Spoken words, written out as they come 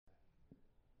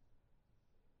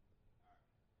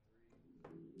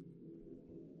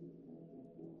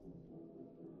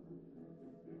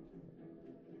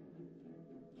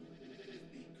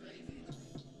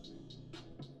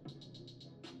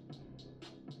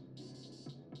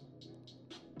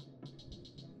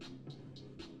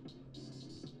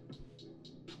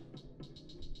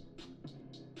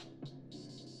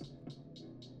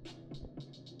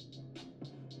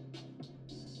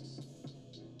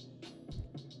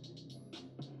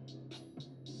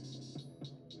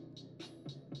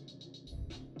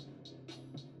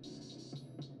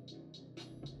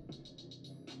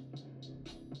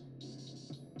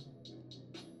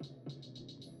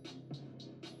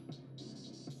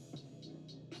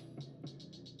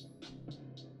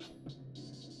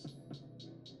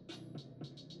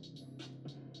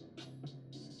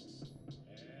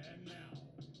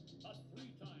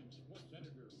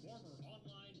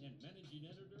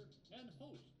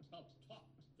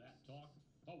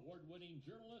award-winning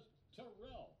journalist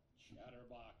Terrell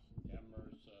Chatterbox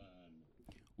Emerson.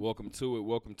 Welcome to it.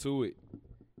 Welcome to it.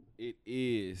 It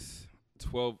is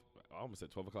 12. I almost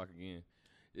said 12 o'clock again.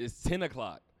 It's 10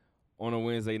 o'clock on a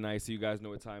Wednesday night, so you guys know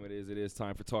what time it is. It is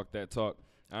time for Talk That Talk.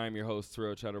 I am your host,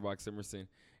 Terrell Chatterbox Emerson,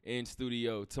 in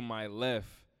studio. To my left,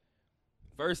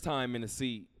 first time in the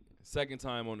seat, second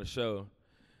time on the show,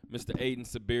 Mr. Aiden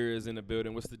Sabira is in the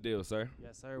building. What's the deal, sir?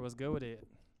 Yes, sir. What's good with it?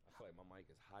 I feel like my mic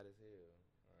is hot as hell.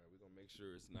 All right, we're going to make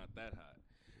sure it's not that hot.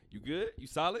 You good? You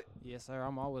solid? Yes, sir.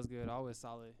 I'm always good. Always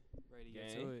solid. Ready to get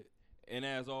to it. And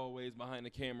as always, behind the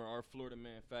camera, our Florida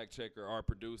man fact checker, our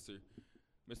producer,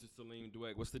 Mr. Salim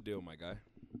Dweck. What's the deal, my guy?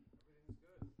 Everything's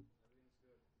good.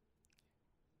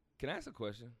 Can I ask a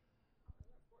question?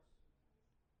 Of course.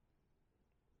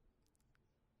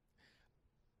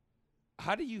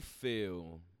 How do you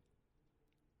feel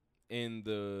in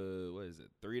the,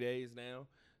 3 days now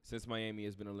since Miami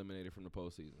has been eliminated from the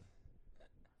postseason? I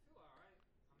feel all right.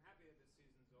 I'm happy that this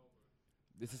season's over.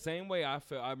 It's the same way I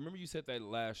felt. I remember you said that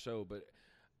last show, but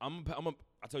I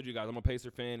told you guys I'm a Pacer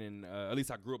fan, and at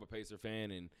least I grew up a Pacer fan,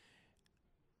 and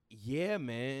yeah,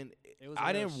 man, It was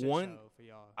I a real didn't shit want show for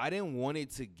y'all. I didn't want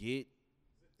it to get.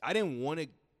 I didn't want to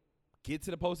get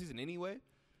to the postseason anyway.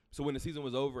 So when the season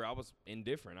was over, I was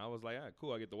indifferent. I was like, all right,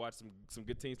 cool. I get to watch some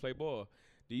good teams play ball.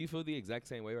 Do you feel the exact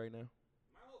same way right now?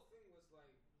 My whole thing was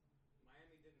like,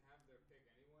 Miami didn't have their pick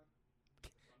anyway.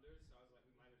 The Thunders, so I was like,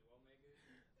 we might as well make it.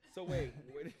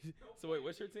 So wait,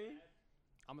 what's your team?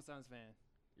 I'm a Suns fan.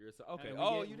 You're okay.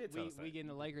 And You did tell us that. We getting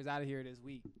the Lakers out of here this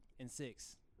week in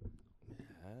 6.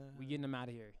 We getting them out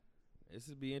of here. This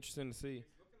would be interesting to see.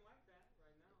 It's looking like that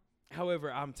right now. However,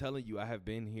 I'm telling you, I have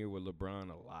been here with LeBron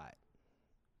a lot.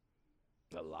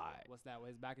 A lot. What's that?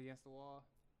 His back against the wall.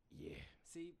 Yeah.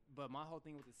 See, but my whole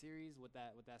thing with the series, with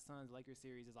that Suns Lakers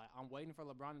series, is like I'm waiting for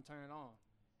LeBron to turn it on,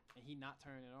 and he not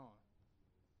turning it on.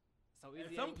 So is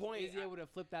he able to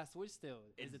flip that switch still?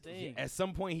 Is the thing. At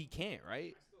some point, he can't,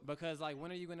 right? Because like,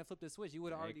 when are you gonna flip the switch? You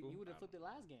would have Ankle? flipped it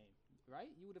last game, right?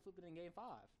 You would have flipped it in game 5.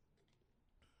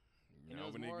 And Now it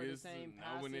was when more it of the gets same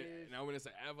now when it's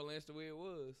an avalanche the way it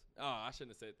was. Oh, I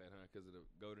shouldn't have said that, huh? Because of the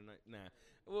golden night. Nah,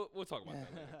 we'll talk about that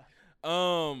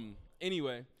later.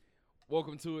 Anyway,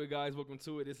 welcome to it, guys. Welcome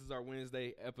to it. This is our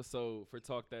Wednesday episode for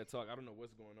Talk That Talk. I don't know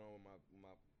what's going on with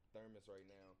my thermos right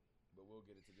now, but we'll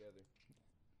get it together.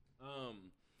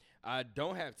 I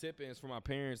don't have tip-ins for my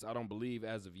parents, I don't believe,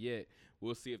 as of yet.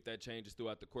 We'll see if that changes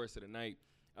throughout the course of the night.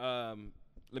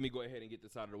 Let me go ahead and get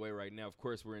this out of the way right now. Of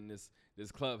course, we're in this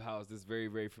clubhouse, this very,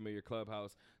 very familiar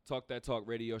clubhouse. Talk That Talk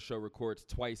radio show records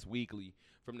twice weekly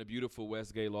from the beautiful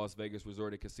Westgate, Las Vegas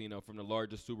Resort and Casino, from the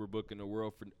largest superbook in the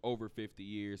world for over 50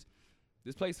 years.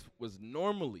 This place was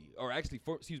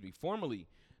formerly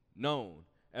known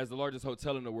as the largest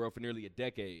hotel in the world for nearly a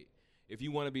decade. If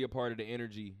you want to be a part of the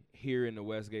energy here in the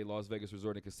Westgate, Las Vegas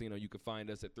Resort and Casino, you can find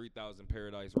us at 3000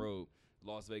 Paradise Road,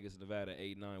 Las Vegas, Nevada,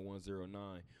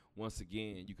 89109. Once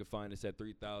again, you can find us at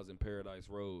 3000 Paradise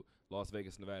Road, Las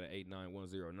Vegas, Nevada,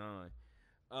 89109.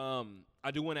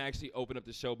 I do want to actually open up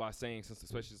the show by saying,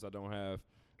 especially since I don't have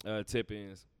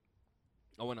tip-ins,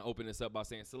 I want to open this up by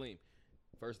saying, Salim,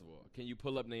 first of all, can you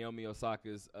pull up Naomi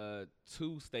Osaka's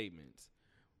 2 statements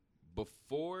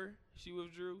before she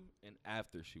withdrew and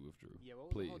after she withdrew? Yeah, what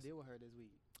was please. the whole deal with her this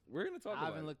week? We're going to talk about it. I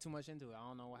haven't looked too much into it. I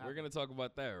don't know what happened. We're going to talk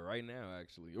about that right now,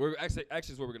 actually. We're actually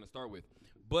is what we're going to start with.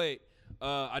 But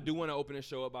I do want to open the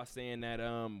show up by saying that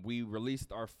we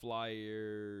released our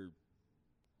flyer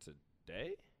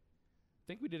today. I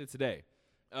think we did it today.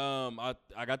 I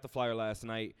got the flyer last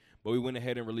night, but we went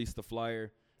ahead and released the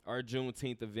flyer. Our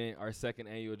Juneteenth event, our second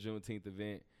annual Juneteenth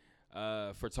event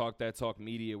for Talk That Talk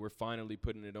Media, we're finally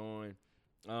putting it on.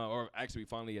 Or actually, we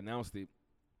finally announced it.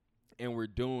 And we're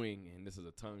doing, and this is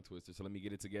a tongue twister, so let me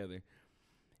get it together.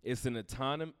 It's an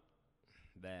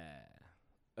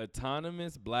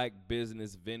autonomous black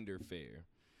business vendor fair.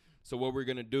 So what we're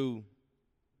going to do,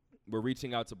 we're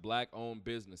reaching out to black-owned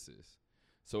businesses.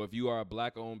 So if you are a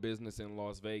black-owned business in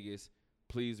Las Vegas,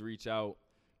 please reach out.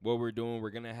 What we're doing, we're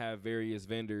going to have various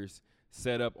vendors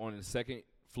set up on the second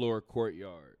floor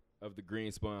courtyard of the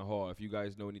Greenspun Hall. If you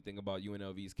guys know anything about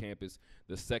UNLV's campus,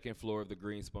 the second floor of the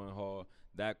Greenspun Hall,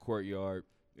 that courtyard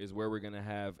is where we're going to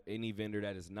have any vendor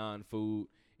that is non-food.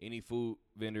 Any food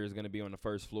vendor is going to be on the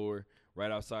first floor, right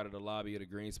outside of the lobby of the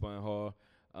Greenspun Hall.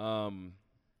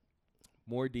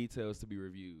 More details to be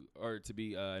reviewed or to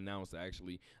be announced,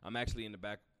 actually. I'm actually in the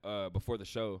back before the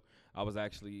show. I was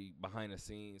actually behind the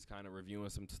scenes kind of reviewing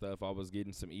some stuff. I was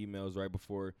getting some emails right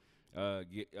before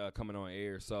coming on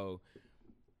air. So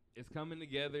it's coming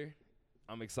together.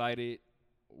 I'm excited.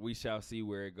 we shall see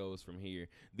where it goes from here.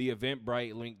 The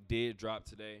Eventbrite link did drop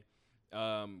today.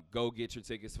 Go get your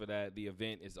tickets for that. The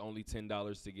event is only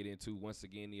 $10 to get into. Once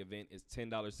again, the event is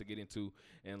 $10 to get into.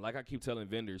 And like I keep telling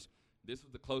vendors, this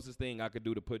was the closest thing I could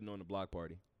do to putting on a block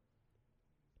party.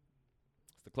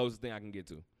 It's the closest thing I can get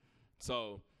to.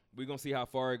 So we're going to see how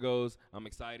far it goes. I'm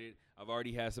excited. I've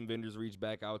already had some vendors reach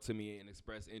back out to me and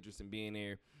express interest in being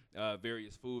there.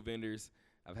 Various food vendors.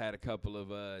 I've had a couple of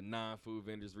non-food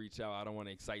vendors reach out. I don't want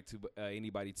to excite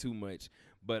anybody too much.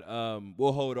 But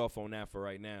we'll hold off on that for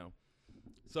right now.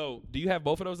 So, do you have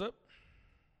both of those up?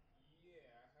 Yeah,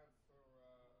 I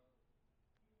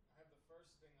have the first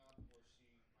thing up where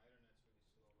my internet's really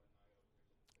slow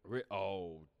right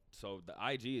now. So the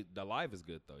IG, the live is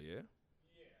good though, yeah?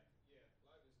 Yeah, live is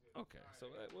good. Okay, All so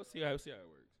right, we'll see how it works.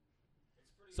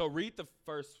 It's pretty. So read the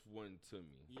first one to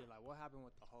me. Yeah, like what happened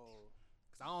with the whole?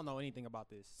 Because I don't know anything about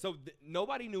this. So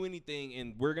nobody knew anything,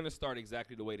 and we're gonna start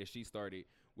exactly the way that she started,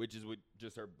 which is with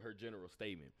just her general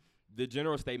statement. The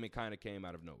general statement kind of came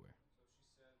out of nowhere. So she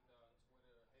said on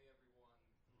Twitter, "Hey everyone,"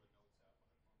 through a notes app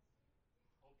on her phone.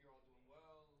 "Hope you're all doing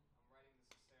well. I'm writing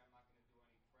this to say I'm not going to do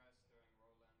any press during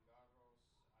Roland Garros.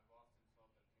 I've often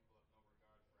felt that people have no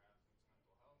regard for athletes'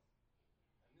 mental health,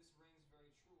 and this rings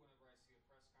very true whenever I see a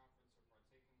press conference or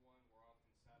partake in one. We're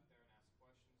often sat there and asked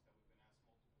questions that we've been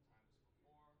asked multiple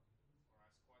times before, or asked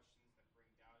questions that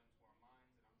bring doubt into our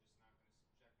minds, and I'm just not going to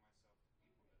subject myself to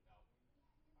people that doubt me.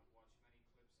 I've watched many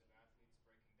clips of athletes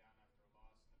breaking down after a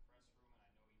loss in the press room, and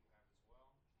I know you have as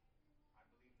well. I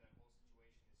believe that whole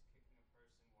situation is kicking a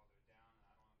person while they're down, and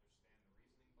I don't understand the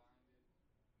reasoning behind it.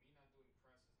 Me not doing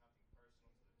press is nothing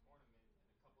personal to the tournament,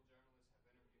 and a couple journalists have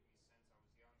interviewed me since I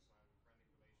was young, so I have a friendly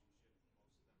relationship with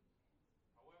most of them.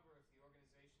 However, if the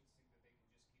organizations think that they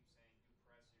can just keep saying, do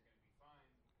press, you're going to be fine,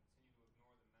 and continue to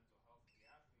ignore the mental health of the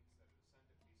athletes that are the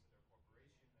centerpiece of their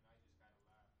corporation, then I just gotta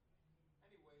laugh.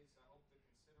 Anyways, I hope the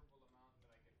considerable amount that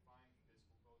I get fined for this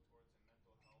will go towards a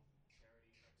mental health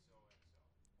charity XOXO."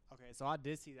 Okay, so I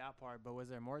did see that part, but was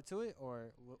there more to it,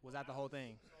 or was that the whole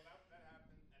thing? So that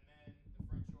happened, and then the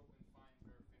French Open fined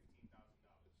her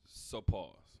 $15,000. So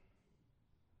pause.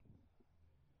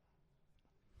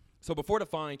 So before the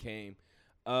fine came,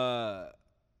 how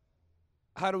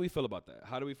do we feel about that?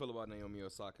 How do we feel about Naomi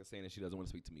Osaka saying that she doesn't want to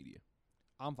speak to media?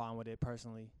 I'm fine with it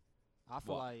personally. I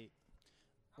feel like,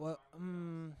 well,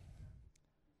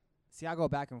 see, I go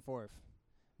back and forth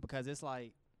because it's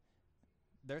like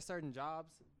there's certain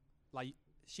jobs, like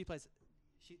she's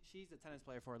a tennis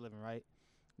player for a living, right?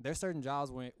 There's certain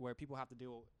jobs where people have to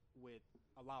deal with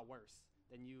a lot worse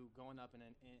than you going up and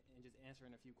just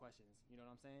answering a few questions. You know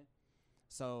what I'm saying?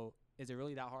 So is it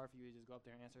really that hard for you to just go up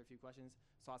there and answer a few questions?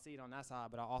 So I see it on that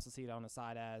side, but I also see it on the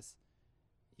side as,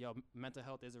 mental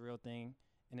health is a real thing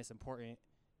and it's important.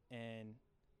 And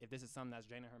if this is something that's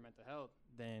draining her mental health,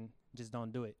 then just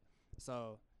don't do it.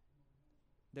 So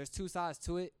there's two sides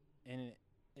to it, and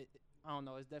I don't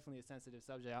know. It's definitely a sensitive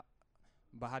subject.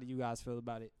 But how do you guys feel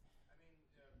about it? I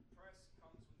mean, press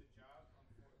comes with the job,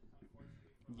 unfortunately, for a lot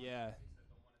of Yeah. athletes that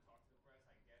don't want to talk to the press.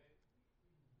 I get it.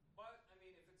 But, I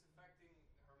mean, if it's affecting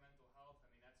her mental health, I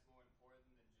mean, that's more important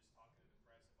than just talking to the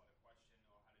press about a question or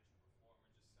how did you perform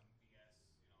or just some BS.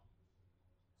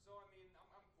 So, I mean,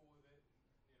 I'm cool with it.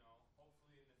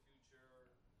 Hopefully in the future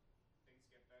things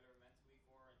get better mentally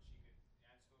for her and she could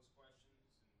answer those questions.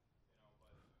 But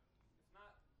if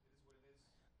not, it is what it is.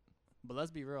 But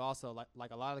let's be real. Also,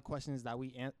 like a lot of the questions that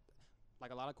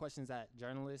like a lot of questions that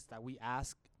journalists that we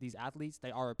ask these athletes,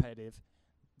 they are repetitive.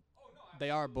 Oh, no, They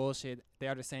are bullshit. They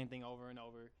are the same thing over and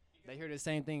over. They hear the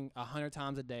same thing 100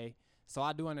 times a day. So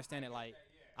I do understand it. Like,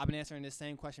 I've been answering this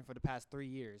same question for the past 3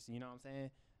 years. You know what I'm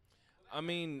saying? I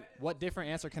mean, What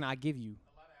different answer can I give you?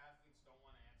 A lot of athletes don't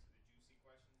want to answer the juicy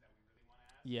questions that we really want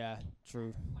to ask. Yeah,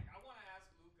 true. Like, I want to ask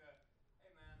Luca, hey,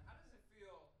 man, how does it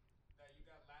feel that you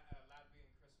got Latvian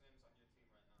Chris Mims on your team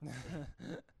right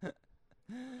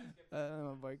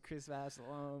now? My boy Chris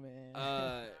Vassalone, man. I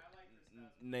like Chris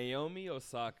Vassalone. Naomi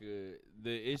Osaka,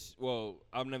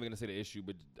 I'm never going to say the issue,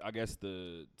 but I guess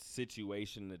the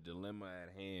situation, the dilemma at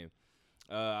hand,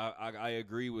 I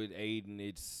agree with Aiden.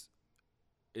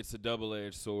 It's a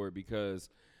double-edged sword because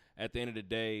at the end of the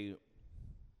day,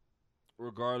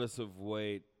 regardless of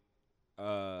what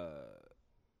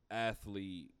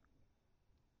athlete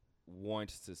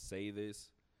wants to say this,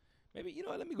 maybe,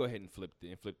 let me go ahead and flip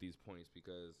these points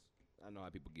because I know how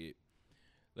people get.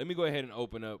 Let me go ahead and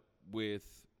open up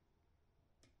with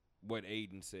what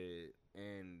Aiden said.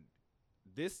 And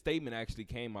this statement actually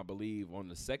came, I believe, on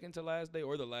the second to last day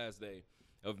or the last day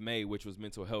of May, which was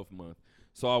Mental Health Month.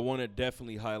 So I want to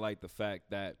definitely highlight the fact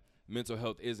that mental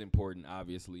health is important,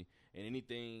 obviously, and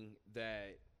anything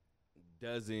that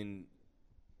doesn't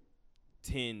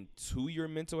tend to your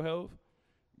mental health,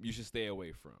 you should stay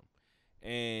away from.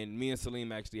 And me and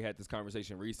Salim actually had this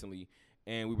conversation recently,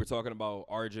 and we were talking about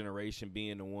our generation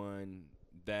being the one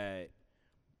that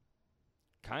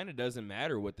kind of doesn't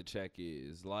matter what the check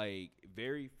is. Like,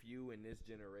 very few in this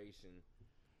generation,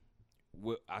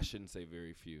 I shouldn't say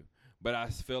very few, but I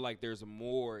feel like there's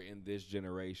more in this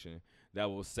generation that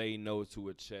will say no to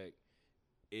a check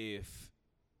if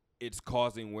it's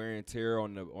causing wear and tear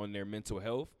on their mental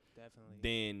health. Definitely.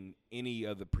 Than any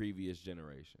of the previous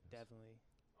generations. Definitely.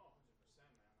 Oh, 100%, man.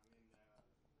 I mean,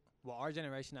 well, our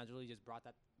generation has really just brought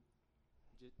that,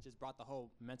 just brought the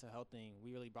whole mental health thing.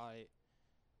 We really brought it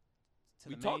to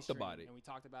we the talked mainstream, about it. and we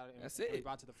talked about it. And That's and it. We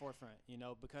brought it to the forefront, you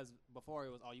know, because before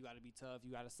it was, oh, you got to be tough,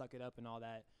 you got to suck it up and all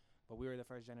that. But we were the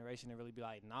first generation to really be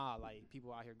like, nah, like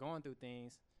people out here going through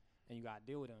things, and you got to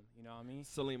deal with them. You know what I mean?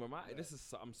 Salim,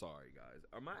 I'm sorry, guys.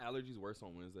 Are my allergies worse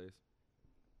on Wednesdays?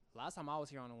 Last time I was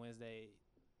here on a Wednesday,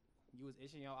 you was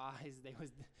itching your eyes. They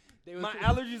was my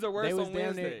allergies are worse they was on damn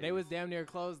Wednesdays. near, they was damn near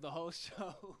closed the whole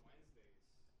show.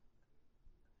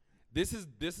 This is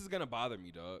gonna bother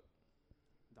me, dog.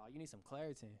 Dog, you need some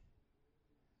clarity.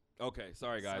 Okay,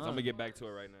 sorry guys. Son. I'm gonna get back to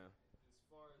it right now. as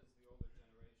far as the older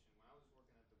generation, when I was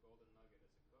working at the Golden Nugget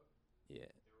as a cook,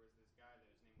 Yeah. there was this guy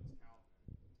there. His name was Calvin.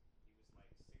 He was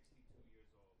like 62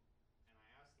 years old. And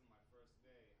I asked him my first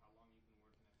day, how long you've been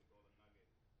working at the Golden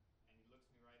Nugget? And he looks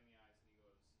me right in the eyes and he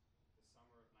goes, the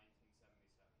summer of 1977.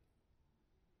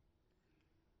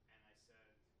 And I said,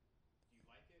 do you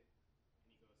like it? And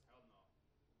he goes, hell no.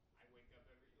 I wake up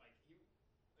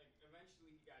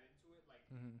eventually he got into it. Like,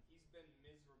 he's been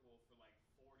miserable for like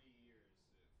 40 years,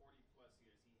 40 plus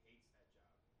years. He hates that job.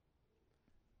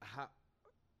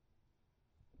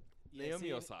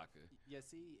 Naomi Osaka. Yeah,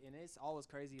 see, and it's always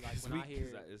crazy. Like when I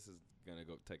hear this is gonna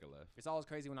go take a left. it's always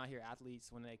crazy when I hear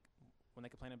athletes when they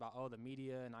complain about the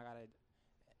media and I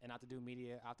have to do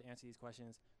media, I have to answer these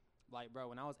questions. Like, bro,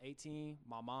 when I was 18,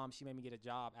 my mom, she made me get a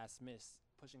job at Smith's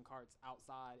pushing carts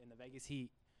outside in the Vegas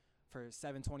heat for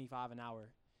 $7.25 an hour,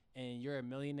 and you're a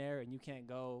millionaire and you can't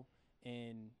go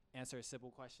and answer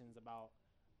simple questions about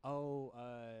how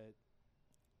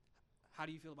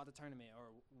do you feel about the tournament or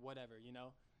whatever, you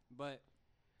know? But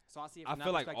so I see it from I that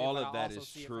feel like perspective, all but of I that also is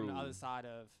see true. it from the other side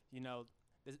of, you know,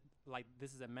 this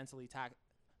is a mentally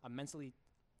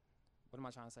what am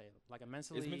I trying to say? Like a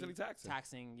mentally It's mentally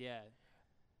taxing, yeah.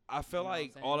 I feel You know what I'm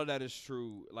like saying? all of that is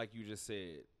true, like you just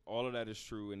said. All of that is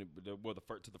true, and to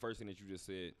the first thing that you just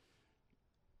said,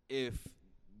 if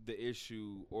the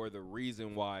issue or the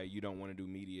reason why you don't want to do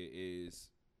media is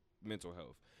mental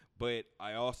health. But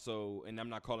I also, and I'm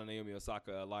not calling Naomi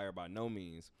Osaka a liar by no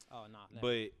means. Oh, no.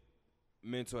 But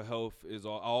mental health is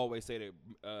all. I always say that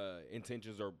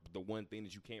intentions are the one thing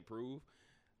that you can't prove.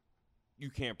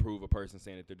 You can't prove a person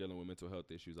saying that they're dealing with mental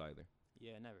health issues either.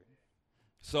 Yeah, never.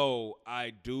 So I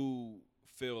do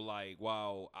feel like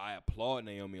while I applaud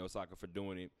Naomi Osaka for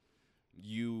doing it,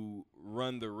 you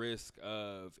run the risk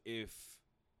of I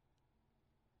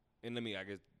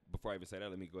guess before I even say that,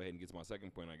 let me go ahead and get to my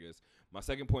second point, I guess. My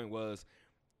second point was,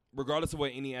 regardless of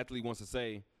what any athlete wants to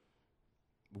say,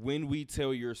 when we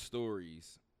tell your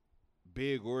stories,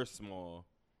 big or small,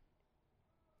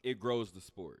 it grows the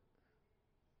sport.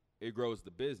 It grows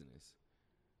the business.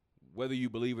 Whether you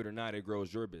believe it or not, it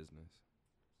grows your business.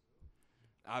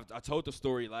 I told the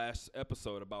story last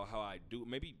episode about how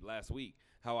maybe last week,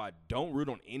 how I don't root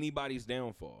on anybody's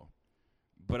downfall.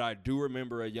 But I do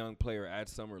remember a young player at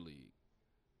Summer League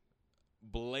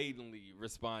blatantly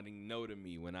responding no to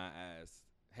me when I asked,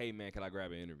 hey, man, can I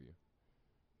grab an interview?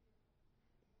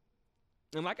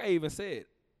 And like I even said,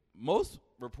 most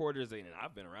reporters, and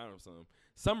I've been around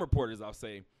some reporters, I'll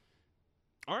say,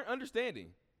 aren't understanding.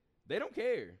 They don't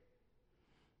care.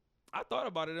 I thought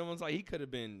about it and was like, he could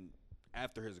have been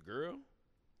after his girl.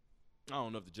 I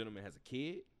don't know if the gentleman has a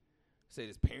kid. Said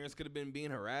his parents could have been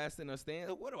being harassed in a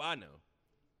stand. What do I know?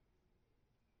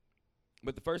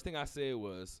 But the first thing I said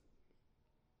was,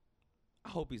 I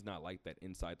hope he's not like that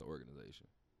inside the organization.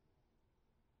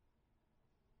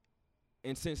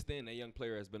 And since then, that young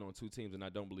player has been on 2 teams, and I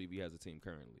don't believe he has a team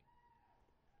currently.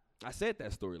 I said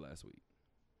that story last week.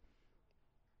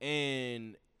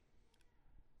 And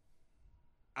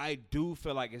I do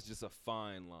feel like it's just a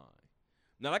fine line.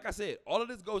 Now, like I said, all of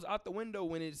this goes out the window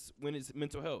when it's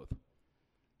mental health.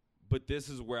 But this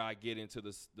is where I get into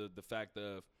the fact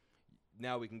of,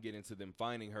 now we can get into them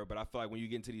finding her. But I feel like when you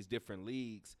get into these different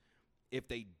leagues, if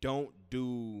they don't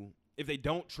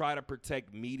try to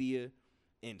protect media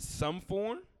in some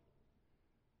form,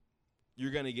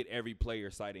 you're going to get every player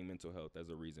citing mental health as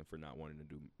a reason for not wanting to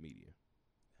do media.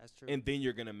 That's true. And then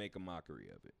you're gonna make a mockery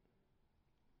of it.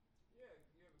 Yeah,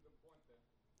 you have a good point there.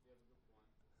 You have a good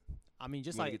point. I mean,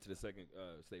 just You wanna like, get to the second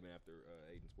statement after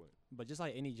Aiden's point. but just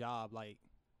like any job, like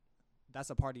that's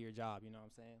a part of your job. You know what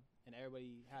I'm saying? And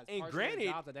everybody has And parts granted, of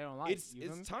their jobs that they don't like. It's you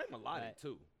feel me? time allotted That-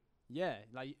 too. Yeah,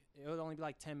 like it would only be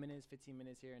like 10 minutes, 15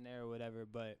 minutes here and there or whatever.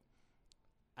 But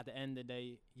at the end of the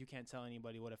day, you can't tell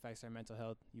anybody what affects their mental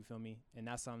health. You feel me? And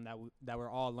that's something that we're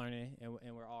all learning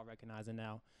and we're all recognizing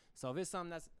now. So if it's something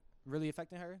that's really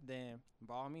affecting her, then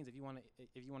by all means, if you want to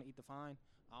eat the fine,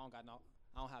 I don't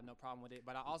have no problem with it.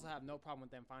 But I also have no problem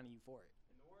with them finding you for it.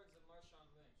 In the words of Marshawn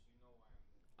Lynch, you know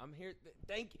why I'm here.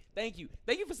 Thank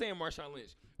you for saying Marshawn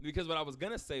Lynch, because what I was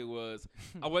gonna say was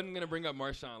I wasn't gonna bring up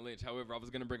Marshawn Lynch. However, I was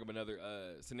gonna bring up another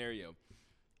scenario.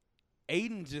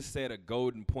 Aiden just said a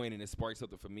golden point, and it sparked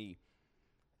something for me.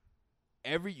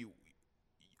 I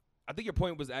think your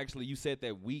point was actually you said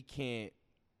that we can't,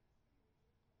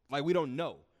 like, we don't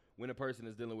know when a person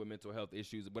is dealing with mental health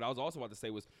issues. But I was also about to say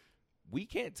was we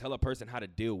can't tell a person how to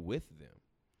deal with them.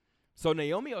 So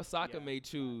Naomi Osaka may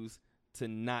choose to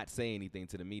not say anything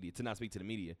to the media, to not speak to the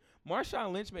media.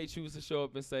 Marshawn Lynch may choose to show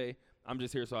up and say, I'm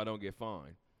just here so I don't get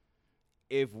fined.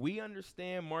 If we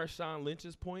understand Marshawn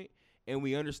Lynch's point and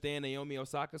we understand Naomi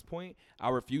Osaka's point, I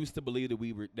refuse to believe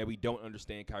that we don't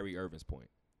understand Kyrie Irving's point.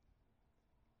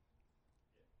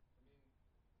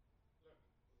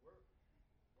 look,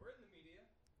 we're in the media.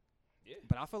 Yeah.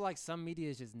 But I feel like some media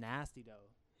is just nasty though.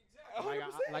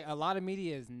 Exactly. Like a lot of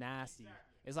media is nasty. Exactly.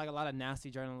 It's like a lot of nasty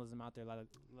journalism out there. Like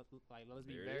let's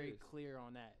be There it very is. clear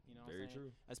on that. You know what Very I'm saying?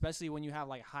 true. Especially when you have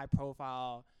like high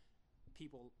profile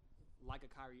people like a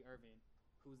Kyrie Irving,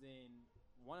 who's in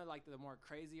one of like the more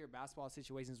crazier basketball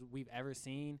situations we've ever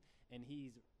seen, and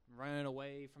he's running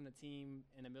away from the team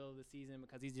in the middle of the season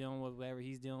because he's dealing with whatever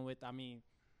he's dealing with. I mean,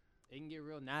 it can get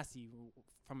real nasty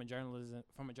from a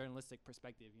journalistic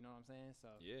perspective. You know what I'm saying? So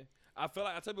Yeah. I feel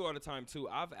like I tell people all the time too.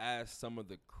 I've asked some of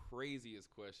the craziest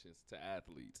questions to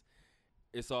athletes.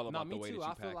 It's all about the way that you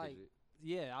package it.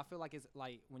 Yeah, I feel like it's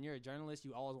like when you're a journalist,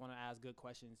 you always want to ask good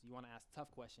questions. You want to ask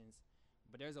tough questions,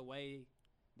 but there's a way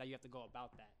that you have to go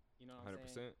about that. You know what I'm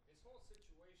saying? 100%. This whole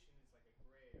situation is like a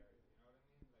gray area. You know what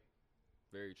I mean? Like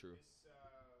Very true. this,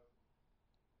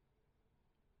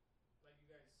 like you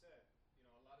guys said, you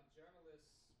know, a lot of journalists,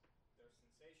 they're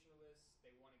sensationalists. They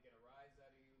want to get a rise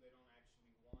out of you. They don't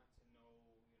actually want to know.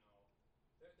 You know,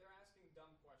 they're asking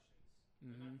dumb questions.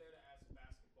 They're not there to ask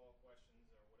basketball questions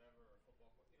or whatever or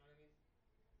football. You know what I mean?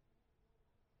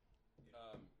 You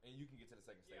know? And you can get to the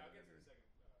second Yeah, I'll statement. get to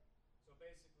the second. So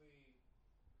basically,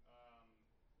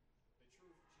 the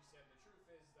truth, she said, the truth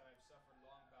is that I've suffered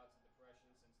long bouts of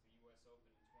depression since the U.S. Open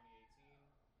in 2018,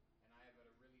 and I have had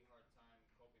a really hard time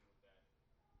coping with that.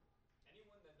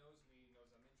 Anyone that knows me knows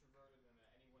I'm introverted, and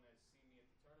that anyone that's seen me at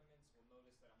the tournaments will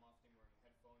notice that I'm often wearing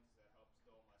headphones that helps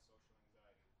dull my social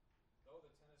anxiety. Though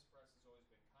the tennis press has always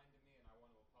been kind to me, and I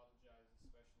want to apologize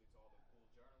especially to all the cool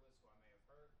journalists who I may have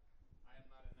hurt, I am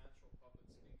not a natural public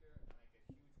speaker, and I get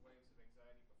huge waves of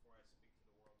anxiety before I speak to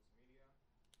the world's media.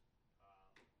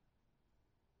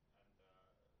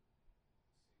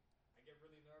 I get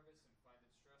really nervous and find it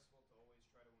stressful to always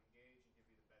try to engage and give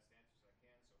you the best answers I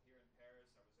can. So here in Paris,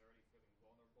 I was already feeling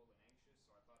vulnerable and anxious,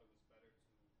 so I thought it was better to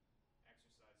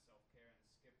exercise self-care and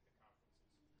skip the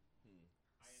conferences.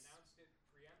 I announced it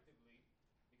preemptively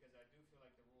because I do feel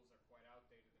like the rules are quite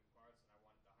outdated in parts, and I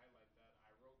wanted to highlight that.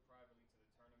 I wrote privately to the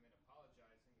tournament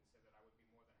apologizing and said that I would be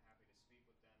more than happy to speak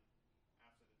with them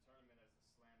after the tournament as the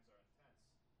slams are intense.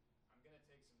 I'm going to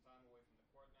take some time away from the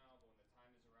court now, but when the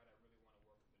time is right, I really want to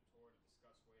work with the tour to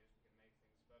discuss ways we can make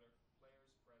things better for players,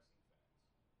 press, and fans.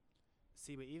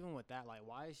 See, but even with that, like,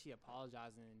 why is she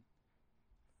apologizing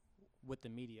with the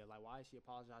media? Like, why is she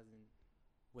apologizing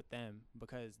with them?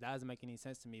 Because that doesn't make any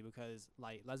sense to me. Because,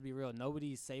 like, let's be real,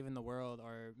 nobody's saving the world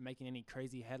or making any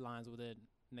crazy headlines with a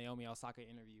Naomi Osaka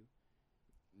interview.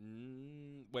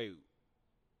 Wait,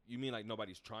 you mean like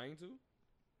nobody's trying to?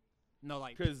 No,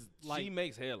 like, Because like, she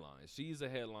makes headlines. She's a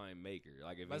headline maker.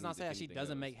 Like, if let's not say that she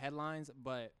doesn't else. make headlines,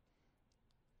 but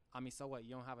I mean, so what?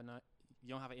 You don't have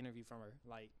an interview from her.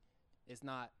 Like, it's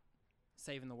not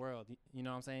saving the world. You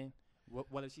know what I'm saying?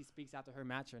 Whether she speaks after her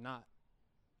match or not.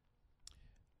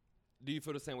 Do you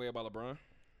feel the same way about LeBron?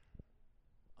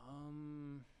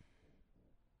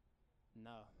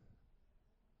 No.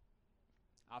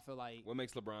 I feel like, What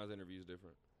makes LeBron's interviews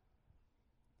different?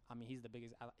 I mean, he's the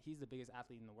biggest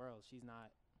athlete in the world. She's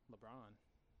not LeBron.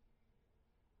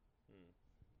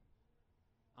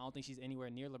 I don't think she's anywhere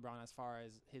near LeBron as far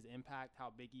as his impact,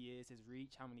 how big he is, his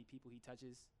reach, how many people he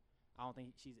touches. I don't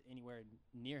think she's anywhere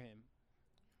near him.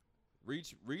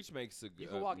 Reach makes a good. You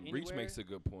can walk Reach anywhere. makes a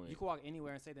good point. You can walk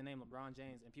anywhere and say the name LeBron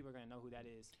James, and people are gonna know who that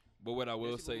is. But what I will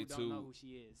There's people say who don't too, know who she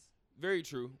is. very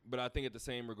true. But I think at the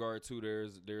same regard too,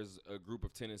 there's a group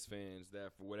of tennis fans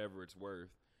that, for whatever it's worth,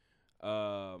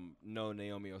 know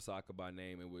Naomi Osaka by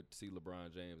name and would see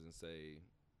LeBron James and say,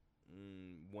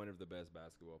 one of the best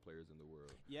basketball players in the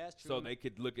world. Yeah, it's true. So they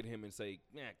could look at him and say,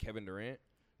 man, Kevin Durant.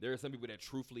 There are some people that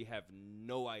truthfully have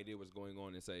no idea what's going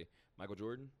on and say, Michael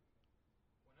Jordan.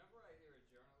 Whenever I hear a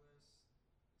journalist,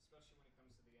 especially when it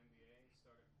comes to the NBA,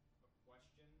 start a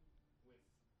question with,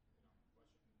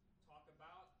 talk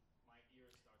about, my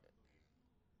ears start to bleed.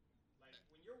 Like,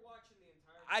 when you're watching the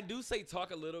entire I do say talk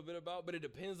a little bit about, but it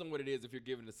depends on what it is if you're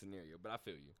given the scenario. But I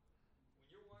feel you. when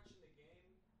you're watching the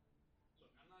game, look,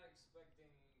 I'm not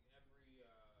expecting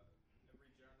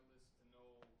every journalist to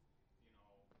know,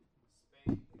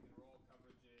 Spain pick and roll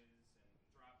coverages and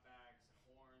dropbacks and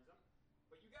horns.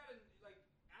 But you gotta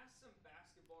ask some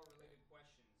basketball related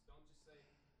questions. Don't just say,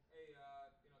 hey,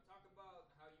 talk about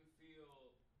how you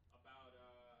feel about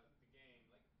the game.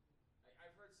 Like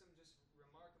I've heard some just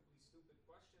remarkably stupid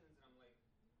questions, and I'm like,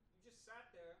 you just sat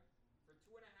there for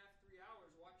 2.5, 3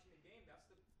 hours watching the game. That's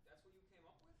what you came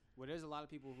up with. Well, there's a lot of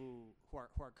people who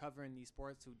are covering these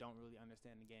sports who don't really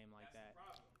understand the game like That's that. the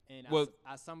problem. And Well,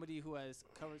 as somebody who has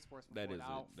covered sports before, That is I a-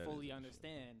 don't that is fully an issue.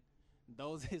 understand.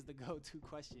 Those is the go-to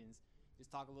questions.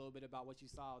 Just talk a little bit about what you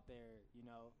saw out there.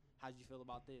 How'd you feel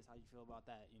about this? How'd you feel about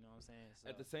that? You know what I'm saying? So,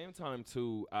 At the same time,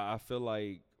 too, I feel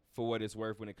like for what it's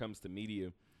worth when it comes to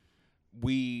media,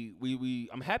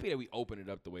 I'm happy that we opened it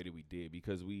up the way that we did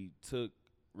because we took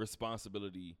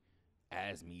responsibility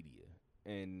as media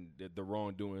and the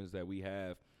wrongdoings that we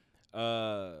have.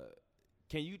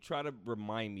 Can you try to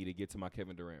remind me to get to my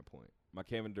Kevin Durant point? My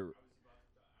Kevin Durant.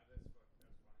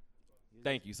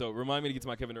 Thank you. So remind me to get to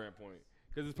my Kevin Durant point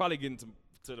because it's probably getting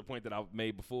to the point that I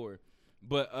made before.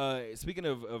 But speaking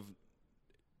of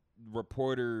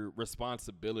reporter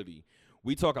responsibility,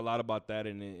 we talk a lot about that,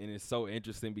 and it's so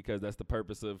interesting because that's the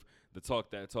purpose of the Talk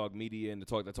That Talk Media and the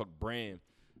Talk That Talk brand.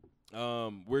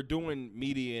 We're doing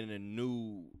media in a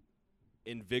new,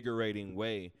 invigorating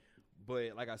way.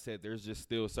 But like I said, there's just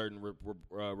still certain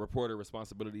reporter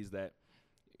responsibilities that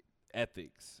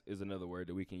ethics is another word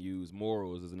that we can use.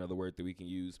 Morals is another word that we can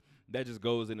use. That just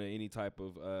goes into any type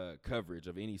of coverage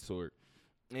of any sort.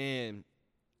 And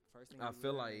first thing I you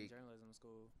feel learn like in journalism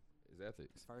school. is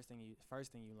ethics. First thing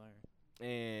you learn.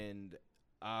 And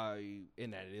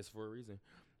that it is for a reason.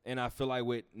 And I feel like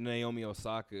with Naomi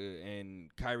Osaka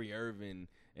and Kyrie Irving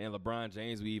and LeBron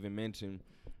James, we even mentioned,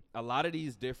 a lot of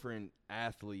these different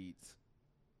athletes,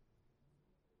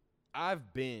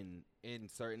 I've been in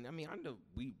certain, I know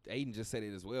Aiden just said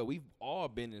it as well. We've all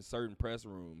been in certain press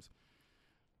rooms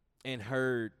and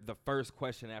heard the first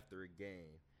question after a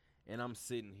game. And I'm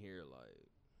sitting here like,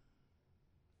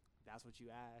 That's what you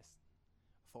asked.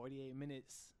 48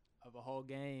 minutes of a whole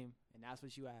game, and that's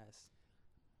what you asked.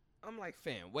 I'm like,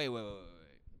 fam, wait.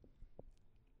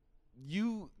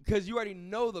 Because you already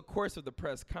know the course of the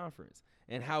press conference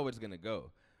and how it's going to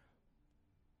go.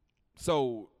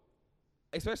 So,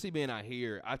 especially being out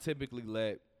here, I typically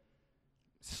let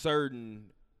certain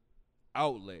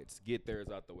outlets get theirs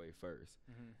out the way first.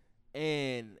 Mm-hmm.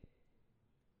 And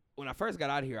when I first got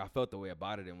out of here, I felt the way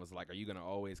about it and was like, are you going to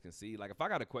always concede? Like, if I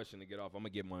got a question to get off, I'm going to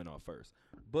get mine off first.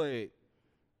 But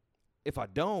if I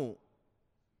don't,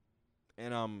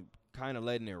 and I'm kind of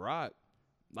letting it rock,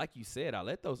 like you said, I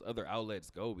let those other outlets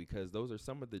go because those are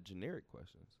some of the generic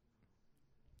questions.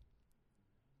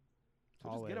 So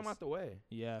just get them out the way.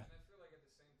 Yeah. And I feel like at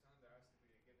the same time there has to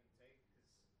be a give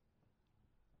and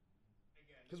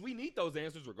take Because we need those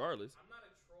answers regardless. I'm not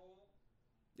a troll,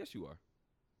 Yes, you are.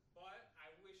 but I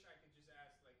wish I could just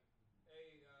ask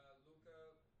hey,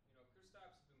 Luka,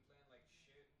 Kristaps has been playing like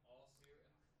shit all series.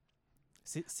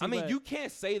 You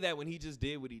can't say that when he just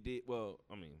did what he did. Well,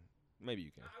 maybe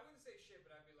you can. I wouldn't say shit,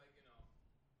 but I'd be like,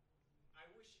 I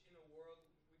wish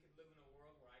we could live in a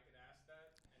world where I could ask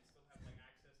that and still have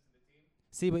access to the team.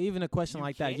 See, but even a question You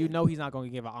like that, can. he's not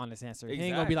going to give an honest answer. He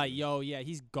ain't going to be like, yo, yeah,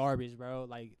 he's garbage, bro.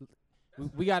 Like,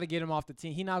 we got to get him off the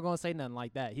team. He's not going to say nothing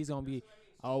like that. He's going to be,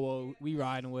 So we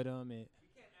riding with him. And we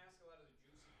can't ask a lot of the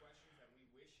juicy questions that we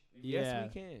wish. Yes,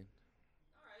 we can.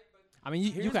 All right, but I mean,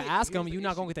 you Here's can the- ask him. here's the You're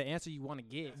not going issue. to get the answer you want to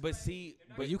get. But see,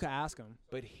 But you can ask him.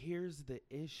 But here's the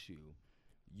issue.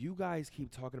 You guys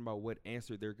keep talking about what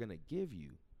answer they're going to give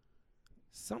you.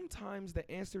 Sometimes the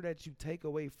answer that you take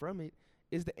away from it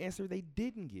is the answer they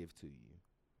didn't give to you.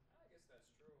 I guess that's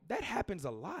true. That happens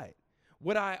a lot.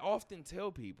 What I often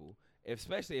tell people,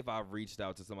 especially if I've reached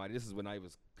out to somebody, this is when I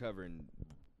was covering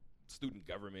student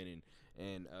government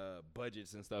and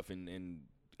budgets and stuff and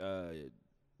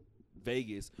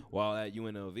Vegas while at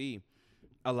UNLV,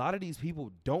 a lot of these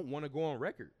people don't want to go on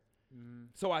record. Mm-hmm.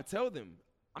 So I tell them,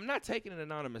 I'm not taking an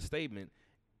anonymous statement,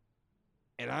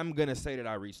 and I'm going to say that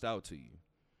I reached out to you.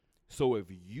 So if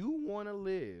you want to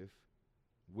live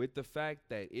with the fact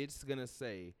that it's going to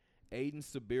say Aiden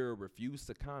Sabira refused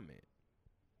to comment,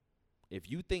 if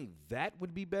you think that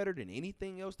would be better than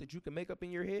anything else that you can make up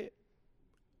in your head,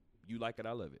 you like it,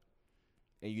 I love it.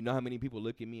 And you know how many people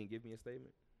look at me and give me a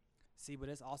statement? See, but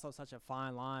it's also such a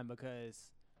fine line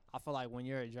because I feel like when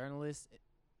you're a journalist,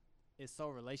 it's so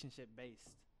relationship-based,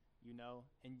 you know,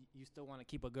 and you still want to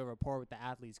keep a good rapport with the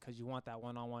athletes because you want that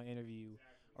one-on-one interview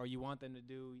or you want them to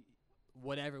do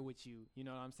whatever with you, you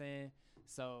know what I'm saying?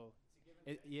 So,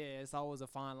 it's always a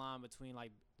fine line between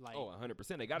like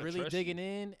 100%. They got to really trust digging you.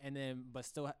 in and then but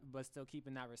still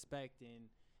keeping that respect and,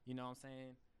 you know what I'm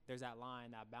saying? There's that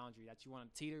line, that boundary that you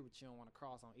want to teeter, but you don't want to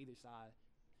cross on either side.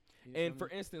 And for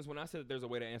instance, when I said that there's a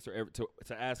way to answer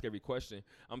to ask every question,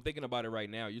 I'm thinking about it right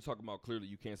now. You're talking about clearly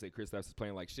you can't say Kristaps is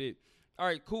playing like shit. All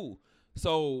right, cool.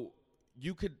 So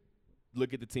you could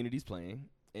look at the team that he's playing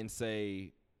and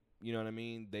say, you know what I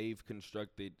mean? They've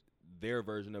constructed their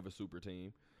version of a super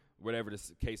team, whatever the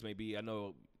case may be. I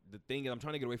know the thing is I'm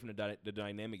trying to get away from the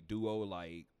dynamic duo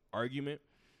like argument.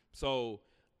 So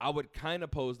I would kind of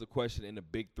pose the question in the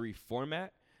Big Three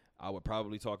format. I would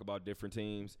probably talk about different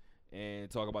teams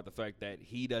and talk about the fact that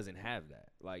he doesn't have that.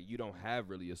 Like, you don't have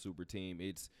really a super team.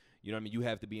 It's, you know what I mean? You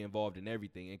have to be involved in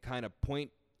everything and kind of point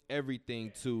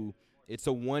everything to it's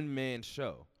a one-man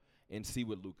show and see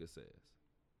what Luka says.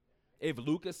 If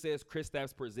Luka says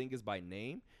Kristaps Porzingis by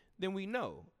name, then we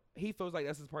know. He feels like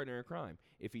that's his partner in crime.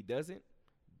 If he doesn't,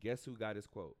 guess who got his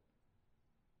quote?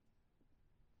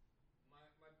 My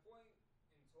point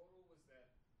in total was that,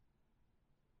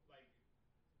 like,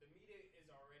 the media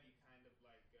is already kind of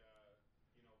like,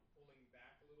 pulling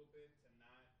back a little bit to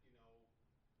not, because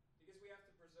we have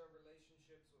to preserve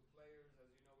relationships with players. As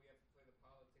you know, we have to play the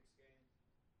politics game.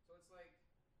 So it's like,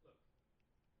 look,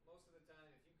 most of the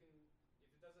time, if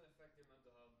it doesn't affect your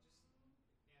mental health, just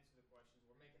answer the questions.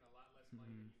 We're making a lot less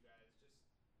money than you guys.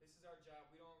 This is our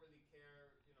job. We don't really care,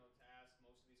 to ask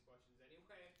most of these questions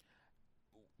anyway.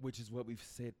 Which is what we've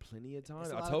said plenty of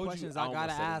times. It's a I lot told of questions you I gotta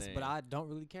almost said a ask, name. but I don't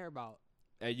really care about.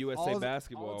 At USA all the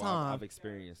Basketball, time. I've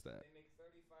experienced that. They make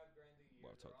 $35,000 a year.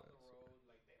 Well, They're talk on that, the so. road.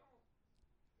 Like, they don't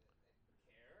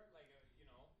care. Like, just,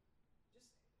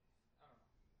 I don't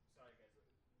know. Sorry, guys.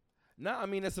 No, I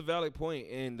mean, that's a valid point.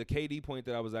 And the KD point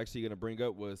that I was actually going to bring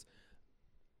up was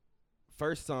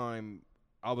first time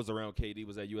I was around KD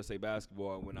was at USA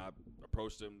Basketball. And when I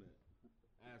approached him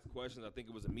to ask questions, I think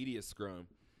it was a media scrum.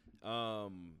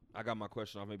 I got my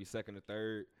question off maybe second or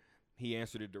third. He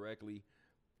answered it directly.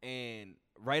 And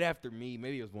right after me,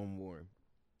 maybe it was one more.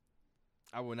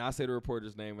 I will not say the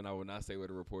reporter's name, and I will not say where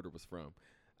the reporter was from.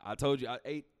 I told you,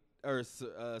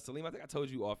 Salim, I think I told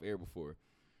you off air before.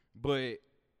 But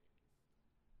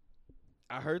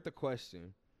I heard the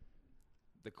question.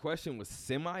 The question was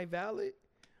semi-valid,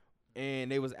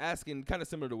 and they was asking kind of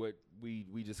similar to what we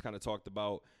just kind of talked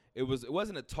about. It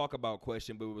wasn't a talk about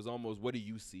question, but it was almost, what do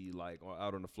you see, like,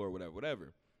 out on the floor,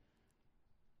 whatever.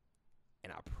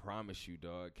 And I promise you,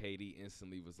 dog, KD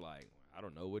instantly was like, I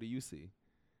don't know, what do you see?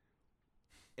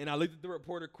 And I looked at the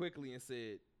reporter quickly and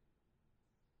said,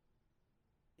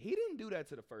 he didn't do that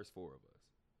to the first four of us.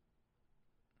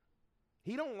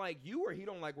 He don't like you or he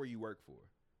don't like where you work for.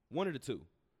 One of the two.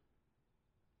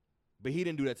 But he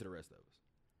didn't do that to the rest of us.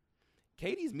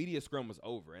 KD's media scrum was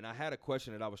over, and I had a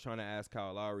question that I was trying to ask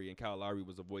Kyle Lowry, and Kyle Lowry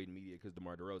was avoiding media because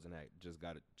DeMar DeRozan had just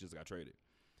got traded.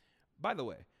 By the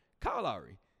way, Kyle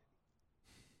Lowry.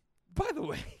 By the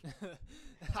way,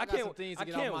 I can't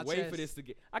wait for this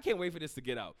to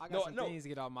get out. I got some things to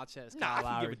get off my chest, Nah, Kyle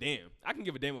Lowry. I can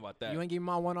give a damn about that. You ain't give me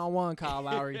my one-on-one, Kyle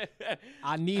Lowry.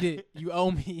 I need it. You owe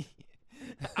me.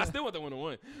 I still want the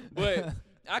one-on-one, but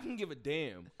I can give a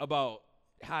damn about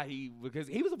how because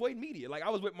he was avoiding media. Like, I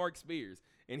was with Mark Spears,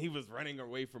 and he was running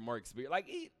away from Mark Spears. Like,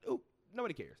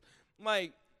 nobody cares.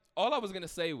 Like, all I was going to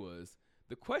say was,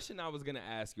 the question I was going to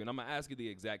ask you, and I'm going to ask you the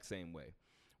exact same way.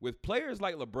 With players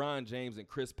like LeBron James and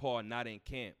Chris Paul not in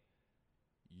camp,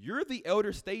 you're the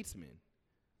elder statesman.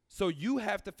 So you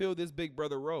have to fill this big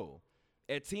brother role.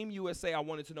 At Team USA, I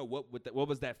wanted to know what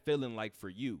was that feeling like for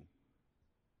you?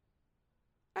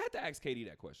 I had to ask KD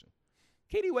that question.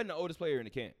 KD wasn't the oldest player in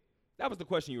the camp. That was the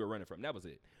question you were running from. That was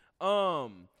it.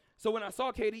 So when I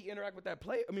saw KD interact with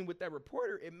with that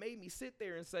reporter, it made me sit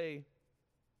there and say,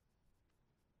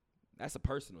 that's a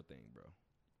personal thing, bro.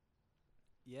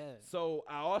 Yeah. So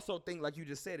I also think, like you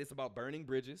just said, it's about burning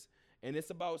bridges, and it's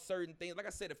about certain things. Like I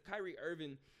said, if Kyrie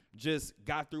Irving just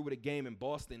got through with a game in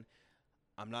Boston,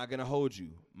 I'm not going to hold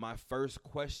you. My first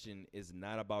question is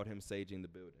not about him saging the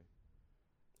building.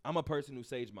 I'm a person who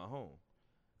saged my home.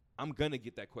 I'm going to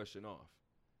get that question off.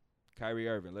 Kyrie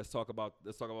Irving, let's talk about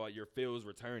your feels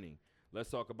returning. Let's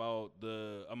talk about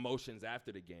the emotions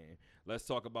after the game. Let's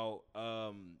talk about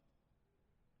a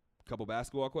couple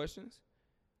basketball questions.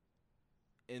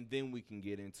 And then we can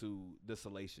get into the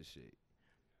salacious shit.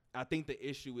 I think the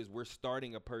issue is we're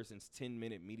starting a person's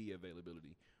 10-minute media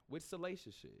availability with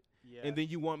salacious shit. Yeah. And then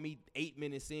you want me 8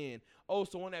 minutes in. Oh,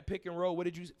 so on that pick and roll, what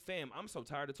did you – fam, I'm so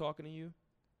tired of talking to you.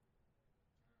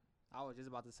 I was just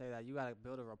about to say that. You got to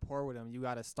build a rapport with them. You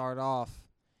got to start off –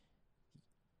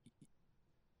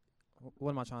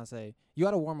 what am I trying to say? You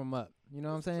got to warm them up. You know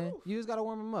what I'm saying? You just got to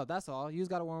warm them up. That's all. You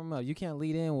just got to warm them up. You can't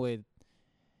lead in with,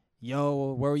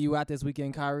 yo, where were you at this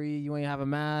weekend, Kyrie? You ain't have a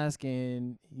mask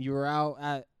and you were out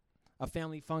at a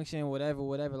family function, whatever.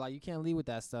 Like, you can't lead with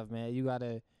that stuff, man. You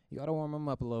gotta warm them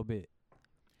up a little bit.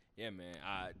 Yeah, man.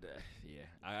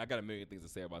 I got a million things to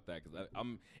say about that because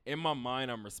I'm in my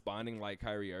mind. I'm responding like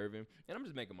Kyrie Irving, and I'm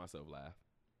just making myself laugh.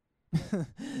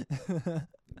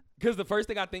 Because the first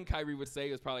thing I think Kyrie would say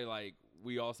is probably like,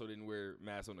 "We also didn't wear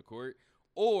masks on the court,"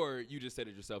 or you just said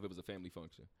it yourself. It was a family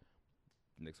function.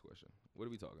 Next question. What are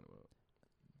we talking about?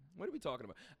 We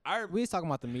was talking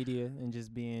about the media and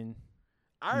just being.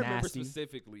 I remember nasty.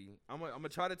 Specifically. I'm gonna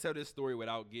try to tell this story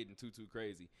without getting too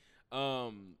crazy.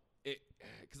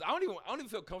 Because I don't even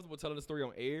feel comfortable telling the story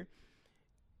on air.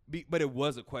 But it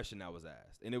was a question that was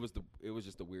asked, and it was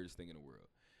just the weirdest thing in the world.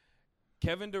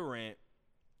 Kevin Durant,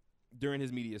 during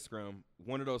his media scrum,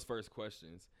 one of those first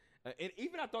questions, and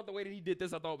even I thought the way that he did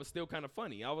this, I thought was still kind of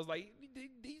funny. I was like,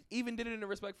 he even did it in a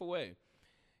respectful way.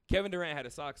 Kevin Durant had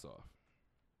his socks off.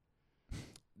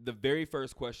 The very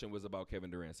first question was about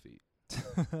Kevin Durant's feet.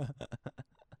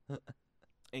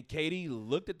 And Katie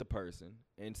looked at the person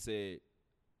and said,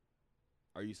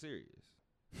 "Are you serious?"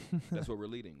 That's what we're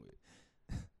leading with.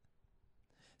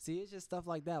 See, it's just stuff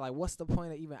like that. Like, what's the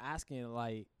point of even asking?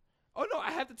 Like, oh no,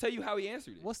 I have to tell you how he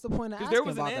answered it. What's the point of asking there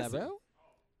was about an answer. that, bro?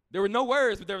 There were no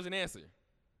words, but there was an answer.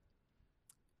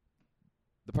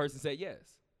 The person said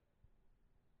yes.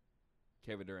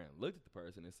 Kevin Durant looked at the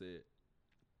person and said,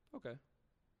 "Okay,"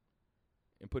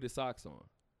 and put his socks on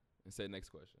and said, "Next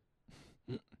question."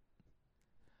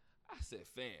 I said,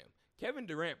 fam, Kevin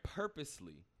Durant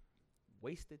purposely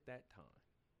wasted that time.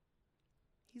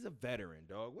 He's a veteran,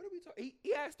 dog. What are we talking?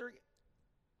 He asked her.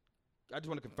 I just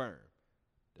want to confirm.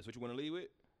 That's what you want to lead with?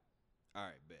 All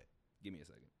right, bet. Give me a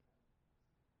second.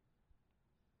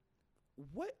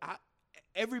 What?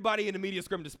 Everybody in the media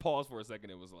scrum just paused for a second.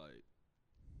 It was like,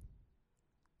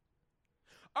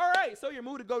 all right, so you're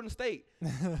moved to Golden State.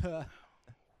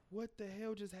 What the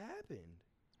hell just happened?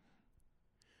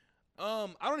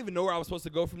 I don't even know where I was supposed to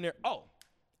go from there. Oh,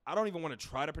 I don't even want to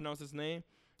try to pronounce his name.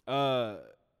 I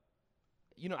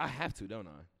have to, don't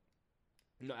I?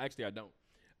 No, actually, I don't.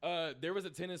 There was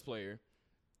a tennis player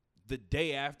the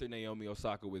day after Naomi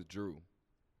Osaka withdrew.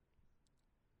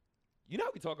 You know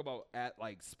how we talk about at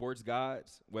like sports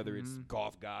gods, whether it's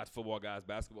golf gods, football gods,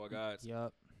 basketball gods?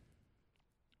 Yup.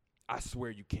 I swear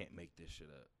you can't make this shit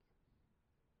up.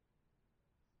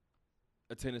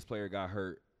 A tennis player got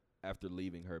hurt after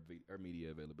leaving her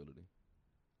media availability.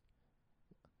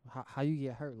 How you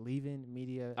get hurt leaving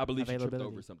media? I believe she tripped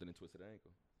over something and twisted her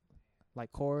ankle.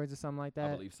 Like cords or something like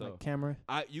that. I believe so. Like camera.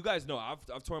 You guys know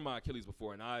I've torn my Achilles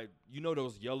before, and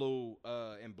those yellow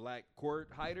and black cord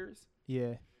hiders.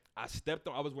 Yeah. I stepped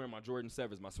on. I was wearing my Jordan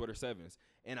 7s, my sweater 7s,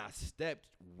 and I stepped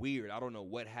weird. I don't know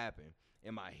what happened,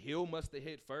 and my heel must have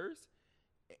hit first,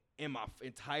 and my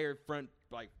entire front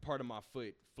part of my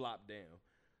foot flopped down.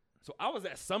 So I was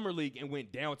at Summer League and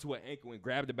went down to an ankle and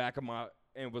grabbed the back of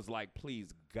and was like, please,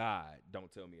 God,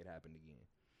 don't tell me it happened again.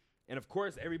 And, of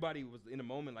course, everybody was in the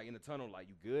moment, like in the tunnel, like,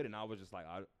 you good? And I was just like,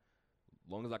 as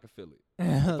long as I can feel it.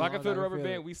 If I can feel the rubber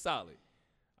band, we solid.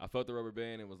 I felt the rubber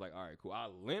band and was like, all right, cool. I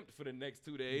limped for the next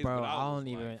 2 days. Bro, but I don't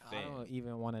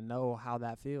even want to know how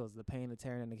that feels, the pain of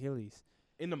tearing an Achilles.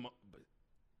 We don't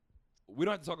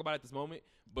have to talk about it at this moment,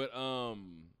 but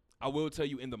I will tell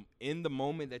you in the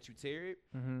moment that you tear it,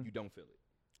 you don't feel it.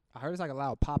 I heard it's like a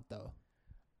loud pop though.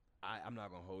 I'm not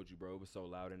gonna hold you, bro. It was so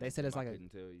loud. They said it's like couldn't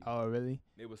tell you. Oh, really?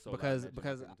 It was so because loud.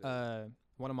 Because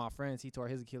one of my friends, he tore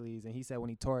his Achilles, and he said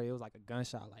when he tore it, it was like a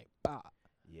gunshot, like bah.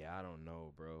 Yeah, I don't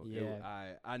know, bro.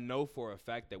 Yeah. I know for a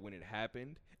fact that when it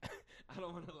happened, I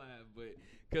don't want to laugh, but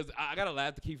because I gotta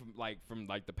laugh to keep from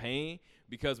the pain.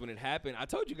 Because when it happened, I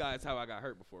told you guys how I got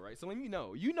hurt before, right? So let me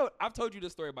know. I've told you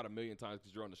this story about 1,000,000 times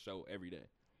because you're on the show every day.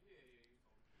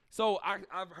 So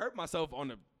I've hurt myself on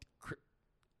the.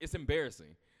 It's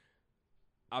embarrassing.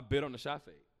 I bit on the shot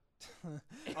fake.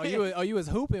 you was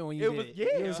hooping when you did it.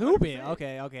 Yeah, you was 100%. hooping.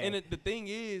 Okay. And the thing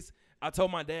is, I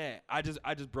told my dad, I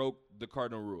just broke the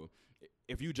cardinal rule.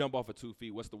 If you jump off of 2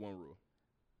 feet, what's the one rule?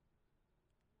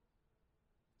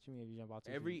 What you mean if you jump off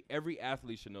 2 feet? Every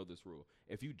athlete should know this rule.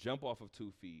 If you jump off of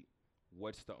 2 feet,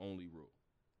 what's the only rule?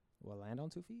 Well, land on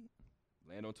 2 feet.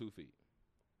 Land on 2 feet.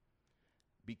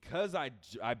 Because I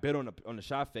bit on the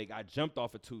shot fake, I jumped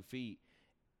off of 2 feet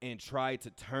and tried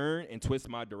to turn and twist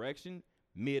my direction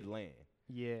mid land.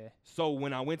 Yeah. So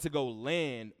when I went to go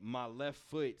land, my left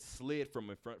foot slid from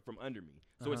under me.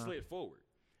 So it slid forward.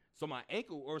 So my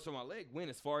my leg went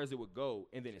as far as it would go,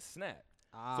 and then it snapped.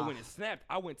 So when it snapped,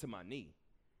 I went to my knee.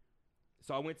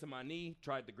 So I went to my knee,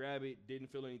 tried to grab it,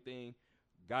 didn't feel anything,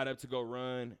 got up to go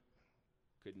run,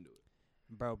 couldn't do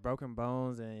it. Bro, broken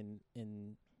bones and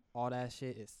all that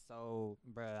shit is so,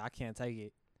 bro, I can't take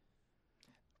it.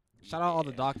 Shout out all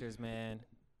the doctors, man.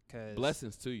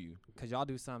 Blessings to you. Because y'all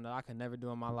do something that I could never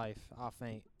do in my life. I'll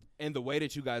faint. And the way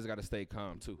that you guys got to stay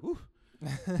calm, too. Whew.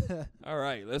 All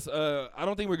right, let's. I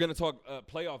don't think we're gonna talk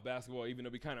playoff basketball, even though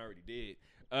we kind of already did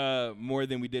more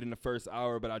than we did in the first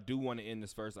hour. But I do want to end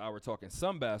this first hour talking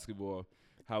some basketball.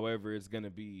 However, it's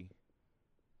gonna be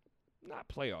not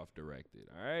playoff directed.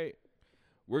 All right,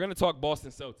 we're gonna talk Boston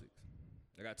Celtics.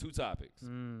 I got 2 topics.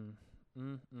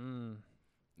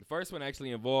 The first one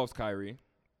actually involves Kyrie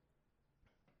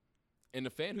and the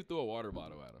fan who threw a water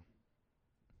bottle at him.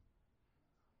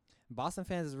 Boston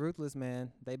fans is ruthless,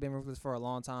 man. They've been ruthless for a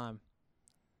long time.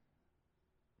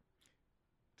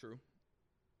 True.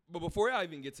 But before I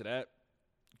even get to that,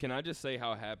 can I just say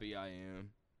how happy I am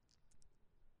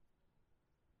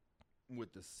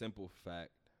with the simple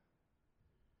fact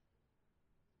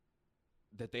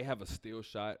that they have a still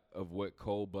shot of what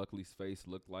Cole Buckley's face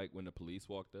looked like when the police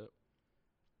walked up?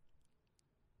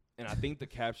 And I think the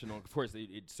caption of course,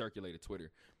 it circulated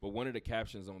Twitter, but one of the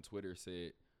captions on Twitter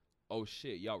said, "Oh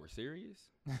shit, y'all were serious?"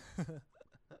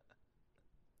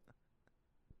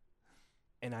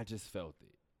 And I just felt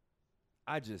it.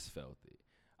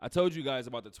 I told you guys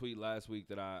about the tweet last week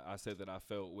that I said that I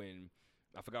felt when,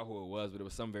 I forgot who it was, but it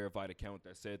was some verified account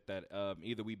that said that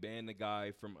either we banned the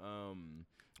guy from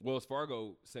Wells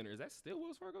Fargo Center. Is that still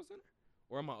Wells Fargo Center?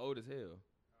 Or am I old as hell?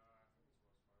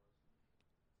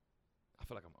 I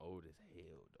feel like I'm old as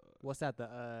hell, dog. What's that?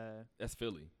 That's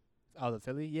Philly. Oh, the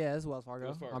Philly? Yeah, it's Wells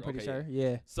Fargo. I'm pretty okay, sure.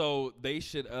 Yeah. So they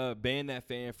should ban that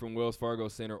fan from Wells Fargo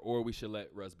Center, or we should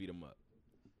let Russ beat him up.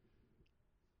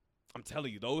 I'm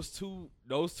telling you, those two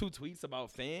tweets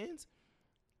about fans,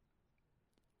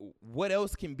 what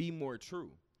else can be more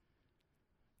true?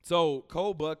 So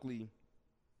Cole Buckley,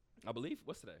 I believe,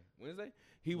 what's today? Wednesday?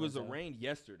 He was arraigned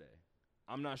yesterday.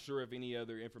 I'm not sure if any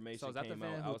other information So is that the came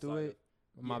fan out who outside threw it?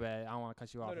 of, My bad. I don't want to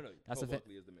cut you off. No. That's Cole the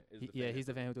Buckley is the fan. Yeah, he's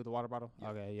the fan who threw the water bottle? Yeah.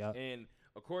 Okay, yeah. And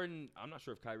I'm not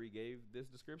sure if Kyrie gave this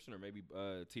description or maybe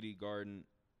TD Garden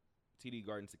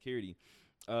Security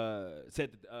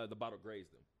said that the bottle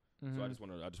grazed him. Mm-hmm. So I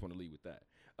just want to lead with that.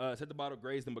 Said the bottle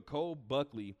grazed him, but Cole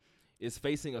Buckley is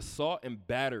facing assault and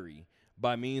battery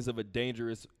by means of a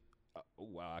dangerous.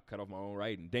 Wow, I cut off my own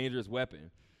writing. Dangerous weapon.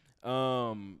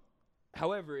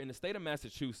 However, in the state of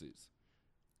Massachusetts,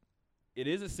 it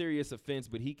is a serious offense,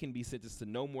 but he can be sentenced to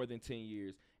no more than 10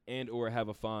 years and or have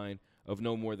a fine of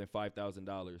no more than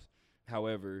 $5,000.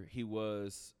 However, he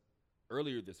was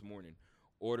earlier this morning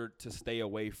ordered to stay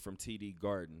away from TD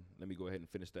Garden. Let me go ahead and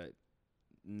finish that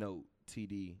note,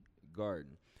 TD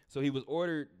Garden. So he was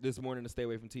ordered this morning to stay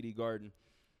away from TD Garden.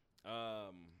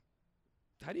 How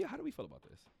do we feel about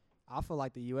this? I feel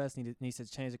like the U.S. needs to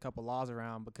change a couple laws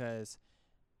around because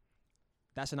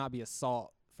that should not be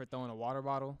assault for throwing a water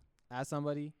bottle at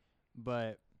somebody.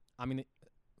 But, I mean,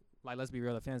 let's be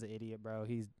real. The fan's an idiot, bro.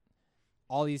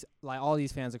 All these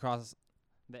fans across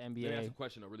the NBA. Let me ask a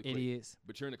question, though, really idiots. Quick.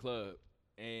 But you're in the club,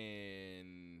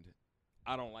 and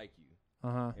I don't like you.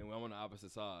 Uh-huh. And I'm on the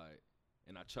opposite side,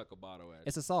 and I chuck a bottle at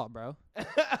It's assault, bro.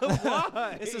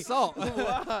 Why? It's assault.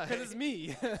 Why? Because it's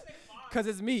me. Because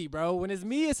it's me, bro. When it's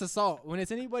me, it's assault. When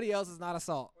it's anybody else, it's not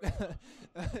assault.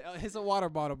 It's a water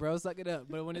bottle, bro. Suck it up.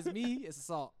 But when it's me, it's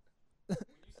assault. When you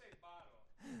say bottle,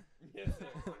 yes,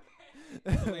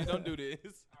 sir. Don't do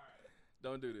this. all right.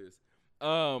 Don't do this.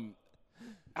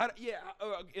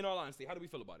 In all honesty, how do we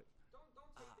feel about it? Don't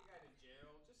take the guy to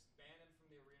jail. Just ban him from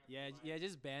the arena Yeah,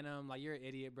 just ban him. Like, you're an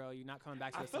idiot, bro. You're not coming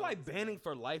back to I the feel like Celtics. banning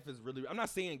for life is really. I'm not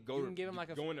saying You can give him like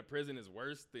a going to prison is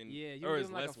worse than Yeah, you or can is give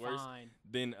him like less a worse fine.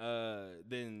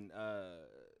 than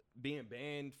being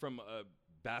banned from a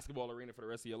basketball arena for the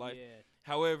rest of your life. Yeah.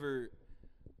 However,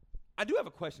 I do have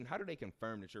a question. How do they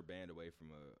confirm that you're banned away from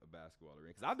a basketball arena?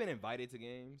 Because I've been invited to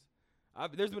games.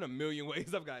 There's been a million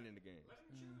ways I've gotten into games. Let him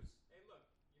choose. Hey, look,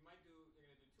 you're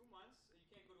gonna do 2 months, and you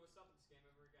can't go to a Celtics game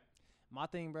ever again. My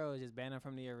thing, bro, is just ban him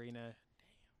from the arena.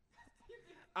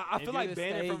 I If feel you're like the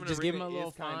banning state, from an just arena give him a little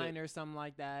is kinda, fine or something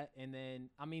like that, and then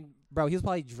I mean, bro, he was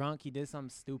probably drunk. He did something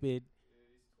stupid.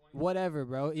 He's 20. Whatever,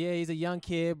 bro. Yeah, he's a young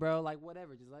kid, bro. Like,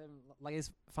 whatever. Just let him. Like,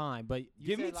 it's fine. But you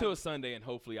give me said, till like, Sunday and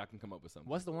hopefully I can come up with something.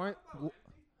 what's the word?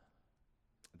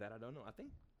 That I don't know. I don't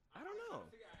know.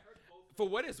 I heard both. For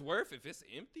what it's worth, if it's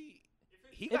empty,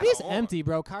 he If got it's an arm. empty,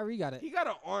 bro, Kyrie got it. He got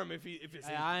an arm if it's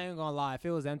empty. I ain't gonna lie. If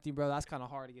it was empty, bro, that's kind of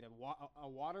hard to get a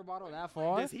water bottle that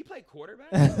far. Does he play quarterback?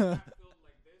 Filled like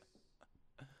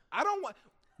this. I don't want.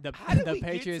 The How did the we get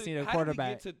Patriots to- need a how did we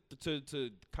quarterback. get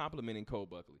to complimenting Cole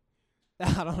Buckley.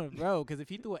 I don't know, bro. Because if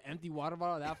he threw an empty water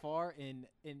bottle that far and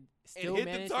still hit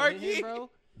the managed to target? hit him, bro,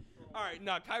 All right,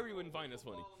 nah, Kyrie wouldn't find this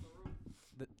funny. Ball on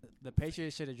the roof. the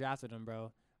Patriots should have drafted him,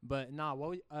 bro. But nah,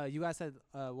 what you guys said?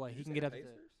 What he can get up to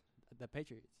the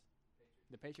Patriots.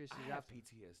 The Patriots should draft him.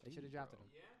 PTSD. They should have drafted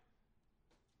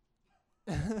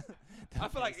Yeah. him. I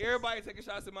feel like everybody taking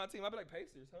shots at my team. I'd be like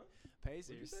Pacers, huh? What'd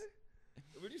you Pacers. say?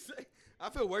 What'd you say? I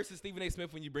feel worse than Stephen A.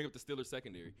 Smith when you bring up the Steelers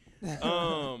secondary.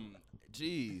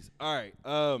 Jeez. All right.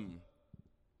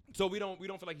 So we don't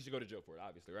feel like he should go to jail for it,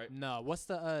 obviously, right? No, what's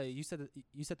the you said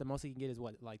the most he can get is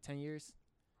what, like 10 years?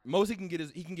 Most he can get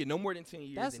is he can get no more than 10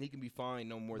 years, That's- and he can be fined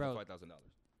no more Bro. than $5,000.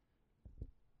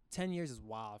 10 years is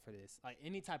wild for this. Like,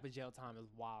 any type of jail time is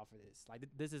wild for this. Like,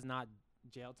 this is not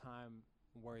jail time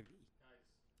worthy.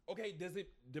 Okay, does it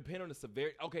depend on the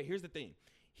severity? Okay, here's the thing.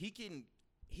 He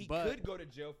But- could go to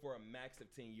jail for a max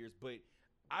of 10 years, but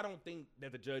I don't think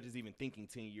that the judge is even thinking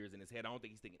 10 years in his head. I don't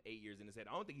think he's thinking 8 years in his head.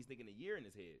 I don't think he's thinking a year in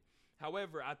his head.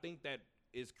 However, I think that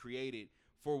is created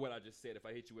for what I just said. If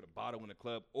I hit you with a bottle in the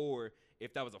club, or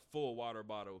if that was a full water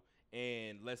bottle,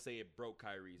 and let's say it broke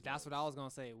Kyrie's That's nose, what I was gonna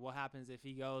say. What happens if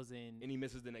he goes and he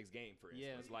misses the next game, for Yeah,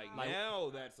 instance. Like, like- now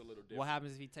that's a little different. what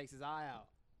happens if he takes his eye out?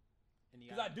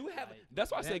 Because I do have.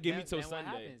 That's why I said give me till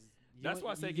Sunday. That's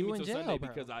why I said give me till Sunday,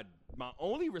 because my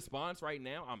only response right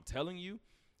now, I'm telling you,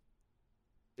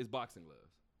 is boxing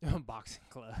gloves. boxing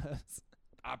gloves.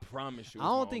 I promise you. I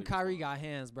don't think Kyrie got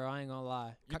hands, bro. I ain't gonna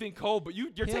lie. You think Cole? But you're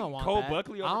He taking don't want Cole that.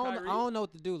 Buckley over I Kyrie? don't know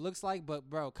what the dude looks like, but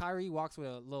bro, Kyrie walks with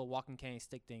a little walking cane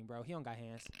stick thing, bro. He don't got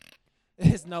hands.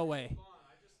 There's no way,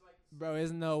 bro.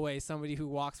 There's no way somebody who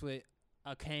walks with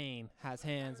a cane has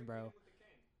hands, bro.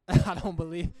 I don't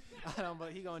believe.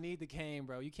 He gonna need the cane,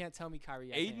 bro. You can't tell me Kyrie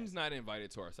has Aiden's not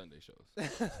invited to our Sunday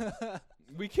shows.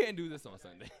 We can't do this on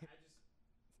Sunday.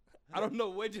 I don't know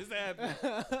what just happened. The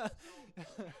town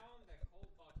that Cole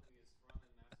Buckley is from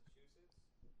in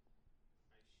Massachusetts,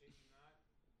 I shit you not,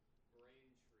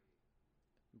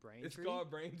 Braintree. It's called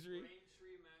Braintree.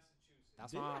 Braintree, Massachusetts.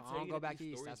 That's Didn't why tell I don't you go that back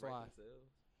these east. stories That's write why. themselves?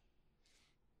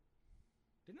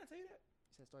 Didn't I tell you that?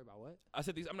 You said a story about what? I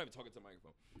said these. I'm not even talking to the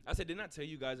microphone. I said, didn't I tell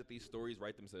you guys that these stories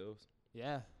write themselves?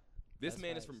 Yeah. This That's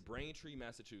man is facts. from Braintree,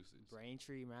 Massachusetts.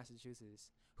 Braintree,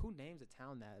 Massachusetts. Who names a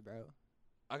town that, bro?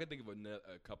 I can think of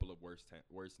a couple of worse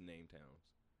named towns.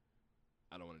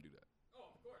 I don't want to do that.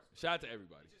 Oh, of course. Shout out to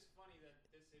everybody. It's just funny that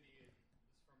this city is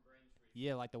from Braintree.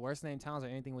 Yeah, like the worst named towns are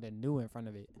anything with a new in front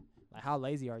of it. Like, how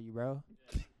lazy are you, bro?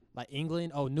 Like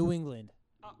England? Oh, New England.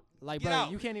 Like, Get bro,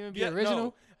 out. you can't even be Get- original.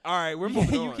 no. All right, we're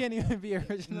moving on. You can't even be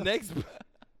original. Next,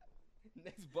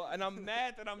 and I'm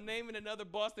mad that I'm naming another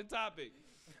Boston topic.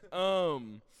 All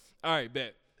right,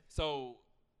 bet. So,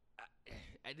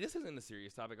 this isn't a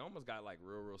serious topic. I almost got like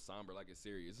real somber, like it's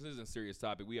serious. This isn't a serious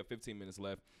topic. We have 15 minutes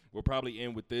left. We'll probably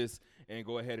end with this and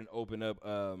go ahead and open up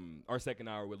our second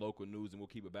hour with local news, and we'll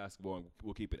keep it basketball and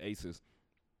we'll keep it Aces.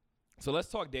 So let's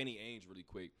talk Danny Ainge really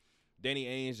quick. Danny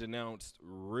Ainge announced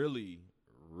really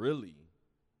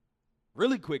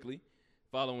quickly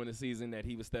following the season that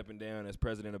he was stepping down as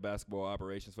president of basketball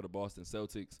operations for the Boston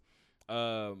Celtics.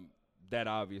 That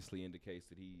obviously indicates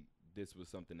that this was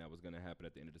something that was going to happen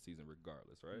at the end of the season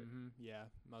regardless, right? Mm-hmm. Yeah,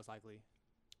 most likely.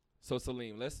 So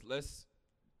Salim, let's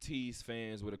tease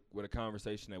fans with a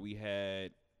conversation that we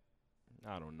had,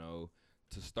 I don't know,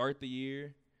 to start the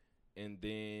year, and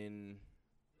then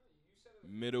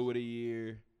middle of the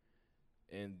year,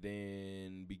 and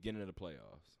then beginning of the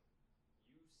playoffs.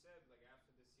 You said, like,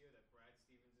 after this year that Brad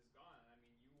Stevens is gone. I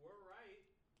mean, you were right.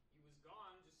 He was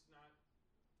gone, just not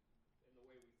in the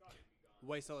way we thought he'd be gone.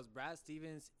 Wait, so is Brad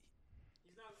Stevens?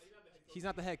 He's not the head He's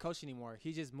not the head coach anymore.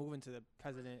 He's just moving to the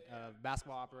president of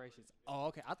basketball operations. Oh,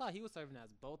 okay. I thought he was serving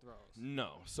as both roles.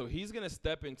 No. So he's going to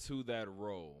step into that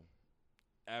role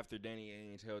after Danny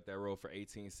Ainge held that role for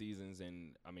 18 seasons.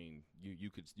 And, I mean, you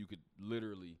could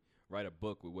literally write a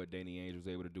book with what Danny Ainge was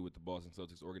able to do with the Boston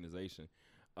Celtics organization.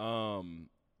 I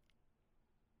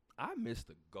missed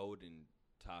the golden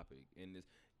topic in this.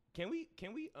 Can we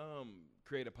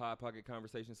create a pod pocket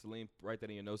conversation? Salim, write that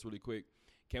in your notes really quick.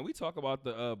 Can we talk about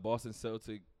the Boston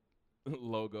Celtic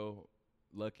logo,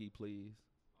 Lucky, please?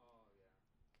 Oh,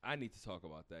 yeah. I need to talk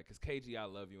about that because KG, I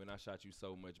love you and I shot you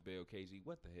so much bail. KG,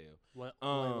 what the hell? What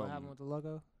happened with the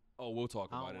logo? Oh, we'll talk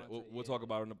about it. We'll talk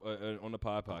about it on the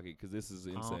pod pocket because this is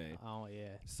insane. Oh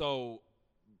yeah. So,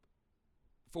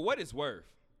 for what it's worth,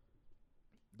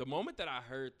 the moment that I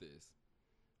heard this,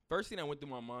 first thing that went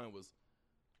through my mind was,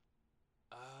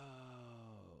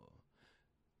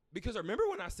 because remember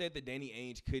when I said that Danny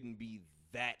Ainge couldn't be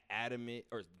that adamant,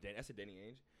 or I said Danny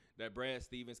Ainge, that Brad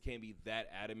Stevens can't be that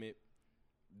adamant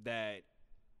that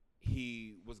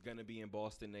he was gonna be in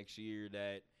Boston next year,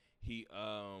 that he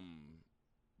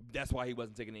that's why he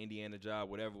wasn't taking the Indiana job,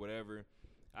 whatever.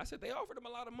 I said they offered him a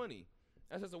lot of money.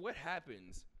 I said, so what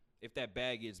happens if that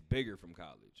bag gets bigger from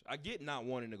college? I get not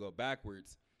wanting to go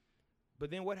backwards,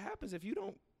 but then what happens if you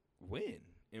don't win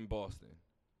in Boston?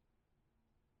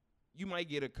 You might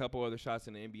get a couple other shots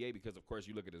in the NBA because, of course,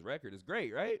 you look at his record. It's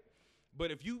great, right?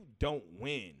 But if you don't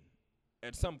win,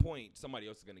 at some point, somebody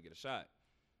else is going to get a shot.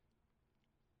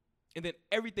 And then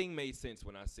everything made sense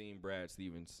when I seen Brad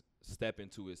Stevens step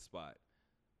into his spot.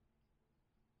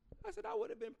 I said I would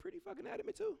have been pretty fucking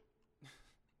adamant too.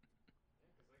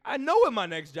 I know what my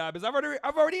next job is. I've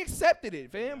already accepted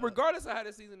it, fam. Regardless of how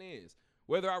the season is,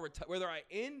 whether I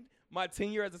end my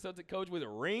tenure as a Celtic coach with a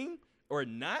ring or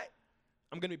not,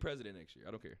 I'm gonna be president next year.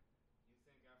 I don't care. You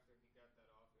think after he got that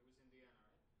off, it was Indiana,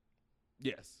 right?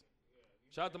 Yes. Yeah.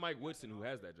 Shout out to Mike Woodson who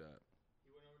has that job.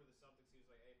 He went over to the Celtics. He was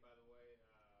like, "Hey, by the way,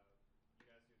 you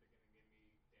guys are either gonna give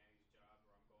me Danny's job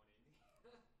or I'm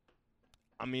going to Indy."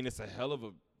 I mean, it's a hell of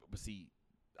a. But see,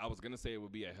 I was gonna say it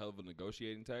would be a hell of a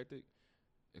negotiating tactic,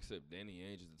 except Danny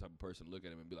Ainge is the type of person to look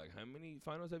at him and be like, "How many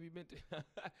finals have you been to?"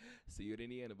 See you at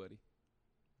Indiana, buddy.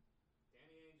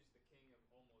 Danny Ainge is the king of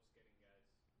almost getting guys.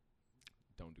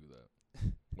 Don't do that.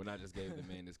 When I just gave the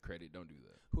man this credit, don't do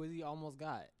that. Who has he almost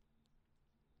got?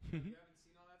 You haven't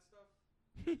seen all that stuff?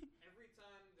 Every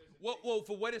time there's a Well,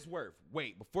 for what it's worth,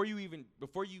 wait before you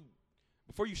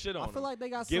shit on him. I feel like they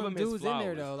got give some him his dudes in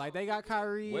there flowers. though. Like they got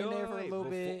Kyrie in there for a little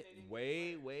bit.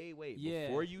 Wait. Yeah.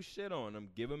 Before you shit on him,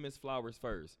 give him his flowers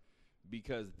first,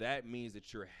 because that means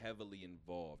that you're heavily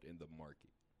involved in the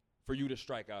market for you to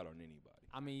strike out on anybody.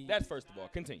 I mean, That's first of all.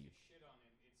 Continue. shit on him.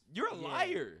 You're a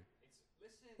liar.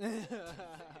 Listen, finish, man. Damn.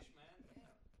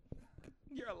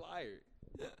 You're a liar.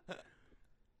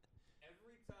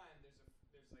 Every time there's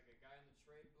like a guy on the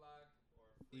trade block or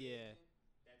a free agent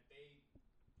that they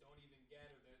don't even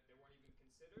get or they weren't even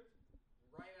considered,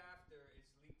 right after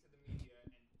it's leaked to the media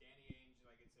and Danny Ainge,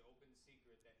 like it's an open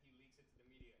secret that he leaks it to the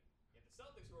media. Yeah, the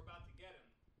Celtics were about to get him.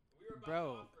 We were about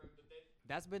to offer him, but they.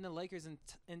 That's been the Lakers'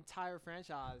 entire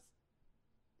franchise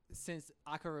since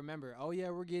I can remember. Oh yeah,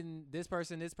 we're getting this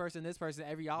person every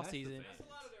offseason. That's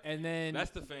a lot of their And fans. then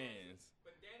That's the fans.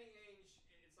 But Danny Ainge,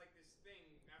 it's like this thing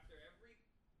after every,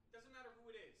 doesn't matter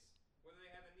who it is, whether they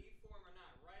have a need for him or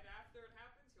not. Right after it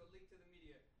happens, he'll leak to the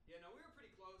media. Yeah, no, we were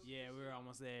pretty close. yeah, we were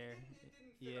almost there. It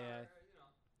didn't fit Yeah.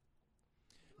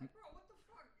 like, bro, what the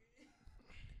fuck?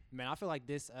 Man, I feel like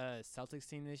this Celtics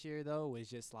team this year though was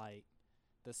just like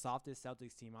the softest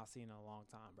Celtics team I've seen in a long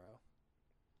time, bro.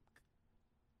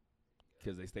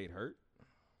 Because they stayed hurt?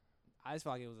 I just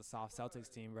feel like it was a soft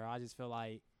Celtics team, bro. I just feel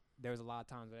like there was a lot of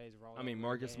times where they just rolled. I mean, over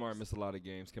Marcus games. Smart missed a lot of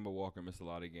games. Kemba Walker missed a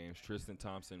lot of games. Tristan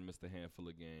Thompson missed a handful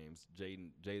of games.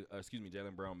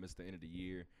 Jaylen Brown missed the end of the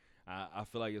year. I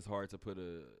feel like it's hard to put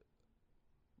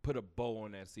a bow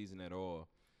on that season at all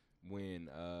when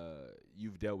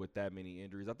you've dealt with that many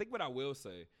injuries. I think what I will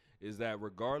say is that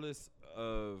regardless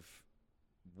of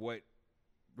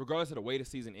the way the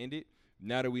season ended,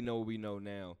 now that we know what we know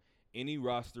now, any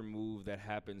roster move that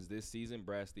happens this season,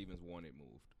 Brad Stevens wanted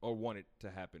moved or wanted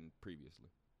to happen previously.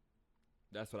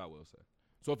 That's what I will say.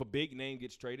 So if a big name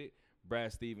gets traded,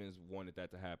 Brad Stevens wanted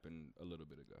that to happen a little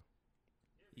bit ago.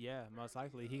 Yeah, most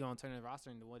likely he gonna turn the roster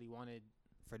into what he wanted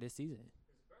for this season.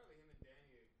 Because apparently him and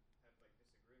Danny had like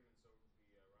disagreements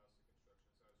over the roster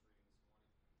construction, so I was reading this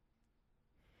morning.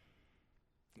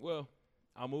 Well,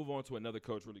 I'll move on to another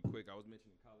coach really quick. I was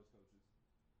mentioning college coaches.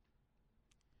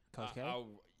 Coach K?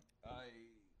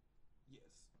 Yes,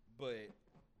 but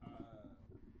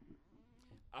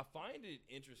I find it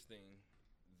interesting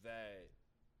that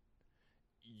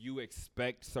you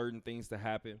expect certain things to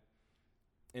happen,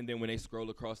 and then when they scroll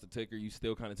across the ticker, you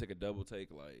still kind of take a double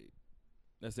take. Like,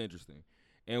 that's interesting.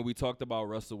 And we talked about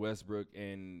Russell Westbrook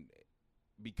and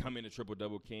becoming a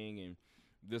triple-double king, and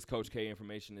this Coach K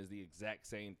information is the exact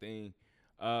same thing.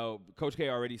 Coach K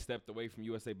already stepped away from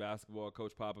USA Basketball.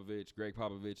 Coach Popovich, Greg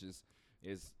Popovich,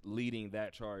 is leading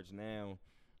that charge now.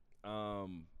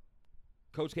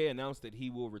 Coach K announced that he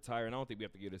will retire, and I don't think we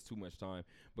have to give this too much time,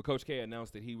 but Coach K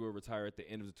announced that he will retire at the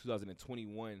end of the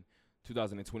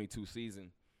 2021-2022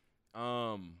 season.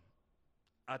 I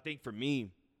think for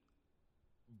me,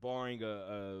 barring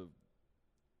an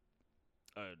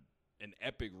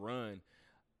epic run,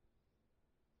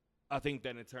 I think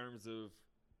that in terms of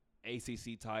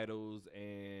ACC titles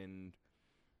and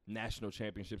national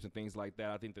championships and things like that,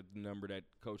 I think that the number that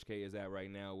Coach K is at right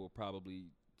now he'll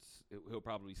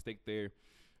probably stick there.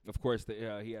 Of course,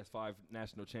 he has 5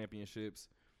 national championships.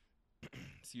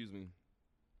 Excuse me,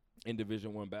 in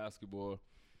Division I basketball,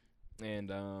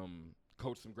 and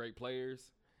coached some great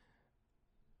players.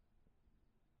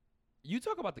 You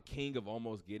talk about the king of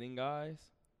almost getting guys.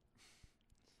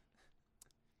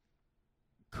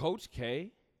 Coach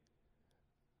K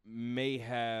may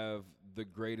have the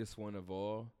greatest one of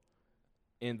all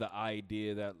in the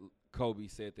idea that Kobe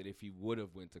said that if he would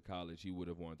have went to college, he would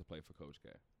have wanted to play for Coach K.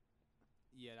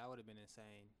 Yeah, that would have been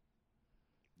insane.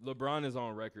 LeBron is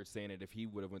on record saying that if he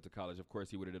would have went to college, of course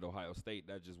he would have did Ohio State.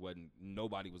 That just wasn't –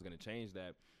 nobody was going to change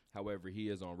that. However, he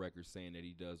is on record saying that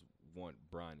he does want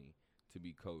Bronny to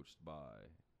be coached by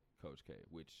Coach K,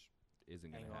 which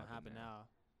isn't going to happen now.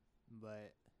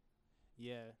 But,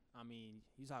 yeah, I mean,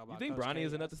 you talk about – You think Coach Bronny K,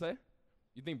 is enough to say?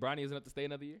 You think Bronny is enough to stay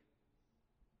another year?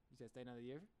 You said stay another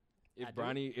year?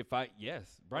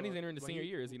 Yes. Bronny's entering the senior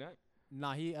year, is he not?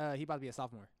 Nah, he about to be a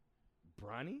sophomore.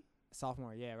 Bronny?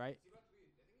 Sophomore, yeah, right?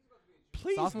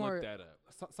 Please sophomore, look that up.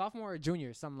 Sophomore or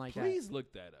junior, something like that. Please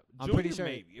look that up. I'm Junior, pretty sure.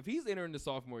 Maybe. If he's entering the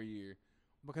sophomore year.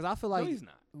 Because I feel like no, he's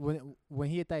not. when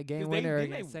he hit that game winner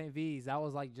against St. V's, that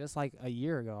was like just like a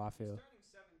year ago, I feel.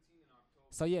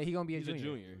 So, yeah, he's going to be a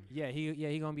junior. Yeah,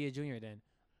 he going to be a junior then.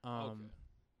 Okay.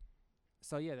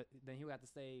 So, yeah, then he would have to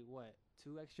stay,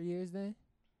 2 extra years then?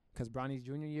 Because Bronny's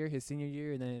junior year, his senior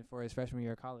year, and then for his freshman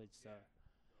year of college. So,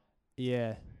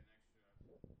 yeah.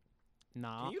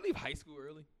 Nah. Can you leave high school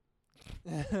early?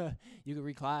 You can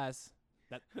reclass.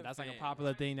 That's like a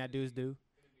popular thing that dudes do. It'd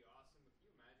be awesome. Can you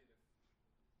imagine if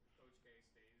Coach K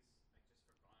stays like just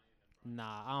for Bronny and then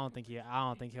Nah, I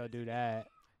don't think he'll do that.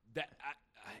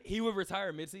 He would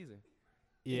retire mid-season.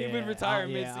 Yeah, he would retire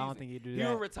mid-season. Yeah, I don't think he'd do that. He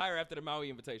would retire after the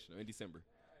Maui Invitational in December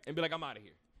and be like, I'm out of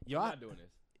here. I'm not doing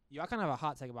this. I kind of have a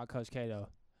hot take about Coach K though,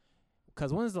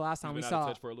 because when's the last time we saw? Out of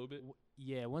touch for a little bit.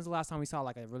 When's the last time we saw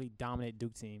like a really dominant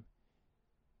Duke team?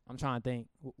 I'm trying to think.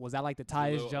 Was that like the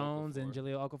Tyus Jones and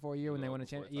Jahlil Okafor year when they won a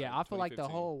championship? Yeah, I feel like the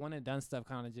whole one and done stuff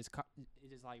kind of just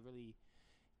like really,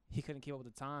 he couldn't keep up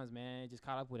with the times, man. It just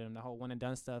caught up with him. The whole one and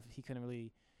done stuff, he couldn't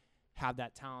really have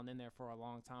that talent in there for a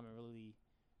long time and really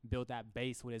build that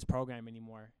base with his program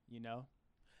anymore, you know?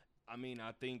 I mean,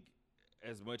 I think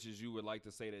as much as you would like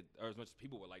to say that, or as much as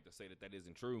people would like to say that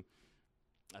isn't true,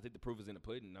 I think the proof is in the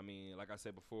pudding. I mean, like I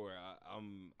said before,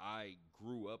 I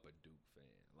grew up a Duke fan.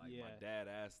 Like my dad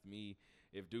asked me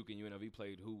if Duke and UNLV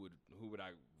played, who would I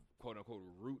quote unquote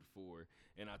root for,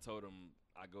 and I told him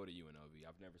I go to UNLV.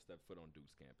 I've never stepped foot on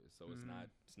Duke's campus, so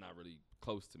it's not really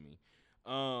close to me.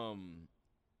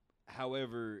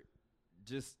 However,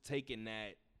 just taking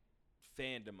that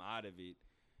fandom out of it,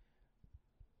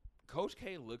 Coach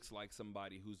K looks like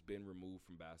somebody who's been removed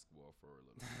from basketball for a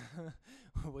little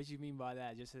bit. What you mean by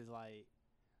that? Just his like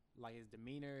his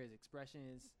demeanor, his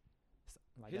expressions,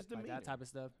 like that type of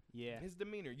stuff. Yeah, his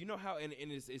demeanor. You know how, and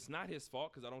it's not his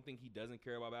fault because I don't think he doesn't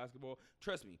care about basketball.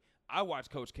 Trust me, I watch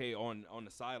Coach K on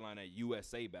the sideline at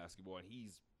USA basketball, and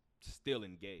he's still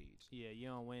engaged. Yeah, you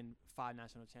don't win 5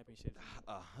 national championships.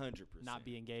 100%. Not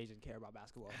be engaged and care about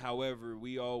basketball. However,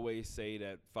 we always say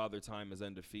that Father Time is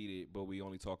undefeated, but we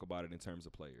only talk about it in terms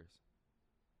of players.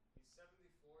 He's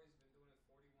 74. He's been doing it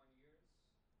 41 years.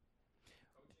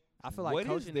 Coaching. I feel like what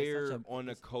coaching is there is such on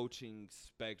a coaching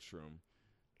spectrum,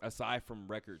 aside from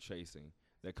record chasing,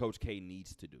 that Coach K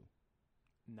needs to do?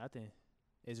 Nothing.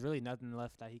 It's really nothing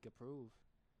left that he could prove.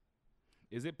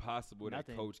 Is it possible that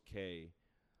Coach K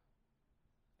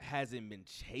hasn't been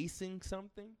chasing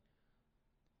something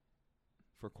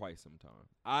for quite some time?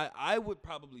 I would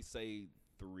probably say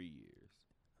 3 years.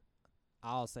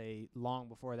 I'll say long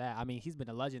before that. I mean, he's been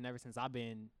a legend ever since I've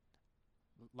been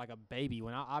like a baby.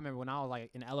 When I remember when I was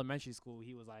like in elementary school,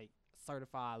 he was like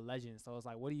certified legend. So it's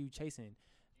like, what are you chasing?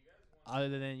 Other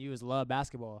than you just love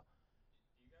basketball.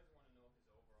 Do you guys want to know his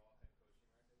overall head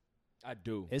coaching record? I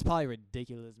do. It's probably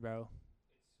ridiculous, bro. It's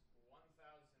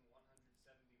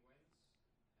 1,170 wins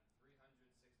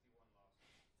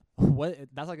and 361 losses. What?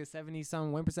 That's like a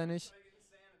 70-something win percentage. That's like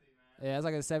insanity, man. Yeah, that's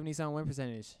like a 70-something win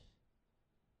percentage. So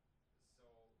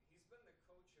he's been the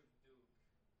coach of Duke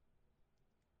since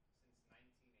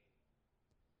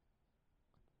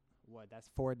 1980. What? That's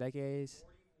 4 decades.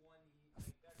 41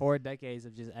 4 decades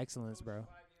of just excellence, bro. 5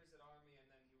 years at Army, and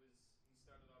then he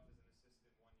started off as an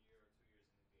assistant 1 year or 2 years in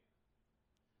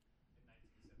Indiana in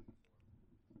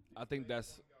 1974. I think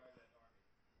that's. Point guard at Army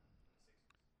in the 60s.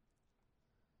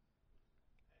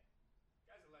 Hey,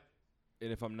 guy's a legend. And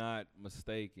if I'm not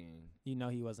mistaken, You know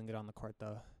he wasn't good on the court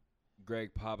though.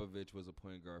 Greg Popovich was a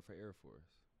point guard for Air Force.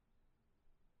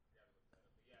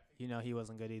 You know he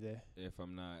wasn't good either. If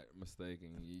I'm not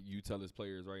mistaken, you tell his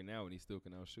players right now, and he still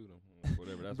can outshoot them.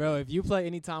 Whatever. That's Bro, if you play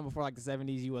any time before like the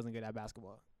 70s, you wasn't good at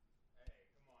basketball.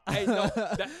 Hey, no,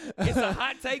 it's a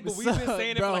hot take, but we've been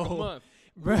saying it for like a Bro. month.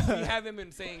 Bro. We haven't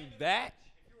been saying that.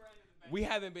 We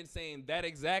haven't been saying that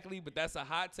exactly, but that's a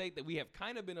hot take that we have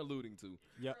kind of been alluding to.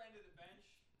 Yep.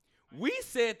 We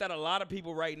said that a lot of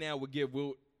people right now would give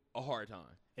Wilt a hard time.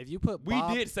 If you put We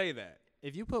Bob, did say that.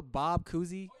 If you put Bob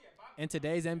Cousy in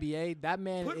today's NBA, that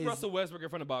man Put is. Russell Westbrook in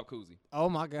front of Bob Cousy. Oh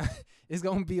my God, it's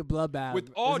gonna be a bloodbath.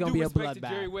 With all it's gonna due be a respect to bloodbath.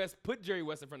 Jerry West, put Jerry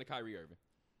West in front of Kyrie Irving.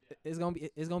 It's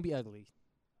gonna be ugly.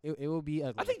 It will be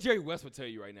ugly. I think Jerry West would tell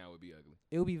you right now it would be ugly.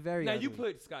 it will be very. Now ugly. you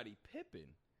put Scottie Pippen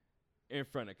in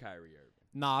front of Kyrie Irving.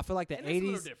 Nah, I feel like the And that's a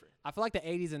little 80s. different. I feel like the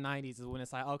 80s and 90s is when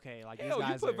it's like okay, like Hell, these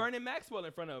you guys put are Vernon Maxwell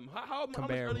in front of him. How much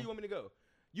comparable. earlier you want me to go?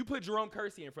 You put Jerome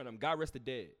Kersey in front of him. God rest the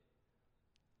dead.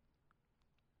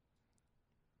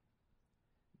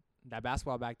 that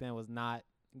basketball back then was not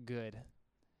good.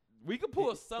 We could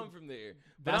pull some from there.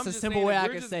 But That's I'm a just simple saying, way if I we're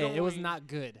can just say it. It was going- not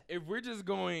good. If we're just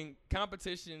going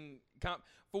competition,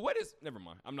 for what is? Never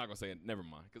mind. I'm not gonna say it. Never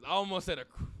mind, because I almost said a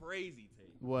crazy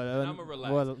take. What? I'ma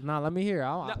relax. Well, nah, let me hear.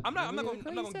 No, I'm not let me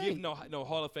gonna hear what give you no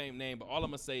Hall of Fame name, but all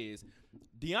I'm gonna say is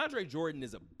DeAndre Jordan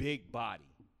is a big body.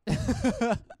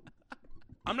 say.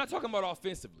 I'm not talking about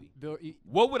offensively. Bill,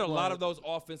 What would a lot Well- of those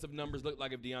offensive numbers look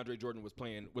like if DeAndre Jordan was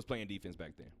playing defense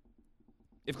back then?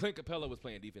 If Clint Capella was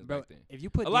playing defense bro, back then, if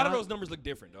you put a lot of those numbers look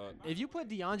different, dog. if you put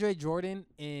DeAndre Jordan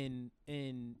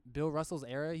in Bill Russell's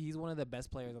era, he's one of the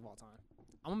best players of all time.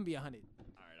 I'm gonna be 100. All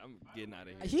right, I'm getting out of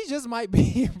here. He just might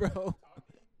be, bro. I was looking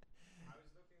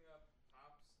up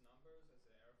Pop's numbers as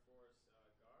an Air Force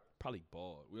guard. Probably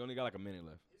bald. We only got like a minute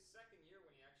left. His second year when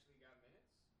he actually got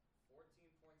minutes, 14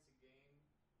 points a game,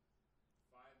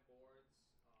 5 boards on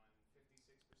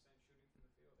 56% shooting from the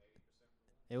field, 80% from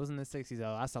one. It was in the 60s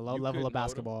though. That's a low You level couldn't of know them?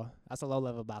 basketball. That's a low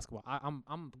level of basketball.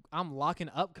 I'm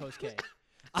locking up Coach K.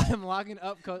 I'm locking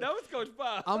up Coach. That was Coach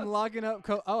Pop. I'm locking up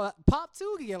Coach. Oh, Pop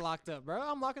too can get locked up, bro.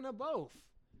 I'm locking up both.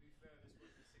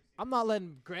 I'm not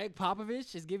letting Greg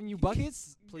Popovich is giving you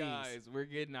buckets. Please. Guys, we're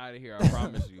getting out of here. I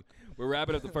promise you. We're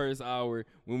wrapping up the first hour.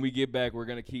 When we get back, we're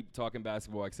gonna keep talking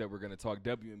basketball. Except we're gonna talk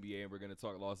WNBA and we're gonna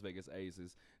talk Las Vegas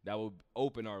Aces. That will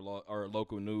open our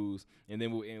local news, and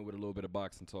then we'll end with a little bit of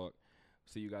boxing talk.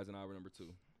 See you guys in hour number 2.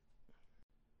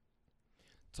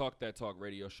 Talk That Talk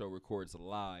radio show records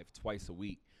live twice a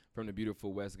week from the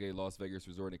beautiful Westgate Las Vegas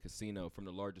Resort and Casino, from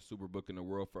the largest superbook in the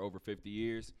world for over 50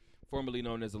 years, formerly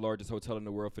known as the largest hotel in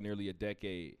the world for nearly a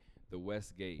decade. The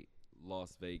Westgate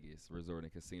Las Vegas Resort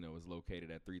and Casino is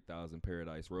located at 3000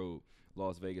 Paradise Road,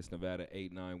 Las Vegas, Nevada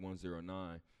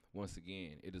 89109. Once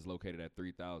again, it is located at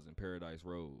 3000 Paradise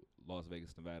Road, Las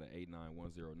Vegas, Nevada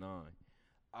 89109.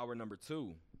 Hour number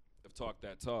 2 of Talk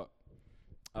That Talk.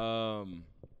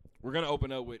 We're going to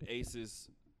open up with Aces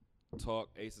Talk,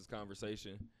 Aces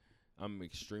Conversation. I'm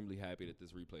extremely happy that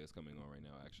this replay is coming on right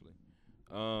now, actually.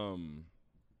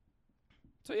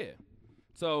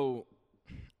 So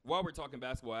while we're talking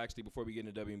basketball, actually, before we get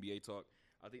into WNBA talk,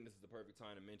 I think this is the perfect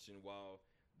time to mention while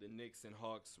the Knicks and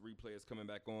Hawks replay is coming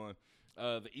back on,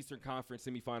 the Eastern Conference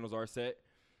semifinals are set.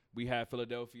 We have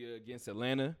Philadelphia against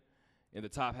Atlanta in the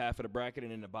top half of the bracket,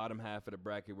 and in the bottom half of the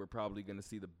bracket, we're probably going to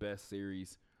see the best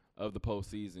series of the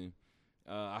postseason.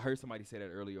 I heard somebody say that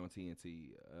earlier on TNT.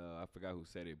 I forgot who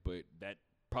said it, but that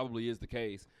probably is the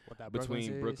case What, that between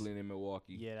series? Brooklyn and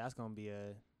Milwaukee. Yeah, that's gonna be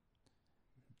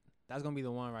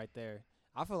the one right there.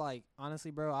 I feel like,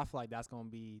 honestly, bro, that's gonna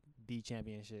be the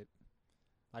championship.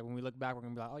 Like when we look back, we're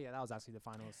gonna be like, oh yeah, that was actually the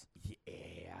finals.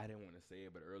 Yeah, I didn't want to say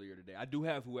it, but earlier today, I do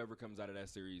have whoever comes out of that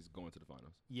series going to the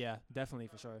finals. Yeah, definitely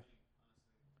for sure.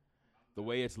 The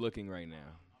way it's looking right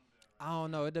now. I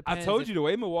don't know. It I depends. told you the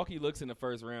way Milwaukee looks in the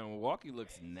first round. Milwaukee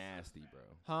looks nasty, bro.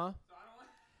 Huh?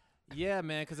 Yeah,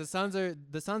 man, because the Suns are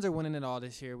winning it all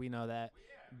this year. We know that.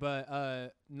 But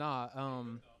I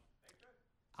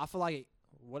feel like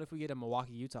What if we get a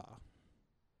Milwaukee, Utah?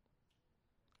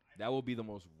 That will be the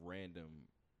most random.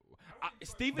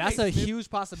 That's a huge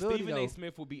possibility. Stephen though. A.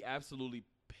 Smith will be absolutely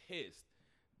pissed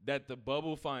that the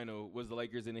bubble final was the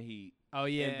Lakers and the Heat. Oh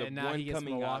yeah, and the now one he gets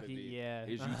coming out of Milwaukee. it Yeah,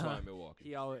 is Utah and Milwaukee.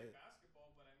 he always.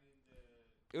 Basketball, but I mean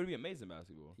It would be amazing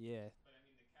basketball. Yeah. but I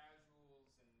mean the casuals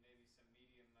and maybe some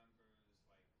media members like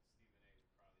Stephen A. would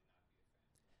probably not be a fan.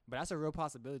 But that's a real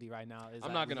possibility right now.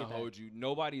 I'm not gonna hold you.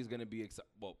 Nobody's gonna be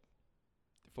excited. Well,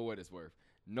 for what it's worth,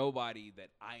 nobody that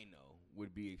I know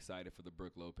would be excited for the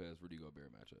Brook Lopez Rudy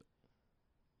Gobert matchup.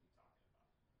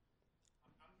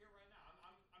 I'm here right now.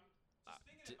 I'm just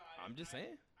thinking about it. I'm just saying.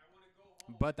 I want to go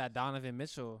home. But that Donovan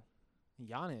Mitchell,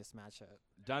 Giannis matchup.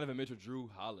 Donovan Mitchell, Drew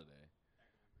Holiday.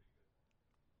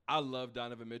 I love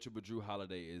Donovan Mitchell, but Drew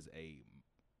Holiday is a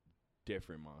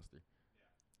different monster.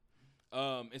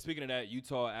 And speaking of that,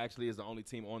 Utah actually is the only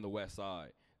team on the West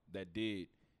Side that did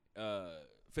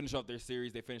finish off their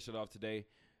series. They finished it off today.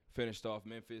 Finished off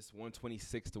Memphis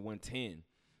 126-110.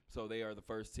 So they are the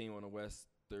first team on the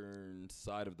Western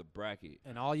side of the bracket.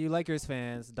 And all you Lakers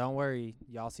fans, don't worry,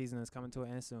 y'all season is coming to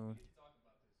an end soon.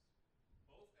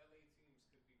 Both LA teams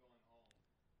could be going home.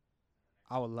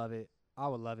 I would love it. I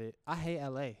would love it. I hate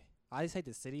LA. I just hate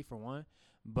the city for one,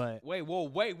 but Wait.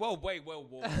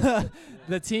 the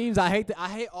teams I hate. I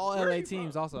hate all Where are LA you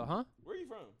teams from? also, huh? Where are you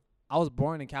from? I was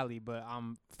born in Cali, but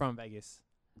I'm from Vegas.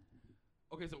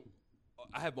 Okay, so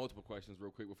I have multiple questions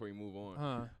real quick before you move on.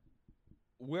 Huh?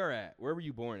 Where were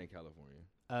you born in California?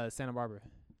 Santa Barbara,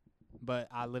 but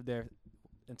I lived there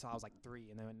until I was like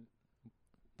 3, and then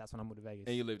that's when I moved to Vegas.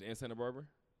 And you lived in Santa Barbara?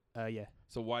 Yeah.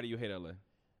 So why do you hate LA?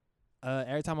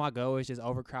 Every time I go, it's just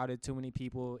overcrowded, too many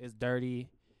people, it's dirty,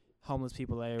 homeless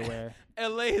people everywhere.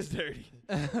 LA is dirty.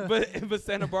 but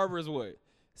Santa Barbara is what?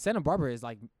 Santa Barbara is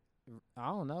like, I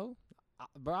don't know.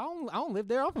 Bro, I don't live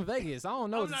there. I'm from Vegas. I don't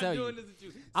know what to tell you.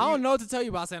 I don't know what to tell you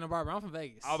about Santa Barbara. I'm from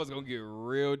Vegas. I was going to get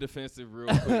real defensive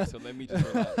real quick, so let me just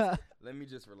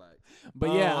relax.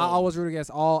 But yeah, I always root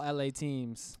against all LA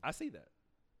teams. I see that.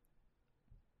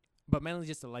 But mainly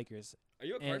just the Lakers. Are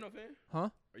you a Cardinal fan? Huh?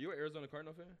 Are you an Arizona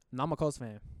Cardinal fan? No, I'm a Colts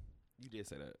fan. You did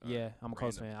say that. Yeah, I'm a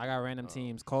Colts fan. I got random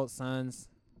teams. Colts, Suns.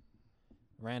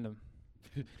 Random.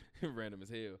 Random as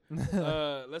hell.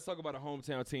 Let's talk about a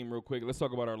hometown team real quick. Let's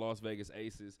talk about our Las Vegas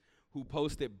Aces, who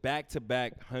posted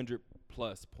back-to-back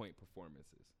 100-plus point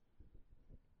performances.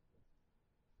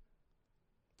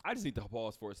 I just need to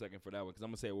pause for a second for that one because I'm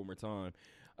going to say it one more time.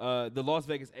 The Las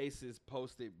Vegas Aces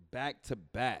posted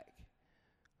back-to-back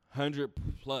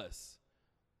 100-plus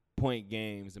point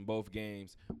games, and both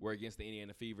games were against the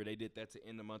Indiana Fever. They did that to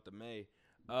end the month of May.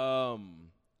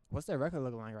 What's their record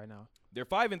looking like right now? They're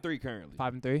 5-3 currently.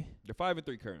 5-3? They're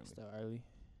 5-3 currently. Still early.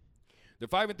 They're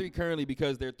 5-3 currently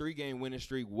because their 3-game winning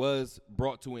streak was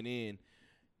brought to an end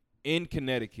in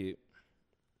Connecticut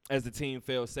as the team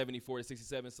fell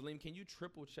 74-67. Salim, can you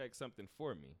triple check something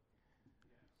for me?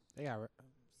 They got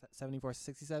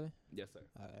 74-67? Yes, sir.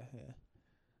 Yeah.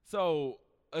 So,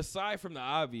 aside from the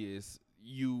obvious,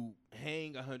 you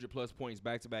hang 100-plus points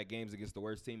back-to-back games against the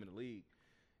worst team in the league,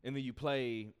 and then you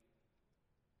play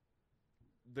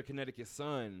the Connecticut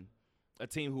Sun, a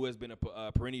team who has been a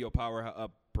perennial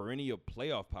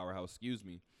playoff powerhouse,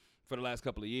 for the last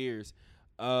couple of years,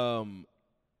 and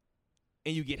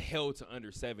you get held to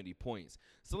under 70 points.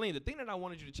 Celine, the thing that I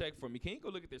wanted you to check for me, can you go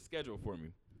look at their schedule for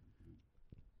me?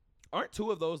 Aren't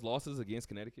 2 of those losses against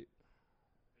Connecticut?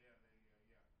 Yeah.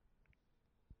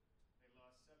 They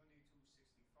lost 72-65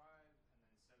 and then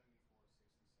 74-67. So almost identical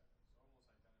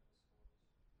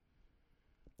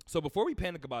scores. So before we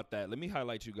panic about that, let me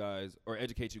highlight you guys or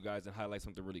educate you guys and highlight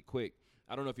something really quick.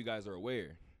 I don't know if you guys are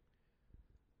aware,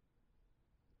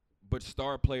 but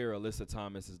star player Alyssa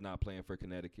Thomas is not playing for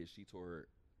Connecticut. She tore her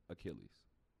Achilles.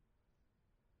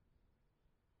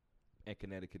 And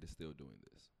Connecticut is still doing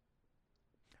this.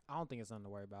 I don't think it's something to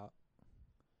worry about.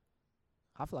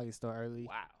 I feel like it's still early.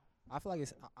 Wow. I feel like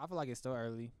it's still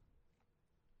early.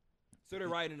 So they're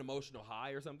riding an emotional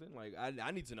high or something? Like,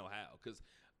 I need to know how, because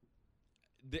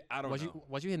I don't know.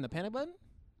 Was you hitting the panic button?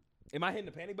 Am I hitting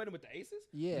the panic button with the Aces?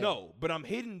 Yeah. No, but I'm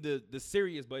hitting the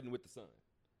serious button with the Sun.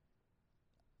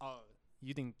 Oh,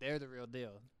 you think they're the real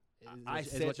deal? I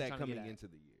said that coming into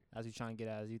the year. As you trying to get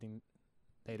at, you think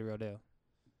they the real deal?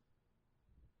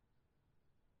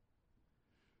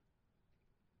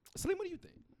 Salim, what do you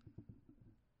think? I think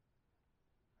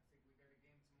we got a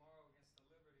game tomorrow against the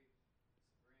Liberty.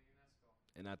 Sabrina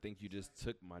UNESCO. And I think you just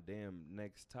took my damn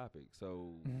next topic.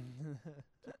 So,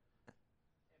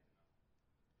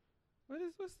 what's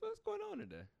going on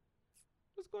today?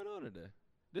 What's going on today?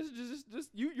 This is just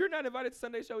you're not invited to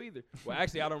Sunday show either. Well,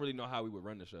 actually, I don't really know how we would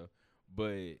run the show,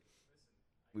 but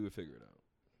We would figure it out.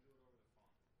 We can do it over the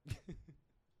phone.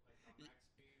 Like on Max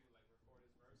B, like record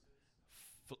his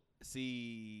verses.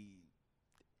 See,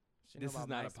 She know this is about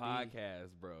not Max a B. podcast,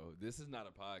 bro. This is not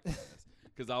a podcast.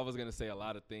 Because I was going to say a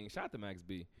lot of things. Shout out to Max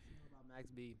B. She know about Max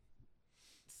B.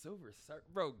 Silver Surfer.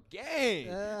 Bro, gang.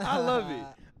 I love it.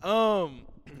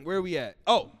 Where are we at?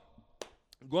 Oh,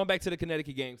 going back to the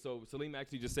Connecticut game. So Salim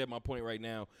actually just said my point right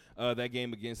now. That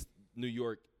game against New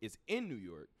York is in New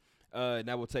York. And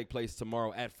that will take place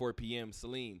tomorrow at 4 p.m.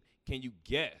 Salim, can you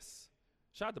guess?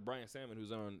 Shout out to Brian Salmon,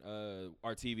 who's on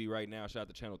our TV right now. Shout out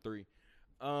to Channel 3.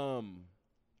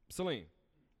 Salim,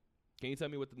 can you tell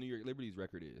me what the New York Liberty's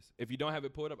record is? If you don't have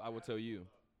it pulled up, I will tell you.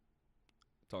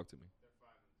 Talk to me.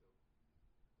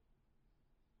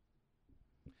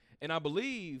 And I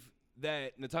believe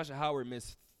that Natasha Howard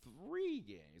missed 3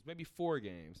 games, maybe 4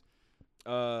 games,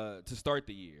 to start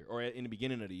the year or in the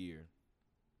beginning of the year.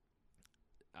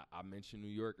 I mentioned New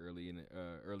York early in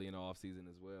the offseason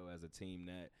as well as a team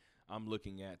that I'm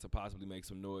looking at to possibly make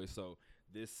some noise. So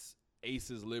this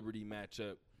Aces Liberty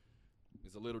matchup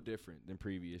is a little different than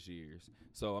previous years.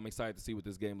 So I'm excited to see what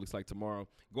this game looks like tomorrow.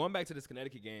 Going back to this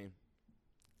Connecticut game,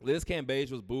 Liz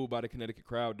Cambage was booed by the Connecticut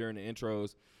crowd during the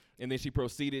intros, and then she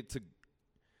proceeded to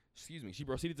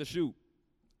shoot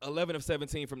 11 of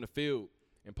 17 from the field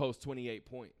and post 28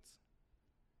 points.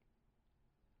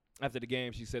 After the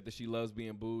game, she said that she loves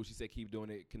being booed. She said, "Keep doing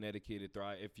it, Connecticut.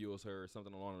 It fuels her."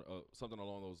 Something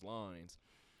along those lines.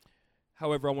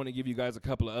 However, I want to give you guys a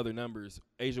couple of other numbers.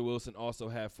 Asia Wilson also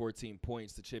had 14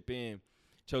 points to chip in.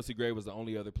 Chelsea Gray was the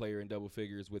only other player in double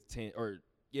figures with 10.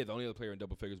 The only other player in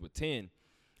double figures with 10.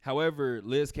 However,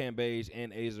 Liz Cambage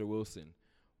and Asia Wilson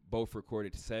both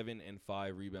recorded 7 and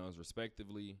 5 rebounds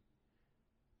respectively.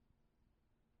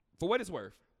 For what it's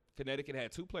worth, Connecticut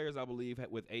had 2 players, I believe,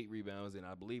 with 8 rebounds, and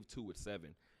I believe 2 with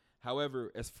 7.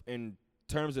 However, in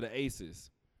terms of the Aces,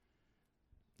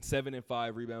 7 and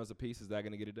 5 rebounds apiece, is that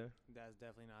going to get it done? That's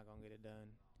definitely not going to get it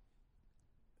done.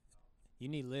 You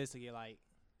need Liz to get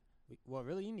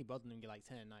really, you need both of them to get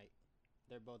 10 a night.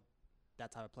 They're both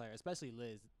that type of player, especially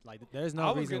Liz. There's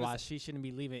no reason why she shouldn't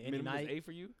be leaving any night 8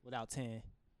 for you? Without 10.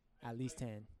 At least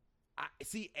 10. I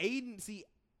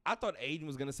thought Aiden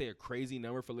was going to say a crazy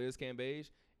number for Liz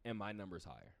Cambage, and my number's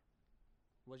higher.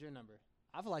 What's your number?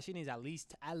 I feel like she needs at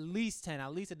least 10,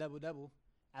 at least a double-double.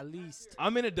 At least.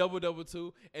 I'm in a double-double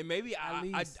too, and maybe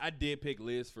I did pick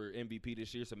Liz for MVP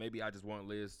this year, so maybe I just want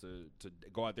Liz to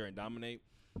go out there and dominate.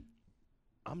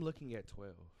 I'm looking at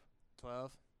 12.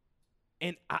 12?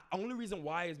 And only reason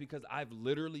why is because I've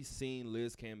literally seen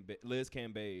Liz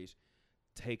Cambage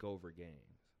take over games.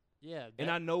 Yeah. And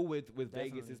I know with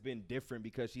Vegas it's been different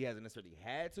because she hasn't necessarily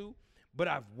had to, but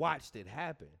I've watched it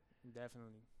happen.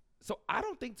 Definitely. So I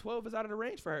don't think 12 is out of the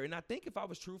range for her. And I think if I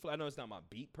was truthful, I know it's not my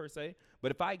beat per se,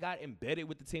 but if I got embedded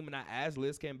with the team and I asked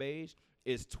Liz Cambage,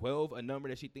 is 12 a number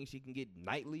that she thinks she can get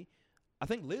nightly? I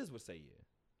think Liz would say yeah.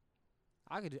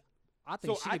 I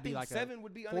think she could be like 7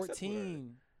 would be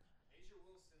 14.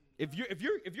 If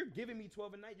you're giving me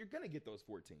 12 a night, you're gonna get those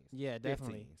 14s. Yeah,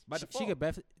 definitely. 15s. By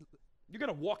default, you're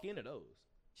gonna walk into those.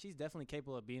 She's definitely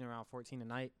capable of being around 14 a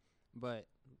night, but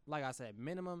like I said,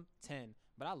 minimum 10.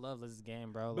 But I love Liz's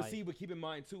game, bro. But keep in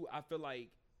mind too, I feel like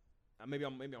maybe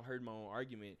I'm hurting my own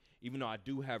argument. Even though I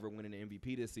do have her winning the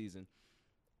MVP this season,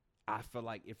 I feel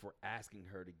like if we're asking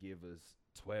her to give us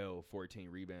 12, 14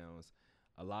 rebounds,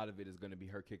 a lot of it is going to be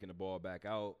her kicking the ball back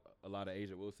out. A lot of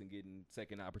Asia Wilson getting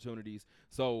second opportunities.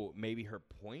 So maybe her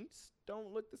points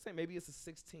don't look the same. Maybe it's a 16-12.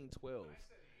 When I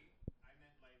said 8, I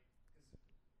meant because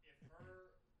if her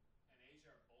and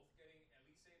Asia are both getting at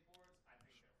least 8 boards, I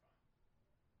think they're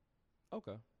fine.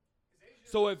 Okay.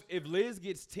 So if Liz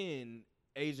gets 10,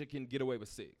 Asia can get away with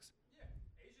 6. Yeah,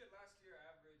 Asia last year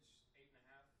averaged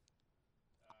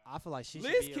 8.5. I feel like she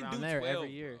Liz should be can around do there 12,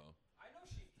 every year. bro. I know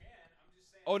she can. I'm just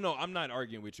saying. Oh no, I'm not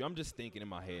arguing with you. I'm just thinking in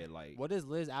my head What does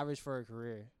Liz average for her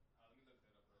career? Let me look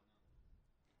that up right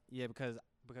now. Yeah,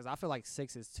 because I feel like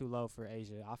 6 is too low for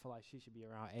Asia. I feel like she should be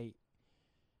around 8.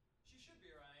 She should be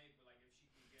around 8, but if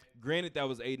she can get. Granted, that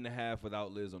was 8.5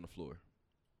 without Liz on the floor.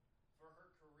 For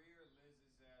her career, Liz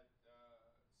is at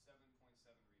 7.7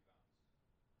 rebounds.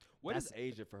 What is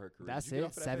Asia for her career? That's Did you get it?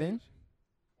 off of that 7? page? 0.5,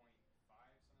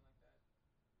 something like that.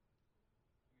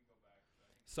 Let me go back.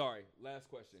 Sorry, last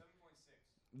question.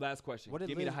 7.6. Last question. What did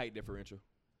Give me the Liz- height differential.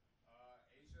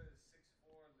 Asia is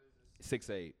 6'4", Liz is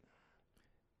 6'8".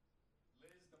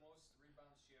 Liz, the most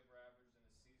rebounds she ever averaged in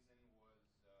a season was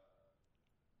 9.7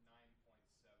 the year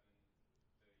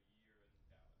in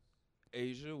Dallas.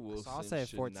 Asia Wilson I'll say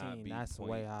should 14. not be That's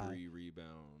way high. 0.3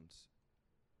 rebounds,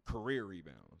 career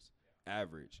rebounds,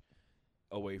 average,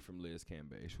 away from Liz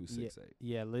Cambage, who's 6'8".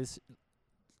 Yeah, Liz.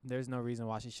 there's no reason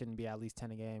why she shouldn't be at least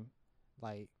 10 a game.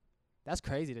 Like, that's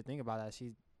crazy to think about that.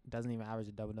 She doesn't even average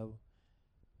a double-double.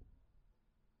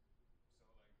 So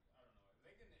like I don't know if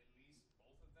they can at least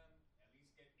both of them at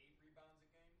least get 8 rebounds a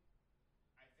game.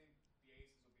 I think the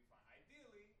Aces will be fine.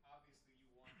 Ideally, obviously, you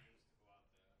want Ace to go out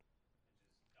there and just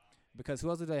dominate. Because who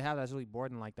else do they have that's really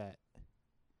boarding like that?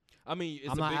 I mean, it's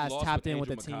I'm a not big as loss tapped with in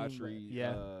with Angel the team, but McCoughtry,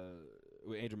 yeah.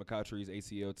 With Andrew McCoughtry's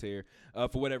ACL tear.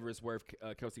 For whatever it's worth,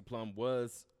 Kelsey Plum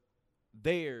was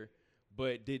there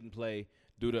but didn't play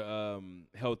due to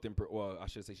health and well, I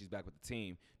should say she's back with the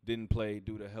team. Didn't play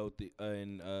due to health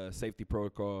and safety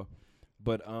protocol.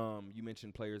 But you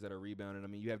mentioned players that are rebounding. I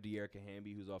mean, you have De'Erica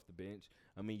Hamby, who's off the bench.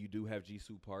 I mean, you do have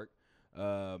Jisoo Park.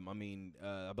 I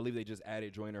believe they just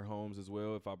added Joyner Holmes as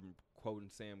well, if I'm quoting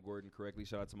Sam Gordon correctly.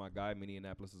 Shout out to my guy,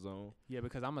 Minneapolis' own. Yeah,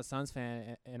 because I'm a Suns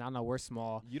fan, and I know we're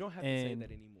small. You don't have to say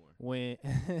that anymore. When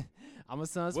I'm a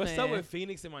Suns What's fan. up with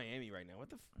Phoenix and Miami right now? What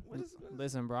is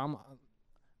Listen, bro,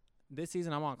 this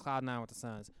season I'm on cloud 9 with the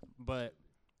Suns. But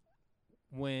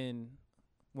when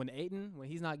Ayton, when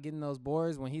he's not getting those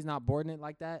boards, when he's not boarding it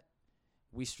like that,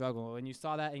 we struggle. And you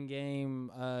saw that in game,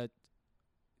 I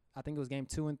think it was game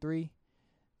 2 and 3,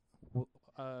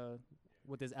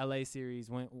 with this LA series.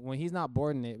 When he's not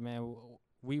boarding it, man,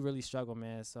 we really struggle,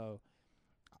 man. So,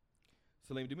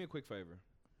 Salim, do me a quick favor.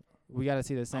 We got to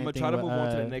see the same thing. I'm gonna try to move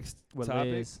on to the next with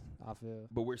topic. Liz, I feel.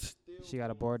 But we're still she got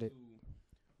to board it.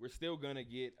 We're still gonna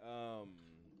get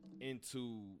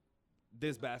into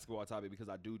this basketball topic because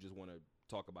I do just want to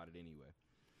talk about it anyway.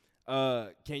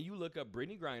 Can you look up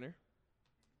Brittany Griner?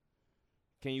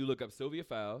 Can you look up Sylvia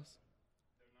Fowles?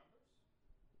 Their numbers?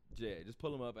 Yeah, just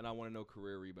pull them up, and I want to know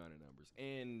career rebounding numbers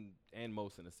and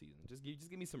most in the season. Just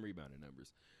give me some rebounding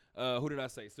numbers. Who did I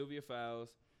say? Sylvia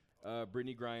Fowles,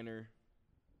 Brittany Griner.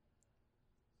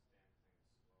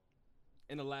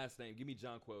 And the last name, give me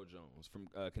Jonquel Jones from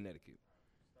Connecticut.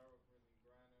 Start with Brittany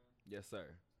Griner. Yes,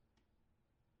 sir.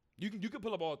 You can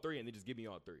pull up all three and then just give me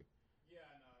all three. Yeah,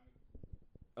 no, I mean.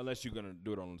 Unless you're gonna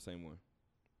do it on the same one.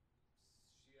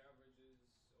 She averages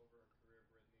over her career,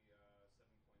 Brittany, 7.4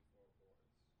 boards.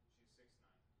 She's 6'9".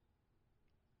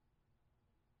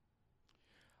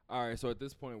 All right, so at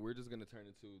this point, we're just gonna turn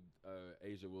into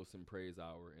Asia Wilson praise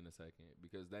hour in a second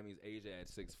because that means Asia at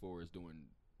 6'4" is doing.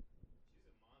 She's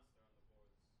a monster on the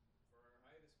boards for her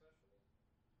height, especially.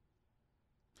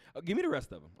 Give me the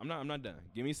rest of them. I'm not done.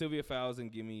 Give me Sylvia Fowles and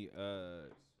give me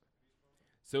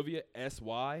Sylvia Sylvia.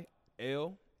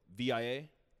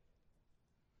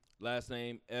 Last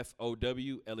name Fowles.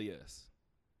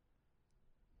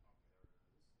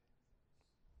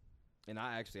 And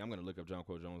I'm gonna look up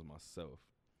Jonquel Jones myself.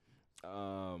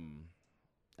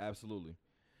 Absolutely.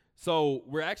 So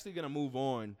we're actually gonna move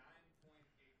on 9.8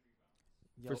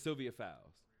 rebounds. for Sylvia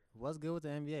Fowles. What's good with the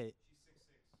NBA? She's 6'6".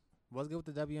 What's good with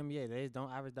the WNBA? They just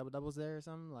don't average double-doubles there or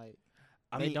something? Like,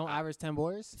 I they mean, don't average 10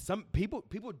 boards? Some people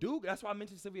do. That's why I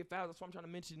mentioned Sylvia Fowles. That's why I'm trying to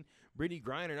mention Brittany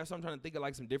Griner. That's why I'm trying to think of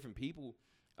like some different people.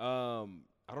 I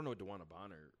don't know what DeWanna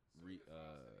Bonner. She averaged 11.9.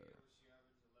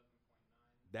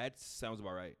 That sounds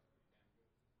about right.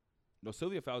 No,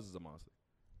 Sylvia Fowles is a monster.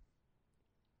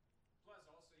 Plus,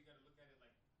 also, you got to look at it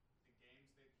like the games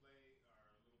they play are a little bit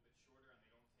shorter and they don't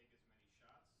take as many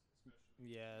shots, especially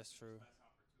Yeah, that's true. less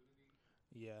opportunity.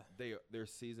 Yeah. Their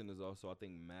season is also, I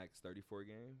think, max 34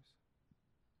 games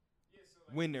Yeah, so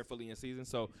like when they're fully in season.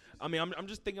 So I mean, I'm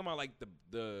just thinking about like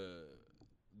the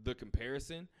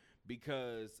comparison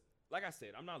because, like I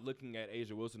said, I'm not looking at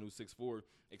Asia Wilson, who's 6'4",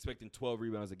 expecting 12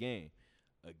 rebounds a game.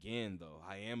 Again, though,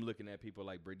 I am looking at people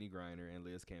like Brittany Griner and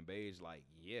Liz Cambage like,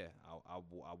 yeah, I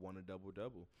want a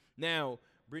double-double. Now,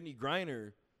 Brittany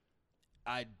Griner,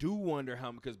 I do wonder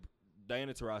how, because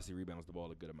Diana Taurasi rebounds the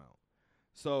ball a good amount.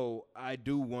 So I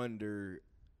do wonder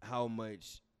how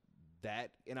much that,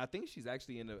 and I think she's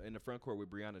actually in the front court with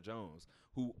Brianna Jones,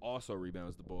 who also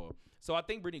rebounds the ball. So I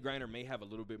think Brittany Griner may have a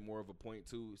little bit more of a point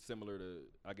too, similar to,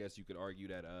 I guess you could argue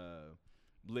that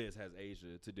Liz has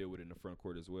Asia to deal with in the front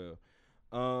court as well.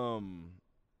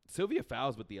 Sylvia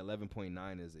Fowles with the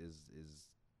 11.9 is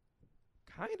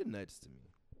kind of nuts to me.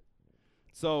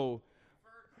 So,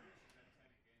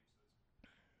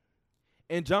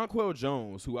 and Jonquel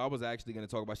Jones, who I was actually going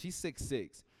to talk about, she's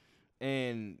 6'6",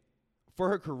 and for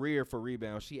her career for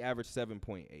rebounds, she averaged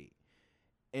 7.8.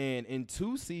 And in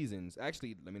 2 seasons,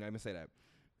 actually, let me not even say that.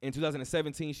 In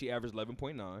 2017, she averaged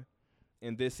 11.9,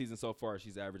 and this season so far,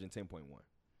 she's averaging 10.1.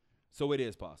 So it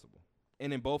is possible.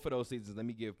 And in both of those seasons, let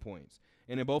me give points.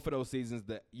 And in both of those seasons,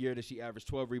 the year that she averaged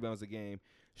 12 rebounds a game,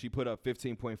 she put up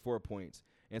 15.4 points.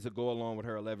 And to go along with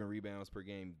her 11 rebounds per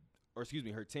game, or excuse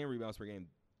me, her 10 rebounds per game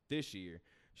this year,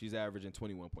 she's averaging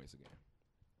 21 points a game.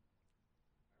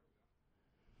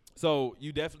 So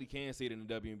you definitely can see it in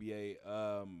the WNBA.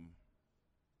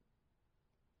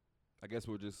 I guess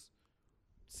we'll just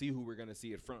see who we're gonna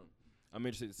see it from. I'm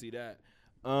interested to see that.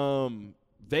 The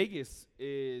Vegas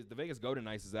Golden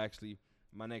Knights is actually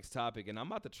my next topic, and I'm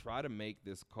about to try to make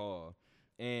this call.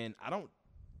 And I don't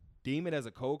deem it as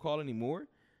a cold call anymore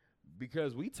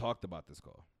because we talked about this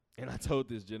call. And I told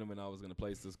this gentleman I was going to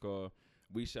place this call.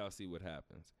 We shall see what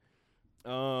happens.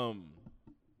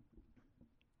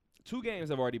 2 games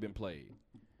have already been played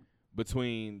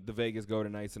between the Vegas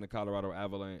Golden Knights and the Colorado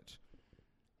Avalanche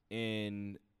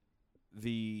in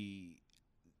the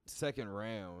second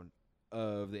round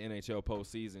of the NHL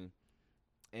postseason.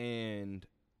 And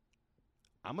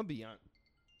I'm going to be honest.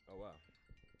 Oh, wow.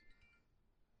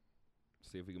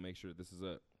 See if we can make sure this is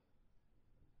up.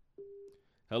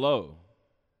 Hello.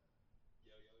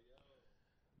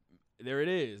 There it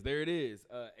is.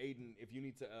 Aiden, if you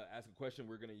need to ask a question,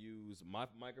 we're going to use my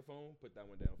microphone. Put that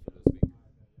one down for the speaker.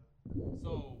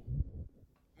 So,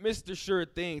 Mr. Sure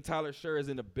Thing, Tyler Sure is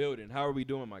in the building. How are we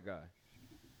doing, my guy?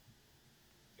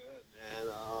 Good,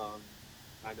 man.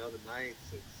 I know the Knights.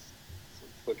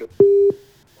 It's looking.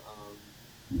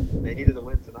 They needed to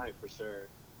win tonight for sure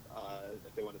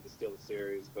if they wanted to steal the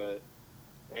series, but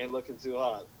they ain't looking too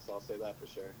hot, so I'll say that for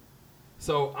sure.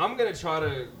 So I'm gonna try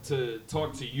to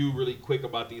talk to you really quick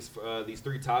about these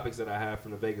 3 topics that I have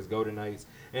from the Vegas Golden Knights,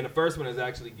 and the first one is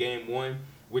actually Game 1,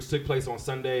 which took place on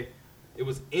Sunday. It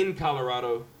was in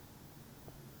Colorado,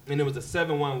 and it was a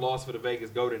 7-1 loss for the Vegas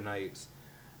Golden Knights.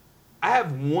 I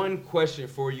have one question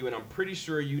for you, and I'm pretty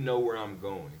sure you know where I'm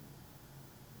going.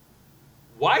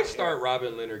 Why start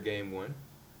Robin Leonard Game 1?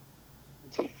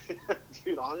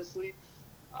 Dude, honestly,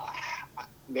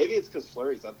 maybe it's because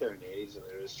Fleury's up there in age and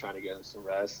they're just trying to get him some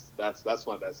rest. That's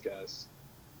my best guess.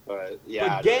 But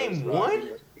yeah, but Game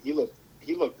 1, he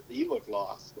looked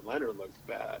lost. Leonard looked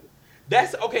bad.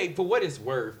 That's okay. For what it's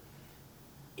worth,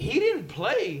 he didn't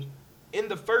play in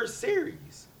the first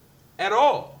series at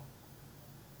all.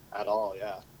 At all,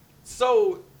 yeah.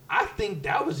 So I think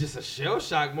that was just a shell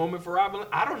shock moment for Robin.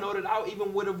 I don't know that I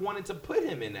even would have wanted to put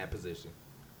him in that position.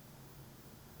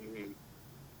 Mm-hmm.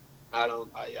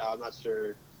 I'm not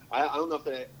sure. I don't know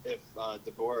if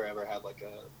DeBoer ever had like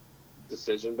a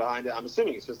decision behind it. I'm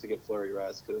assuming it's just to get Fleury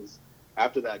rest because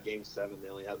after that Game 7, they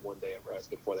only had 1 day of rest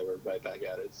before they were right back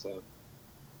at it. So,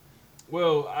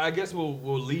 well, I guess we'll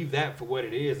leave that for what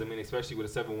it is. I mean, especially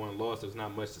with a 7-1 loss, there's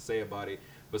not much to say about it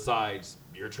besides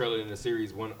you're trailing in the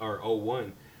series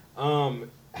 0-1.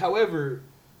 However,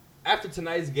 after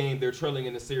tonight's game, they're trailing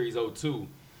in the series 0-2.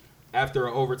 After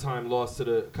an overtime loss to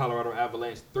the Colorado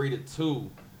Avalanche 3-2.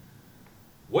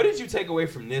 What did you take away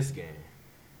from this game?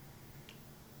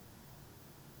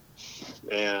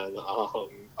 Man,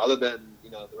 other than,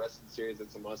 the rest of the series,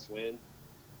 it's a must win.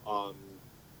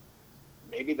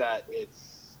 Maybe that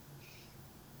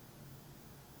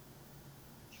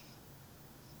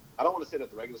I don't want to say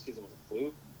that the regular season was a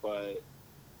fluke, but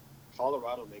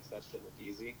Colorado makes that shit look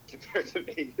easy compared to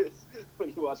Vegas.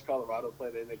 When you watch Colorado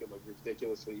play, they make it look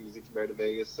ridiculously easy compared to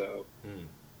Vegas. So,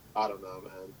 I don't know,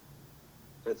 man.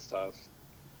 It's tough.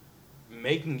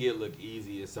 Making it look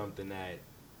easy is something that,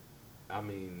 I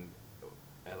mean,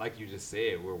 like you just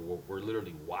said, we're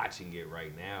literally watching it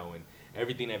right now, and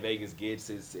everything that Vegas gets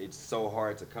it's so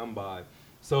hard to come by.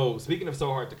 So, speaking of so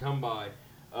hard to come by,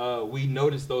 we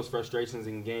noticed those frustrations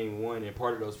in Game 1, and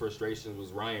part of those frustrations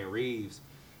was Ryan Reeves,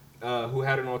 who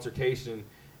had an altercation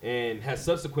and has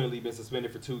subsequently been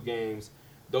suspended for 2 games.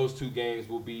 Those 2 games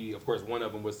will be, of course, one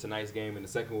of them was tonight's game, and the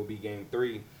second will be Game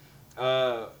 3.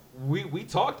 We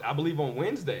talked, I believe, on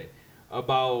Wednesday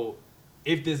about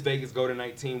if this Vegas Golden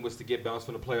Knight team was to get bounced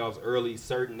from the playoffs early,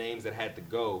 certain names that had to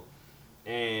go,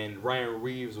 and Ryan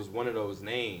Reeves was one of those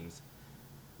names.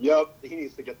 Yup, he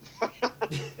needs to get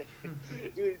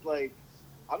dude, like,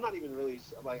 I'm not even really,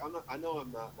 like, I know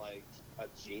I'm not, like, a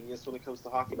genius when it comes to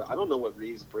hockey, but I don't know what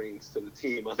Reeves brings to the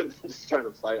team other than just trying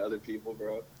to fight other people,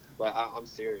 bro. Like, I'm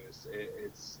serious.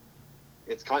 It's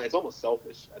almost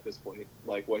selfish at this point,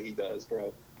 like, what he does,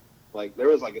 bro. Like, there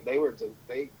was, like, they were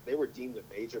deemed a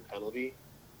major penalty.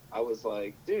 I was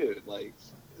like, dude, like,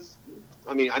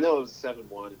 I mean, I know it was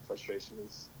 7-1 and frustration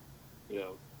is,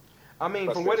 I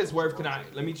mean, for what it's worth,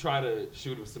 let me try to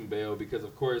shoot him some bail because,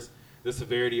 of course, the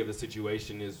severity of the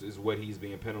situation is what he's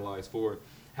being penalized for.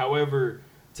 However,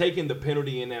 taking the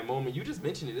penalty in that moment, you just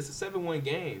mentioned it, it's a 7-1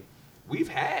 game. We've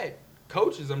had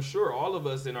coaches, I'm sure all of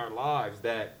us in our lives,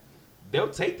 that they'll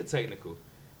take the technical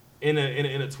in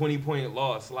a 20-point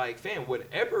loss. Like, fam,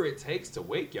 whatever it takes to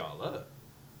wake y'all up.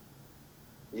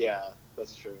 Yeah,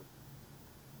 that's true.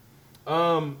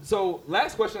 So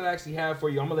last question I actually have for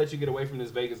you. I'm gonna let you get away from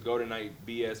this Vegas Golden Knight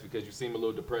BS because you seem a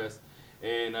little depressed,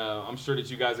 and I'm sure that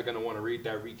you guys are gonna want to read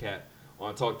that recap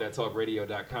on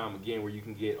TalkThatTalkRadio.com again, where you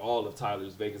can get all of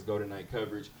Tyler's Vegas Golden Knight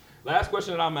coverage. Last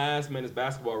question that I'm gonna ask, man, is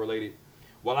basketball related.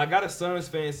 While I got a Suns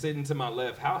fan sitting to my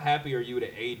left, how happy are you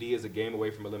that AD is a game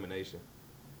away from elimination?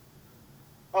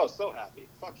 Oh, so happy.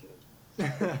 Fuck him.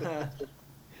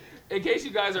 In case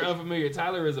you guys are unfamiliar,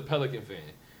 Tyler is a Pelican fan.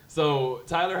 So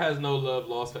Tyler has no love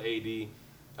lost for AD.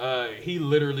 He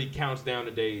literally counts down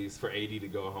the days for AD to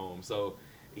go home. So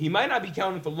he might not be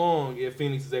counting for long if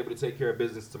Phoenix is able to take care of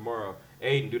business tomorrow.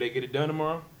 Aiden, do they get it done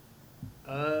tomorrow?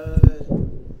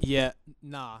 Yeah,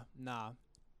 nah.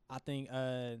 I think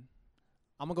I'm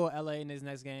gonna go with LA in this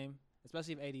next game,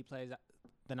 especially if AD plays.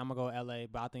 Then I'm gonna go with LA,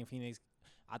 but I think Phoenix.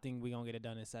 I think we're gonna get it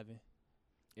done in 7.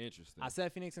 Interesting. I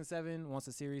said Phoenix in 7 once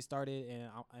the series started,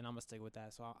 and I'm gonna stick with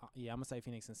that. So I'm gonna say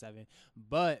Phoenix in 7.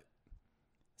 But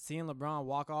seeing LeBron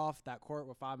walk off that court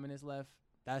with 5 minutes left,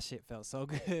 that shit felt so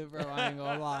good, bro. I ain't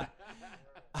gonna lie.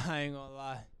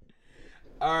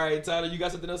 All right, Tyler, you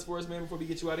got something else for us, man, before we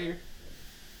get you out of here?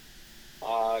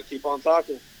 Keep on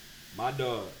talking. My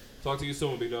dog. Talk to you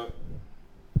soon, big dog.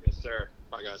 Yes, sir.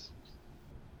 Bye, guys.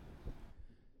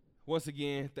 Once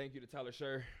again, thank you to Tyler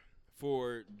Scher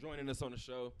for joining us on the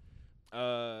show.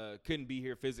 Couldn't be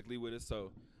here physically with us,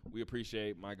 so we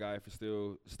appreciate my guy for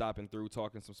still stopping through,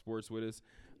 talking some sports with us.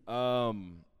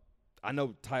 I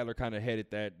know Tyler kind of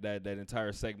headed that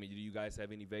entire segment. Do you guys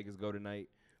have any Vegas Golden Knight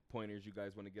pointers you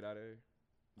guys want to get out of there?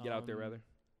 Get out there, rather.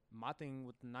 My thing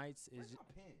with the Knights is Where's my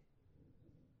pen?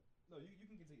 No, you can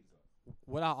continue to talk.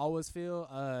 what I always feel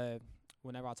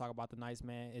whenever I talk about the Knights,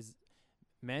 man, is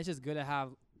it's just good to have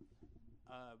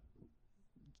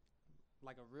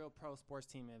like a real pro sports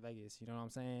team in Vegas. You know what I'm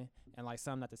saying? And like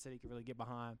something that the city can really get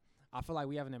behind. I feel like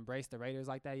we haven't embraced the Raiders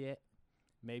like that yet.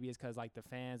 Maybe it's because like the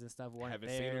fans and stuff weren't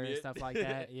there and stuff like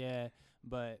that. Yeah,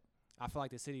 but I feel like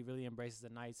the city really embraces the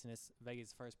Knights, and it's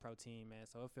Vegas' first pro team, man.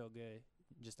 So it feel good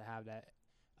just to have that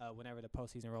whenever the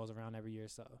postseason rolls around every year.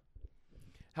 So,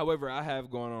 however, I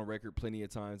have gone on record plenty of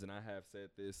times, and I have said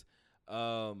this.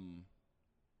 I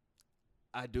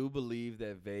do believe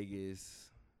that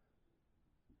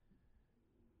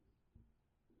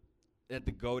that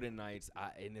the Golden Knights,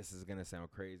 and this is gonna sound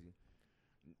crazy.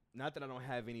 Not that I don't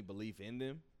have any belief in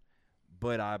them,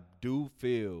 but I do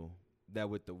feel that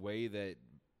with the way that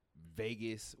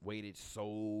Vegas waited so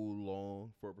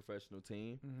long for a professional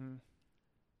team,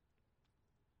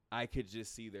 I could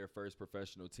just see their first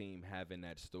professional team having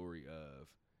that story of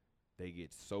they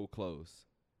get so close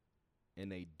and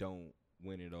they don't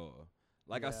win it all.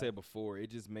 Like I said before, it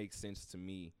just makes sense to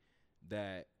me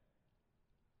that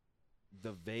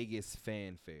the Vegas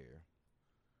fanfare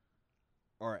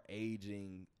are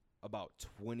aging about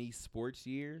 20 sports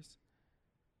years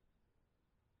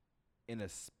in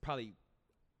probably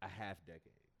a half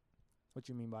decade. what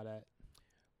you mean by that?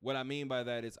 What I mean by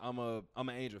that is I'm an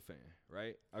Angel fan,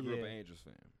 right? I grew up an Angels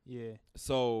fan. Yeah.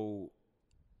 So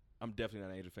I'm definitely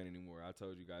not an Angel fan anymore. I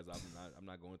told you guys I'm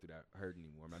not going through that hurt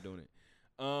anymore. I'm not doing it.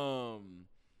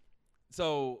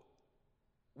 So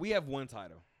we have one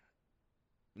title,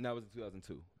 and that was in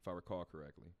 2002, if I recall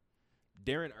correctly.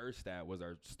 Darren Erstad was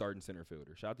our starting center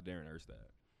fielder. Shout out to Darren Erstad.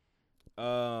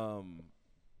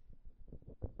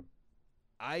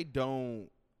 I don't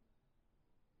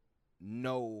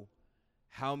know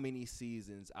how many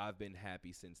seasons I've been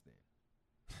happy since then.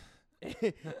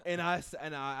 and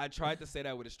I tried to say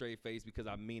that with a straight face because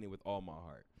I mean it with all my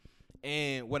heart.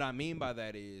 And what I mean by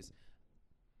that is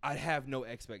I have no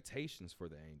expectations for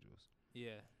the Angels.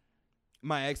 Yeah.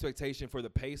 My expectation for the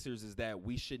Pacers is that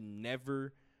we should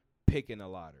never pick in a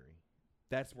lottery.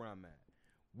 That's where I'm at.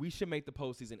 We should make the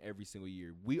postseason every single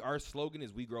year. Our slogan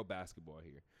is we grow basketball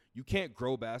here. You can't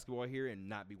grow basketball here and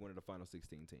not be one of the final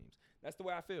 16 teams. That's the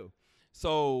way I feel.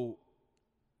 So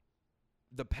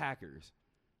the Packers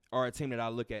are a team that I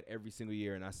look at every single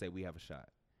year and I say we have a shot.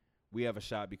 We have a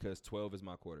shot because 12 is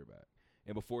my quarterback.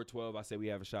 And before 12, I say we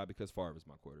have a shot because Favre is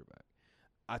my quarterback.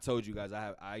 I told you guys,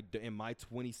 I in my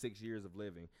 26 years of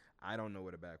living, I don't know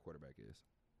what a bad quarterback is.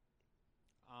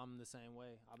 I'm the same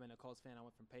way. I've been a Colts fan. I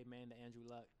went from Peyton Manning to Andrew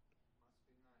Luck.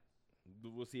 Must be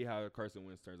nice. We'll see how Carson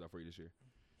Wentz turns out for you this year.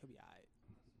 He'll be all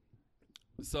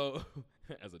right. So,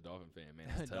 as a Dolphin fan, man,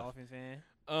 that's tough. Dolphin fan.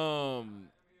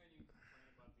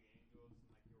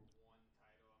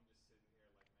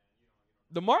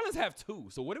 The Marlins have 2.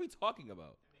 So what are we talking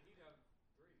about?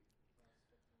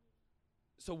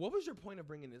 So what was your point of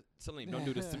bringing this? Salim, don't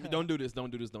do this. Don't do this. Don't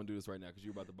do this. Don't do this right now because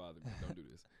you're about to bother me. Don't do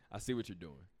this. I see what you're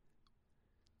doing.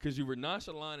 Because you were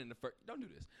nonchalant in the first. Don't do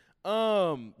this.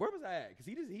 Where was I at? Because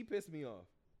he pissed me off.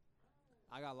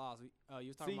 I got lost. You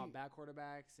was talking about bad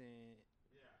quarterbacks and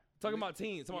talking about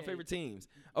teams, some of my favorite teams.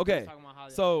 you Okay, was talking about how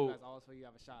so you guys always feel you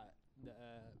have a shot.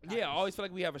 I always feel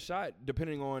like we have a shot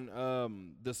depending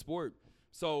on the sport.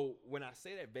 So when I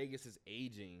say that Vegas is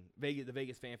aging, the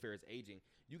Vegas fanfare is aging,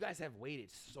 you guys have waited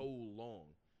so long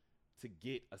to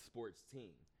get a sports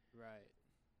team. Right.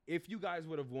 If you guys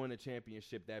would have won a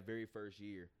championship that very first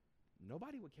year,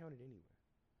 nobody would count it anywhere.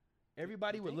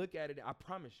 Everybody would look at it. I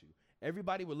promise you,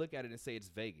 everybody would look at it and say it's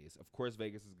Vegas. Of course,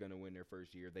 Vegas is going to win their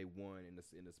first year. They won in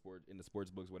the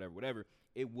sports books, whatever.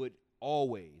 It would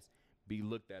always be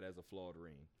looked at as a flawed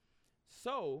ring.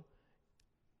 So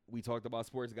we talked about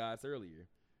sports gods earlier.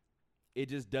 It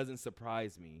just doesn't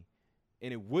surprise me,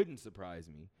 and it wouldn't surprise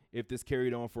me if this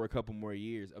carried on for a couple more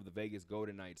years of the Vegas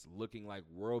Golden Knights looking like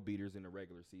world beaters in the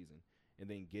regular season and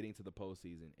then getting to the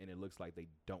postseason, and it looks like they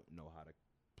don't know how to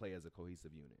play as a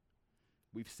cohesive unit.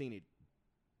 We've seen it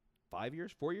 4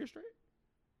 years straight.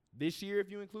 This year, if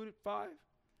you included 5.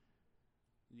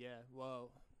 Yeah,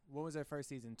 well, when was their first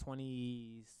season?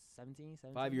 2017?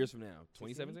 5 years from now.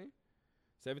 2017?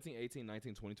 17, 18,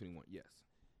 19, 20, 21. Yes.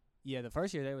 Yeah, the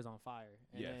first year they was on fire.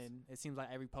 And Yes. then it seems like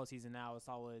every postseason now it's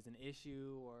always an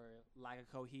issue or lack of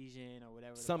cohesion or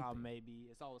whatever Something. the problem may be.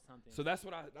 It's always something. So that's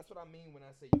what I mean when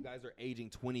I say you guys are aging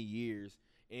 20 years,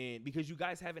 and because you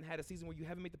guys haven't had a season where you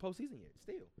haven't made the postseason yet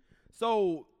still.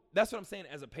 So that's what I'm saying.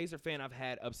 As a Pacer fan, I've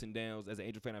had ups and downs. As an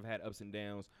Angel fan, I've had ups and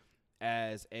downs.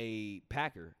 As a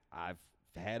Packer, I've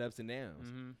had ups and downs.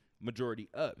 Mm-hmm. Majority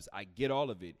ups. I get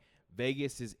all of it.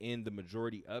 Vegas is in the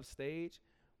majority up stage,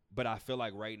 but I feel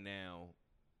like right now,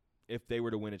 if they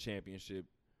were to win a championship,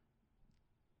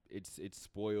 it's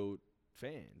spoiled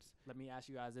fans. Let me ask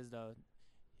you guys this though: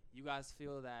 you guys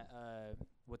feel that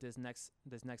with this next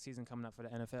season coming up for the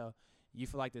NFL, you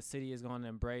feel like the city is going to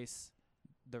embrace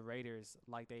the Raiders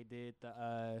like they did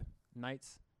the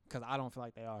Knights? Because I don't feel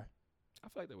like they are. I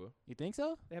feel like they will. You think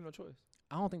so? They have no choice.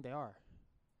 I don't think they are.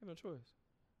 They have no choice.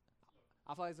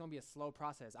 I feel like it's going to be a slow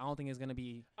process. I don't think it's going to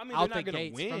be they're out not the gonna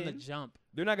gates win from the jump.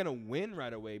 They're not gonna win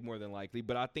right away, more than likely.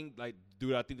 But I think, I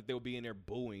think that they'll be in there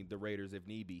booing the Raiders if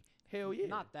need be. Hell yeah.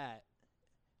 Not that.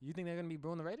 You think they're going to be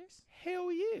booing the Raiders?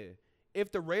 Hell yeah.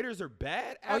 If the Raiders are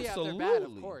bad, Oh, absolutely. yeah, if they're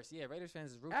bad, of course. Yeah, Raiders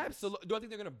fans is ruthless. Absolutely. Do I think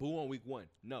they're gonna boo on week 1?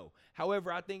 No.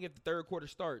 However, I think if the third quarter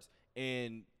starts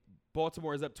and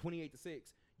Baltimore is up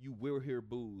 28-6, you will hear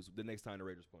boos the next time the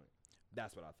Raiders play.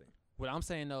 That's what I think. What I'm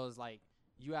saying, though, is like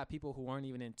you have people who weren't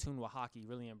even in tune with hockey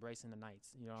really embracing the Knights.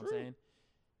 You know what True. I'm saying?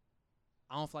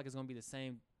 I don't feel like it's going to be the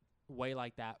same way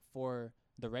like that for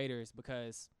the Raiders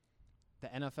because the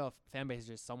NFL fan base is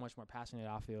just so much more passionate,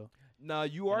 I feel. No,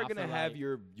 you And are I gonna feel have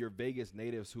like- your Vegas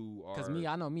natives who are. Because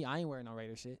I know me, I ain't wearing no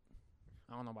Raider shit.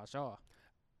 I don't know about y'all.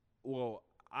 Well,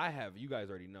 you guys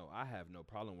already know, I have no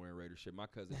problem wearing Raider shit. My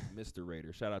cousin, Mr.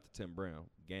 Raider, shout out to Tim Brown,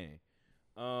 gang.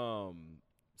 So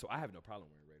I have no problem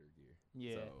wearing Raider gear.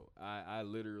 Yeah. So I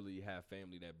literally have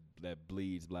family that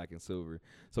bleeds black and silver.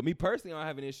 So me personally, I don't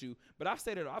have an issue. But I've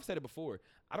said it before.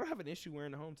 I don't have an issue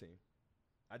wearing the home team.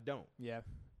 I don't. Yeah.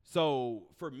 So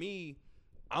for me,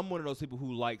 I'm one of those people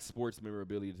who like sports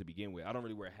memorabilia to begin with. I don't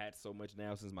really wear hats so much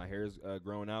now since my hair's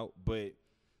grown out. But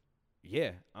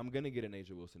yeah, I'm gonna get an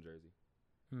Asia Wilson jersey.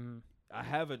 Mm-hmm. I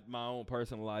have my own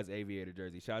personalized Aviator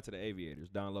jersey. Shout out to the Aviators.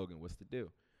 Don Logan, what's the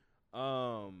deal?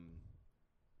 I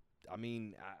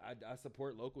mean, I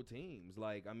support local teams.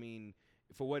 Like, I mean,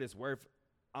 for what it's worth,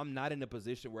 I'm not in a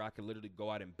position where I can literally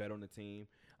go out and bet on the team.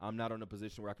 I'm not in a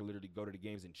position where I can literally go to the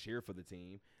games and cheer for the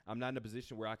team. I'm not in a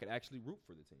position where I could actually root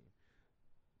for the team.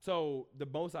 So the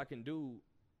most I can do,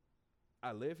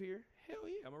 I live here. Hell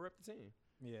yeah, I'm going to rep the team.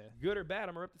 Yeah. Good or bad,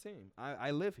 I'm going to rep the team.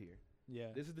 I live here. Yeah.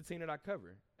 This is the team that I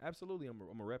cover. Absolutely, I'm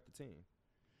going to rep the team.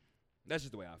 That's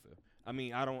just the way I feel. I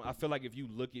mean, I feel like if you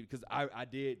look at, because I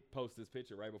did post this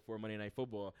picture right before Monday Night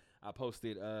Football. I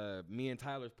posted me and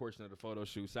Tyler's portion of the photo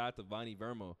shoot. Shout out to Vonnie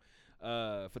Vermo,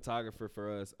 photographer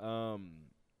for us. Or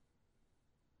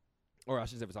I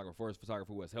shouldn't say photographer for us,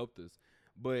 photographer who has helped us.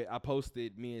 But I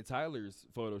posted me and Tyler's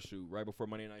photo shoot right before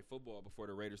Monday Night Football, before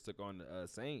the Raiders took on the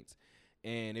Saints.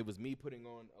 And it was me putting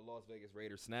on a Las Vegas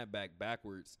Raiders snapback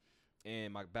backwards.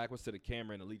 And my back was to the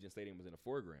camera, and Allegiant Stadium was in the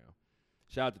foreground.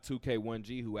 Shout out to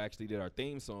 2K1G, who actually did our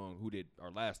theme song, who did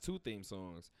our last 2 theme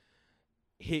songs,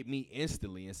 hit me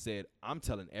instantly and said, I'm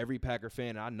telling every Packer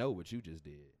fan I know what you just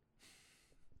did.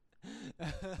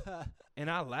 And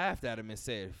I laughed at him and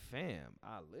said, fam,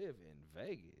 I live in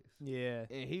Vegas. Yeah.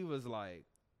 And he was like,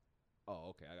 oh,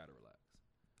 okay, I got to relax.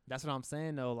 That's what I'm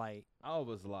saying, though. Like, I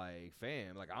was like,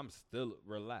 fam, like, I'm still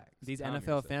relaxed. these Calm NFL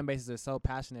yourself. fan bases are so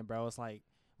passionate, bro. It's like,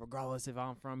 regardless if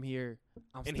I'm from here,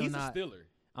 I'm And still he's not. a Steeler.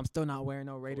 I'm still not wearing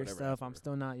no Raider whatever stuff. that's I'm worth.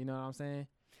 still not. You know what I'm saying?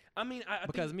 I mean, I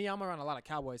Because think me, I'm around a lot of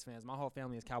Cowboys fans. My whole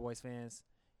family is Cowboys fans.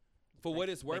 for what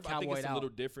it's worth, I think it's a little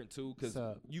different too because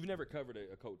So- you've never covered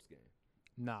a Colts game.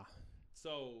 Nah.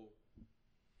 So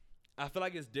I feel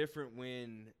like it's different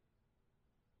when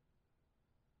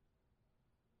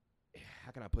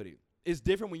how can I put it? It's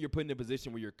different when you're put in a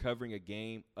position where you're covering a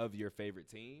game of your favorite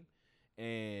team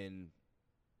and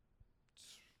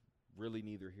it's really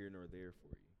neither here nor there for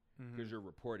you because you're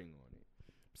reporting on it.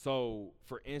 So,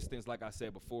 for instance, like I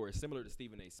said before, it's similar to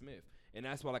Stephen A. Smith. And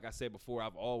that's why, like I said before,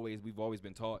 we've always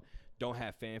been taught, don't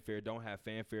have fanfare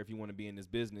if you want to be in this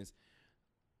business.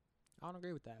 I don't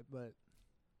agree with that, but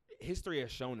History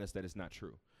has shown us that it's not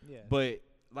true. yeah. But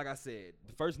like I said,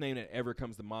 the first name that ever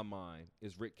comes to my mind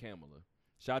is Rick Kamala.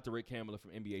 Shout out to Rick Kamala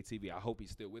from NBA TV. I hope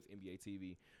he's still with NBA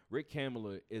TV. Rick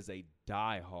Kamala is a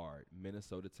diehard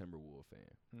Minnesota Timberwolves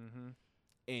fan.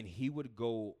 And he would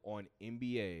go on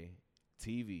NBA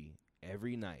TV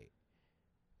every night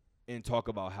and talk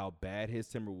about how bad his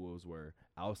Timberwolves were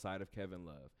outside of Kevin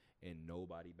Love, and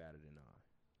nobody batted an eye.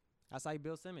 That's like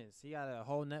Bill Simmons. He got a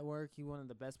whole network. He one of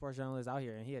the best sports journalists out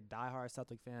here, and he a diehard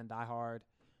Celtic fan, diehard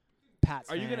Pats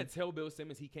fan. Are you gonna tell Bill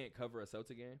Simmons he can't cover a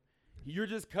Celtic game? You're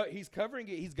just he's covering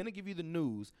it. He's gonna give you the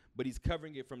news, but he's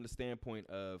covering it from the standpoint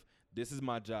of this is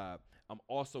my job. I'm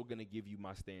also gonna give you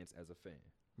my stance as a fan.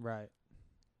 Right.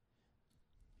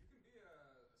 You can be a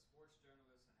sports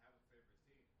journalist and have a favorite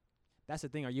team. That's the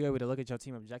thing. Are you able to look at your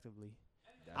team objectively?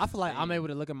 That's I feel like the I'm thing. able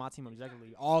to look at my team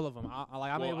objectively, all of them.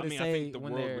 I'm able to I say think the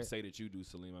when world they're would say that you do,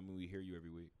 Salim. I mean, we hear you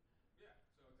every week. Yeah,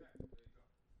 so exactly.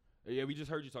 There you go. Yeah, we just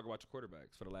heard you talk about your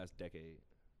quarterbacks for the last decade.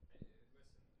 Listen,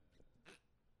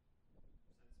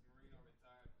 since Marino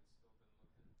retired, we've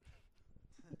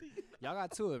still been looking. y'all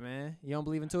got Tua, man. You don't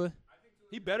believe in Tua?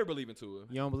 He better believe in Tua.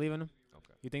 You don't believe in him?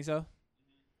 Okay. You think so?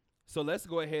 So let's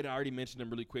go ahead. I already mentioned them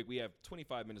really quick. We have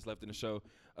 25 minutes left in the show.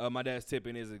 My dad's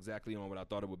tipping is exactly on what I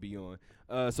thought it would be on.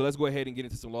 So let's go ahead and get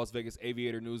into some Las Vegas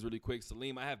Aviator news really quick.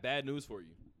 Salim, I have bad news for you.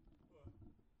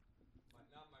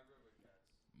 Not my River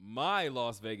Cats. My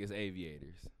Las Vegas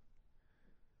Aviators,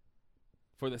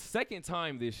 for the second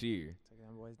time this year, Take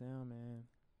them boys down, man.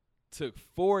 took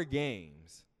 4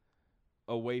 games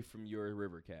away from your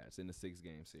River Cats in the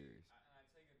 6-game series. And I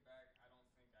take it back. I don't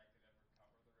think I could ever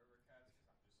cover the River Cats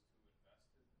because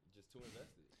I'm just too invested. Just too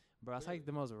invested. Bro, it's like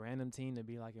the most random team to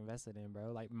be like invested in,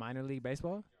 bro. Like minor league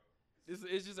baseball.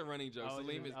 It's just a running joke. Oh,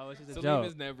 Salim it's just a Salim joke.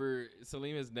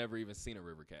 has never even seen a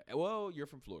River Cat. Well, you're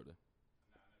from Florida.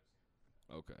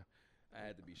 Okay, I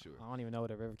had to be sure. I don't even know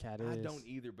what a river cat is. I don't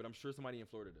either, but I'm sure somebody in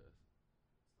Florida does.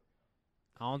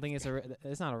 I don't think it's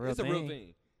it's not a real It's thing. a real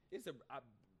thing.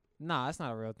 Nah, it's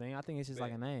not a real thing. I think it's just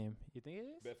like a name. You think it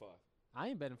is? Bet 5. I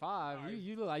ain't betting 5. All right.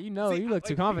 You look like See, you look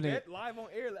too confident. Live on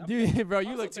air. Dude, bro,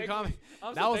 you I'm look so too thankful- confident.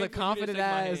 I'm so That was a thankful you didn't confident shake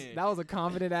my ass. hand. That was a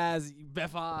confident ass bet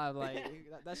 5. Like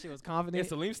that shit was And confident.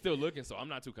 Salim's still looking, so I'm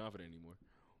not too confident anymore.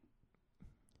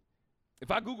 If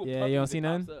I Google Yeah, puppies, you don't it see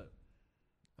pops none? up.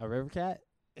 A river cat?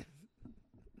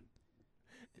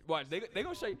 Watch, they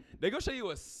gonna show you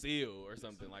a seal or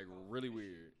something like really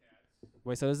weird.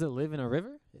 Wait, so does it live in a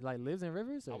river? It like lives in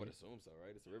rivers? I Or? would assume so,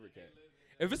 right? It's a river cat.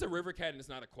 If it's a river cat and it's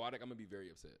not aquatic, I'm gonna be very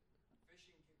upset.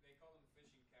 They call them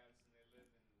fishing cats, and they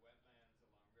live in wetlands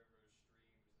along rivers,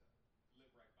 streams, live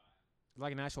right by them.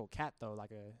 Like an actual cat though,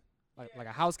 like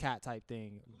a house cat type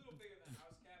thing. A little bigger than a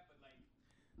house cat, but like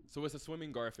So it's a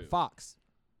swimming Garfield. Fox.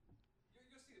 you'll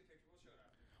see the picture.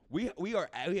 We'll show it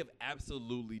after. We have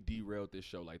absolutely derailed this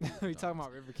show like this. We talking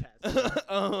about river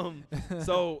cats.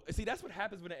 So see, that's what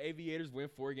happens when the Aviators win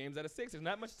 4 games out of 6. There's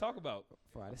not much to talk about.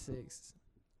 4 out of 6.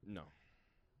 No.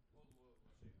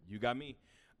 You got me.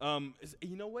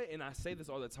 You know what? And I say this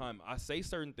all the time. I say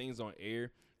certain things on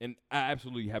air, and I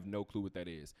absolutely have no clue what that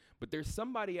is. But there's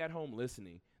somebody at home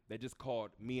listening that just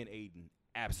called me and Aiden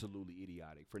absolutely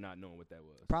idiotic for not knowing what that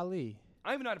was. Probably. I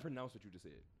don't even know how to pronounce what you just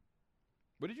said.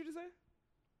 What did you just say?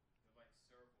 They're like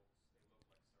servals. They look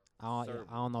like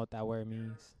servals. I don't know what that word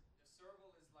means. A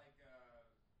serval is like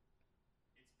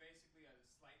it's basically a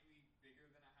slightly bigger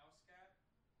than a house cat,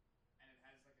 and it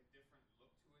has like a different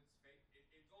look to its face.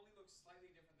 It only looks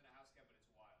slightly different than a house cat, but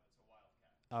it's wild. It's a wild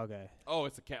cat. Okay. Oh,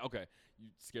 it's a cat. Okay.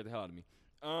 You scared the hell out of me.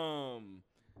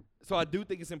 So I do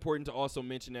think it's important to also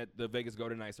mention that the Vegas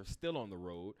Golden Knights are still on the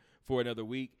road for another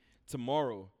week.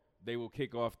 Tomorrow, they will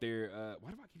kick off their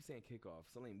why do I keep saying kickoff?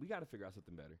 Salim, we got to figure out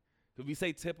something better. Because we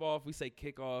say tip-off, we say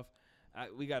kickoff.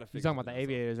 We got to figure You talking about the something else out.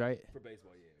 Aviators, right? For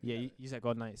baseball, yeah. Yeah, you said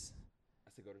Golden Knights. I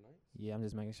said Golden Knights? Yeah, I'm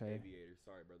just making sure. Aviators.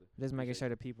 Sorry, brother. Just making Appreciate sure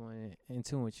the people in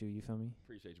tune with you. You feel me?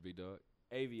 Appreciate you, big dog.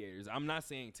 Aviators. I'm not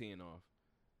saying 10 off.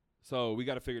 So we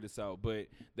got to figure this out. But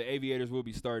the Aviators will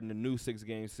be starting a new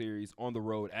 6-game series on the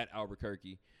road at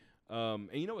Albuquerque. And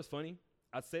you know what's funny?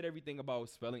 I said everything about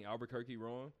spelling Albuquerque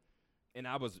wrong, and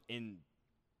I was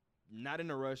not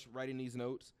in a rush writing these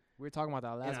notes. We were talking about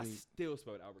that last and week. I still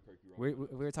spelled Albuquerque wrong.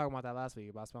 We were talking about that last week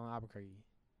about spelling Albuquerque.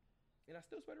 And I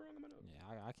still spelled it wrong in my notes.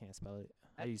 Yeah, I can't spell it.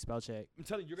 I use spell check. I'm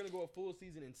telling you, you're gonna go a full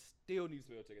season and still need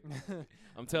spell check. At the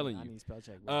I'm telling you. I need spell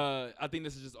check. Bro. I think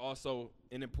this is just also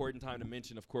an important time to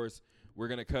mention. Of course, we're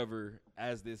gonna cover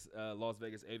as this Las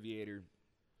Vegas Aviator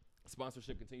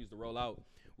sponsorship continues to roll out.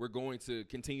 We're going to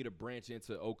continue to branch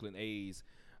into Oakland A's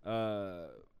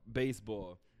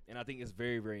baseball, and I think it's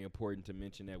very, very important to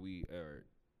mention that we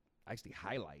actually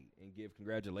highlight and give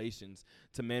congratulations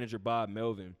to manager Bob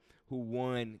Melvin, who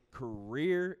won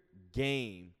career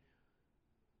game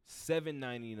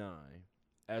 799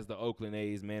 as the Oakland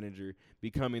A's manager,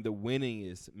 becoming the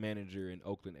winningest manager in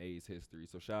Oakland A's history.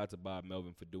 So shout out to Bob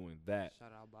Melvin for doing that.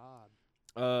 Shout out Bob.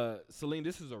 Celine,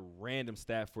 this is a random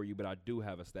stat for you, but I do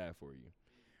have a stat for you.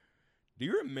 Do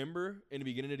you remember in the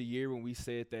beginning of the year when we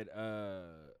said that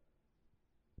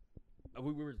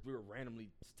we were randomly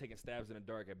taking stabs in the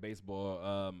dark at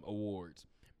baseball awards?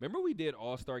 Remember we did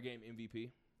All-Star Game MVP?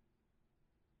 We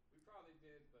probably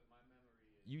did, but my memory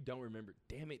is... You don't remember.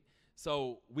 Damn it.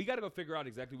 So we got to go figure out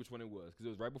exactly which one it was because it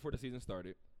was right before the season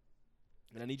started.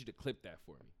 And I need you to clip that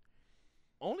for me.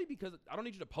 Only because I don't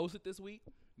need you to post it this week,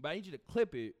 but I need you to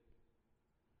clip it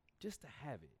just to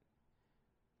have it.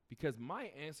 Because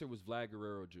my answer was Vlad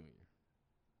Guerrero Jr.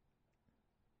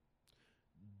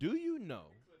 Do you know?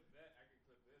 I could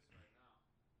clip this right now.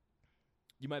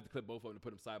 You might have to clip both of them to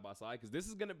put them side by side because this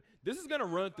is gonna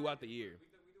run throughout the year. We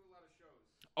do a lot of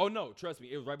shows. Oh no, trust me,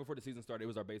 it was right before the season started. It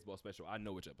was our baseball special. I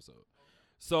know which episode. Okay.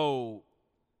 So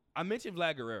I mentioned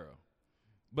Vlad Guerrero,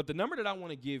 but the number that I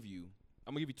want to give you,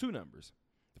 I'm gonna give you two numbers.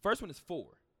 The first one is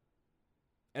 4,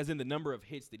 as in the number of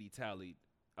hits that he tallied.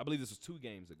 I believe this was 2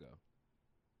 games ago.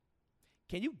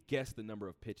 Can you guess the number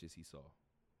of pitches he saw? 12.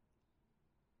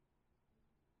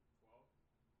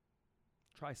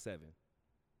 Try 7.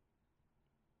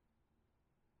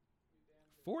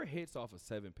 4 hits off of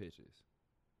 7 pitches.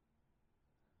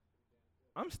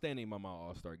 I'm standing by my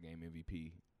All-Star Game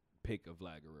MVP pick of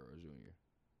Vlad Guerrero Jr.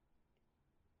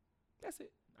 That's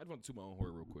it. I just want to toot my own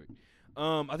horn real quick.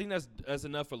 I think that's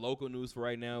enough for local news for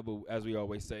right now. But as we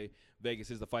always say,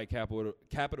 Vegas is the fight capital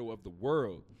of the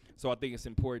world. So I think it's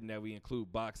important that we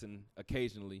include boxing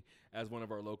occasionally as one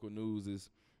of our local news. Is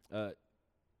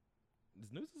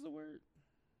news is a word?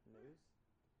 News?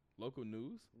 Local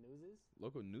news? Newses?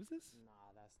 Local newses?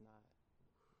 Nah, that's not.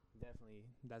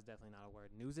 That's definitely not a word.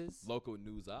 Newses? Local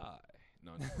news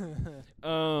No.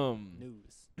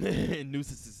 News.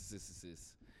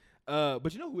 Nuisances.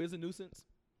 But you know who is a nuisance?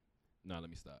 No,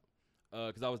 let me stop.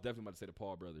 Because I was definitely about to say the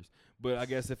Paul brothers. But I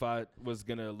guess if I was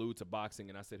going to allude to boxing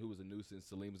and I said who was a nuisance,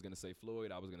 Salim was going to say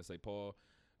Floyd. I was going to say Paul.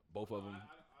 Both of them.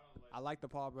 I like the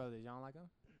Paul brothers. Y'all don't like them?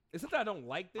 It's not that I don't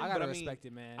like them, I gotta but respect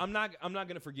it, man. I'm not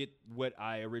going to forget what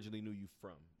I originally knew you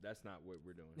from. That's not what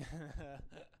we're doing.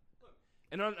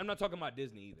 And I'm not talking about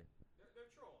Disney either. They're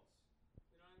trolls. You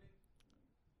know what I mean?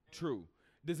 True.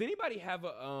 Does anybody have a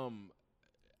all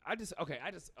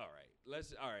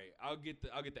right. I'll get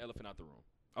the elephant out the room.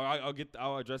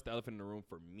 I'll address the elephant in the room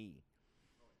for me.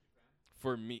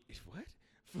 For me. What?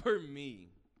 For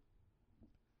me.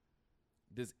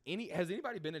 Has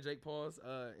anybody been to Jake Paul's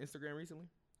Instagram recently?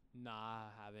 Nah, I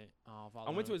haven't.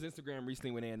 I went to his Instagram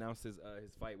recently when they announced his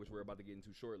fight, which we're about to get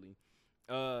into shortly.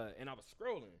 And I was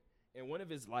scrolling, and one of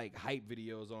his like hype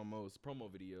videos, almost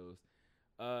promo videos,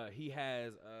 he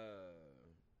has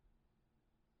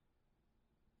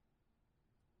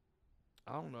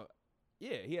I don't know.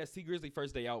 Yeah, he has T Grizzly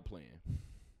first day out playing.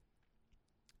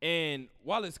 And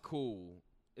while it's cool.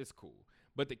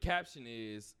 But the caption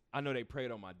is, I know they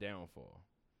prayed on my downfall.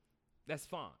 That's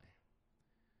fine.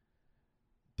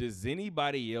 Does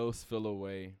anybody else feel a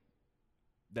way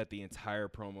that the entire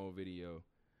promo video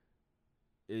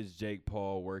is Jake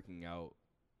Paul working out?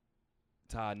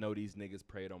 I know these niggas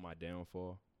prayed on my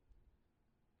downfall.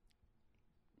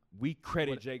 We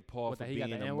credit Jake Paul for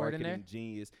being a marketing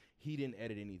genius. He didn't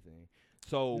edit anything.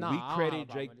 So we credit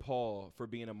Jake Paul for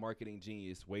being a marketing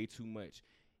genius way too much.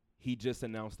 He just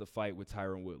announced a fight with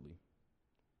Tyron Woodley.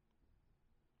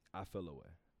 I feel away.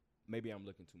 Maybe I'm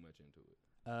looking too much into it.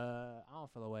 I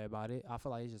don't feel a way about it. I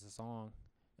feel like it's just a song.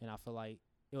 And I feel like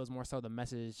it was more so the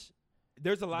message.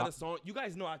 There's a lot of songs. You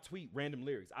guys know I tweet random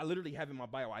lyrics. I literally have in my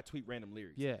bio, I tweet random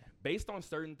lyrics. Yeah. Based on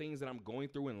certain things that I'm going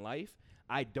through in life,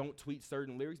 I don't tweet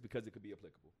certain lyrics because it could be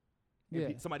applicable. Yeah.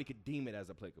 Somebody could deem it as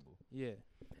applicable. Yeah.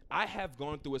 I have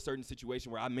gone through a certain situation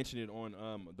where I mentioned it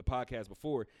on the podcast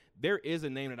before. There is a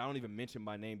name that I don't even mention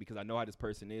by name because I know how this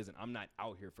person is, and I'm not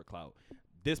out here for clout.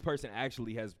 this person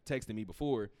actually has texted me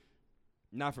before,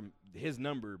 not from his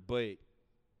number, but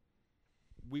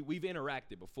we've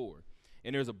interacted before.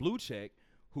 And there's a blue check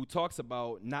who talks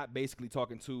about not basically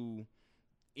talking to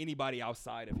anybody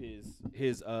outside of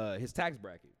his tax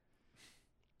bracket.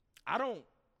 I don't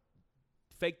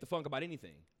fake the funk about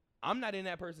anything. I'm not in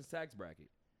that person's tax bracket.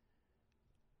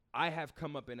 I have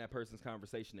come up in that person's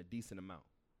conversation a decent amount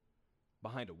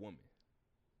behind a woman.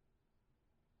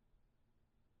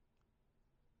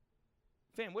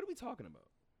 Fam, what are we talking about?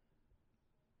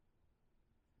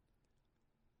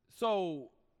 So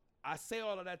I say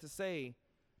all of that to say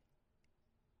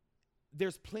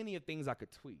there's plenty of things I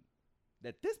could tweet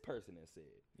that this person has said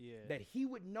that he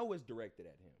would know is directed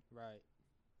at him. Right.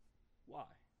 Why?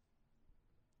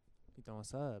 He throwing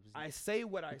subs. I say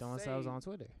what I say. Throwing subs on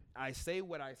Twitter. I say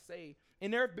what I say.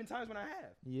 And there have been times when I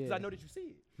have. Yeah. Because I know that you see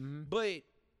it. Mm-hmm. But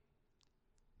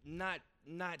not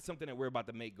something that we're about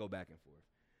to make go back and forth.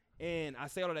 And I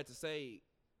say all of that to say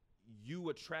you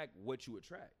attract what you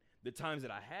attract. The times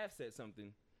that I have said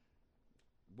something,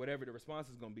 whatever the response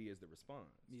is going to be is the response.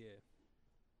 Yeah.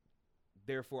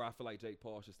 Therefore, I feel like Jake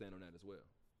Paul should stand on that as well.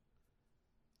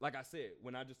 Like I said,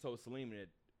 when I just told Salim that,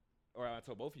 or I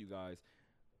told both of you guys,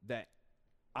 that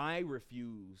I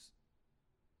refuse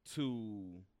to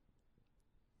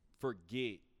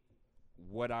forget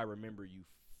what I remember you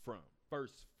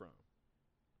first from.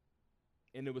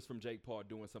 And it was from Jake Paul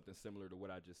doing something similar to what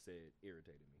I just said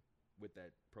irritated me with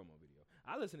that promo video.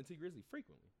 I listen to T Grizzly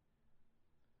frequently.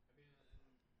 I mean,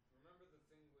 and remember the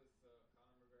thing with Conor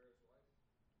McGregor's wife?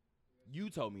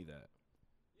 You told me that.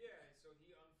 Yeah, so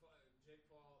Jake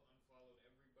Paul unfollowed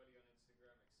everybody on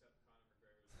Instagram except Conor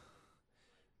McGregor's wife.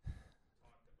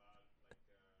 Talked about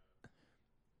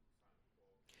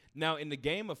Now, in the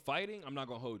game of fighting, I'm not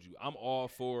gonna hold you. I'm all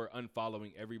for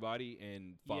unfollowing everybody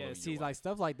and following. Yeah, see, your like wife.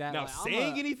 stuff like that. Now,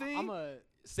 like,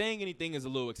 saying anything is a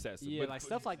little excessive. Yeah, but like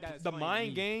stuff like that. Is the funny to mind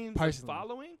me, games of personally.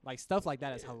 following, like stuff like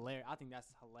that is hilarious. I think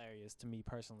that's hilarious to me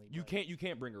personally. you but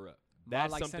can't bring her up. my,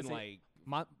 That's like, something sense of- like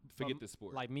my forget from- the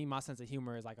sport. Like me, my sense of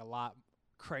humor is like a lot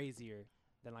crazier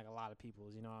than like a lot of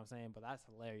people's. You know what I'm saying? But that's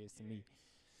hilarious to me.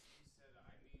 She said,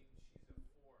 I mean, she's a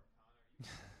 4, Conor. You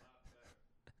can a lot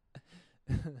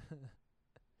better.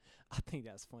 I think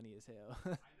that's funny as hell. I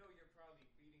know you're probably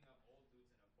beating up old dudes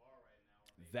in a bar right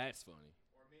now. Or maybe, That's funny.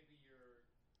 Or maybe you're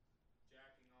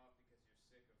jacking off because you're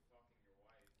sick of fucking your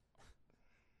wife.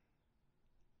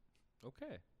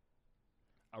 Okay.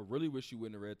 I really wish you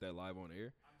wouldn't have read that live on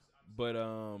air. I'm But I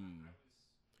was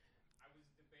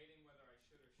debating whether I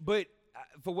should or shouldn't. But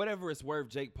for whatever it's worth,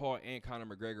 Jake Paul and Conor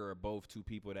McGregor are both two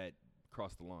people that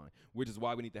cross the line, which is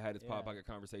why we need to have this pop pocket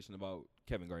conversation about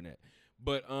Kevin Garnett.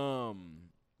 But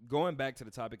going back to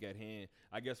the topic at hand,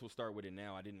 I guess we'll start with it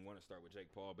now. I didn't want to start with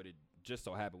Jake Paul, but it just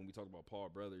so happened when we talked about Paul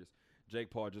brothers, Jake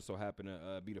Paul just so happened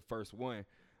to be the first one.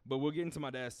 But we'll get into my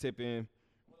dad's tip in.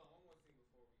 Hold on, one more thing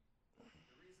before we.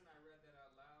 The reason I read that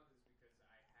out loud is because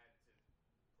I had to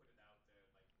put it out there.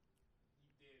 Like, he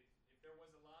did. If there was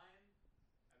a line,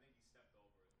 I think he stepped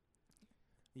over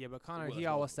it. Yeah, but Conor, Well, he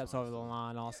that's always multiple steps over the times.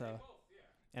 line Yeah, also. they both,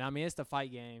 yeah. And I mean, it's the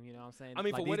fight game. You know what I'm saying? I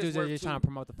mean, like, for what these it's dudes are worth, just trying to too,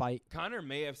 promote the fight. Conor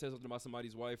may have said something about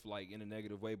somebody's wife, like in a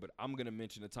negative way, but I'm gonna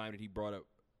mention the time that he brought up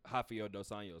Rafael dos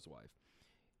Anjos' wife.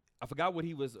 I forgot what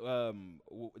he was, the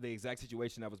exact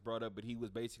situation that was brought up, but he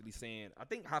was basically saying, I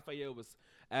think Rafael was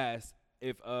asked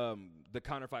if the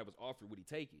Conor fight was offered, would he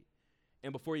take it?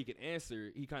 And before he could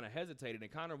answer, he kind of hesitated,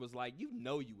 and Conor was like, you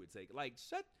know you would take it. Like,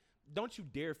 don't you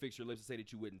dare fix your lips to say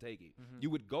that you wouldn't take it. Mhm. You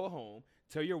would go home,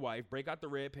 tell your wife, break out the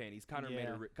red panties. Conor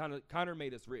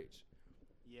made us rich.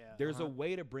 Yeah. There's a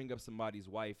way to bring up somebody's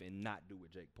wife and not do what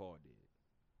Jake Paul did.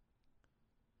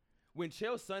 When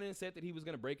Chael Sonnen said that he was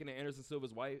gonna break into Anderson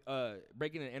Silva's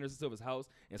house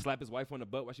and slap his wife on the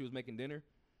butt while she was making dinner,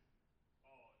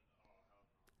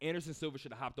 Anderson Silva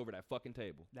should have hopped over that fucking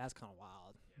table. That's kind of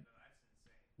wild. Yeah, no, that's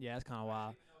insane. Yeah, that's kind of I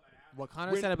wild. didn't know that happened. What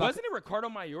Conor said about Wasn't it Ricardo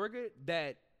Mayorga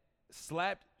that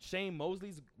slapped Shane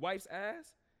Mosley's wife's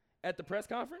ass at the press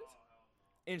conference?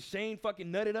 And Shane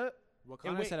fucking nutted up? what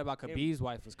and Conor wait, said about and Khabib's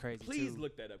wife was crazy Please too.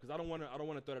 look that up because I don't want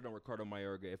to throw that on Ricardo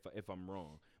Mayorga if I'm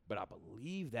wrong. But I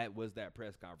believe that was that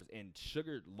press conference, and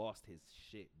Sugar lost his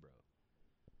shit, bro.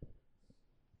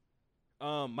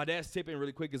 My dad's tip in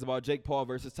really quick is about Jake Paul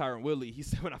versus Tyron Woodley. He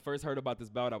said when I first heard about this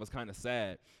bout, I was kind of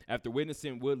sad. After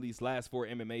witnessing Woodley's last 4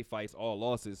 MMA fights, all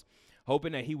losses,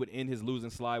 hoping that he would end his losing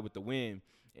slide with the win,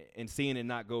 and seeing it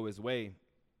not go his way,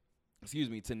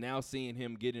 to now seeing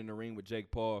him get in the ring with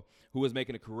Jake Paul, who is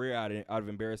making a career out of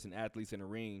embarrassing athletes in the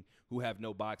ring who have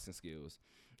no boxing skills.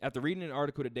 After reading an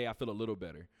article today, I feel a little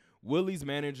better. Woodley's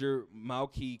manager,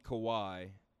 Malky Kawhi,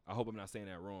 I hope I'm not saying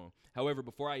that wrong. However,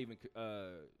 before I even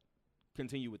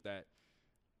continue with that,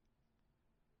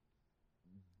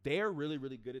 they're really,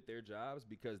 really good at their jobs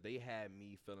because they had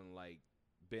me feeling like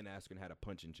Ben Askren had a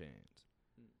punching chance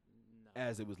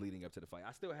as it was leading up to the fight.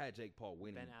 I still had Jake Paul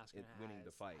winning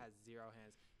the fight. Has 0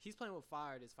 hands. He's playing with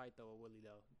fire this fight though with Willie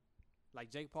though. Like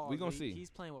Jake Paul, we gonna see. He's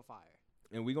playing with fire.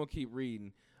 And we're gonna keep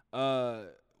reading.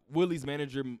 Willie's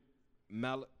manager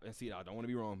I don't want to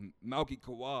be wrong. Malky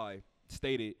Kawhi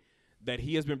stated that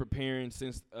he has been preparing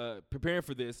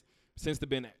for this since the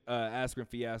Ben Askren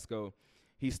fiasco.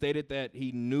 He stated that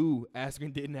he knew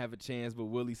Askren didn't have a chance, but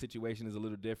Willie's situation is a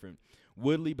little different.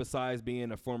 Woodley, besides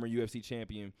being a former UFC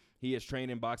champion, he has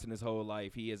trained in boxing his whole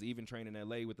life. He has even trained in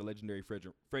L.A. with the legendary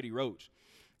Freddie Roach.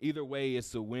 Either way,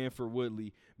 it's a win for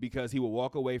Woodley because he will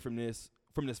walk away from this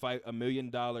fight with a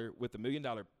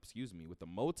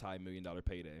multi-million-dollar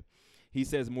payday. He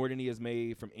says more than he has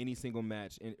made from any single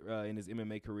match in his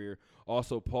MMA career.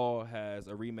 Also, Paul has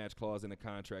a rematch clause in the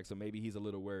contract, so maybe he's a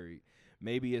little worried.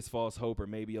 Maybe it's false hope or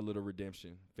maybe a little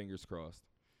redemption. Fingers crossed.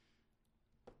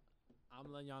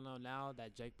 I'm letting y'all know now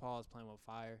that Jake Paul is playing with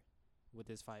fire with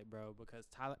this fight, bro, because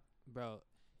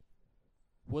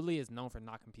Woodley is known for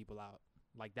knocking people out.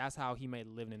 Like, that's how he made a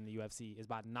living in the UFC, is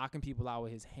by knocking people out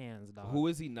with his hands, dog. Who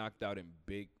is he knocked out in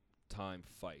big-time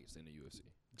fights in the UFC?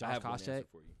 Josh Koscheck.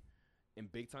 For you. In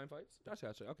big-time fights? Josh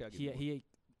Koscheck. Okay, I'll give you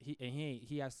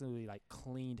he absolutely, like,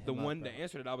 cleaned him up, bro. The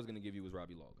answer that I was going to give you was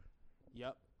Robbie Lawler.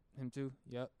 Yep. Him too.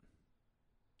 Yep.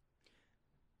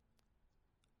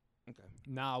 Okay.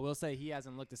 Nah, I will say he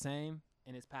hasn't looked the same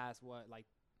in his past, like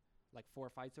 4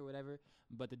 fights or whatever.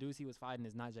 But the dudes he was fighting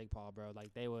is not Jake Paul, bro.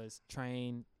 Like, they was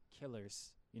trained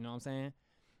killers. You know what I'm saying?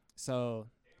 So.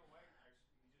 Dana White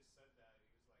actually, he just said that.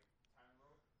 He was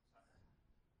like,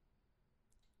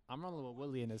 I'm rolling with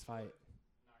Woodley in this fight.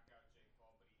 Knock out Jake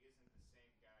Paul, but he isn't the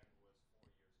same guy he was 4 years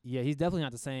ago. Yeah, he's definitely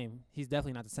not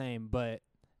the same. But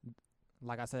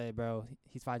like I said, bro,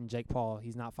 he's fighting Jake Paul.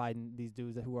 He's not fighting these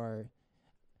dudes who are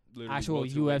Literally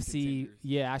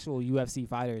actual UFC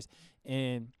fighters.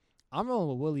 And I'm rolling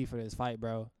with Woodley for this fight,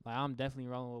 bro. Like, I'm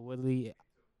definitely rolling with Woodley.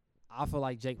 I feel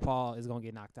like Jake Paul is gonna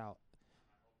get knocked out.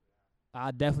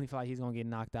 I definitely feel like he's gonna get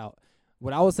knocked out.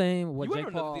 What I was saying,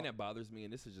 another thing that bothers me,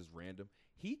 and this is just random.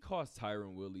 He calls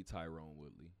Tyrone Woodley,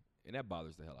 and that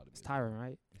bothers the hell out of me. It's Tyron,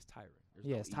 right? It's Tyron.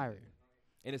 It's Tyron.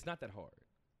 And it's not that hard.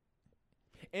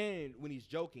 And when he's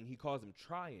joking, he calls him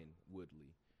trying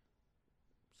Woodley.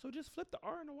 So just flip the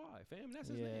R and the Y, fam. That's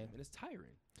his name. And it's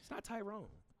Tyron. It's not Tyrone.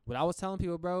 What I was telling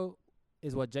people, bro,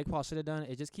 is what Jake Paul should have done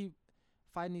is just keep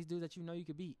fighting these dudes that you know you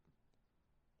could beat.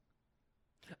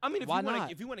 I mean, if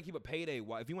you want to keep a payday,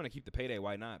 if you want to keep the payday,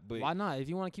 why not? But why not? If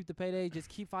you want to keep the payday, just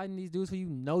keep fighting these dudes who you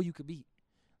know you could beat.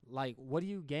 Like, what do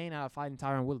you gain out of fighting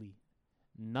Tyron Woodley?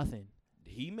 Nothing.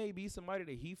 He may be somebody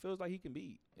that he feels like he can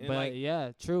beat. And but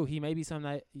yeah, true. He may be something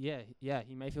that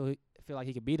he may feel like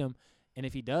he could beat him. And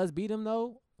if he does beat him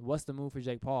though, what's the move for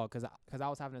Jake Paul? Because I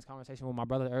was having this conversation with my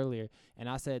brother earlier, and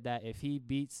I said that if he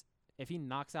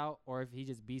knocks out or if he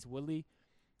just beats Woodley,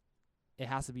 it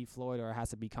has to be Floyd or it has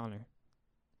to be Conor.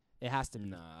 It has to be.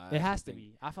 Nah, it has to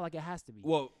be. I feel like it has to be.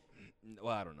 Well,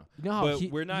 I don't know. You know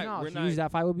how but huge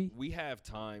that fight would be? We have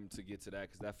time to get to that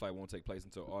because that fight won't take place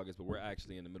until August. But we're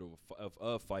actually in the middle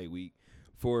of fight week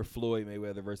for Floyd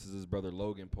Mayweather versus his brother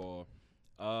Logan Paul.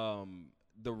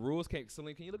 The rules came.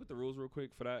 Celine, can you look at the rules real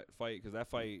quick for that fight? Because that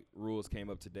fight rules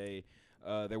came up today.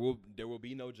 There will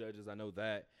be no judges. I know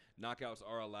that. Knockouts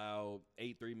are allowed.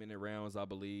 8 3-minute rounds, I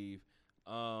believe.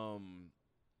 I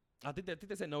think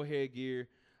they said no headgear.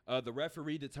 The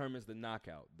referee determines the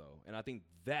knockout, though. And I think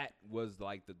that was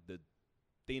like the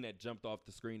thing that jumped off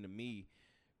the screen to me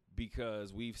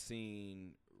because we've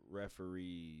seen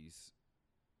referees.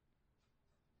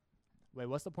 Wait,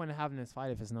 what's the point of having this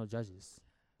fight if there's no judges?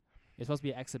 It's supposed to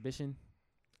be an exhibition?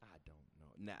 I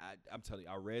don't know. Nah, I'm telling you,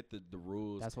 I read the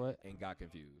rules and got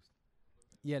confused.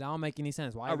 Yeah, that don't make any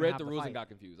sense. Why I read the rules and got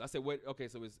confused. I said, "What? Okay,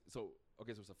 so it's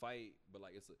a fight, but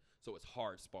like it's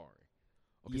hard sparring.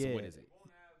 Okay, so what is it?"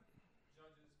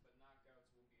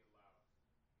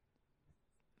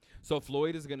 So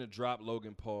Floyd is going to drop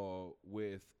Logan Paul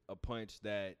with a punch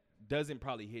that doesn't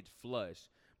probably hit flush,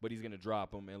 but he's going to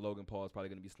drop him, and Logan Paul is probably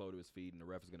going to be slow to his feet, and the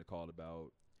ref is going to call it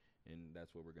about, and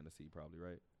that's what we're going to see probably,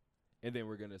 right? And then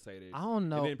we're going to say that. I don't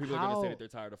know. And then people are going to say that they're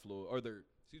tired of Floyd,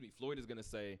 Floyd is going to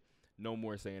say, no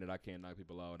more saying that I can't knock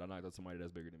people out. I knocked out somebody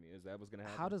that's bigger than me. Is that what's going to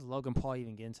happen? How does Logan Paul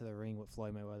even get into the ring with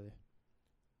Floyd Mayweather?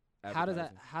 How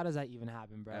does that even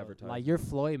happen, bro? Like, you're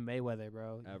Floyd Mayweather,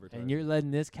 bro. And you're letting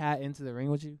this cat into the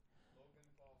ring with you?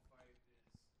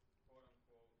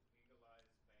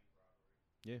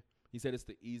 Yeah, he said it's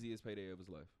the easiest payday of his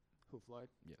life. Who, Floyd?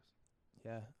 Yes.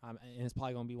 Yeah, and it's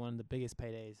probably gonna be one of the biggest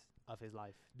paydays of his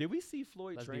life. Did we see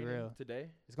Floyd Let's be training real.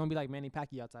 today? It's gonna be like Manny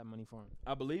Pacquiao type money for him.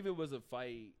 I believe it was a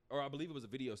fight, or I believe it was a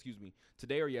video,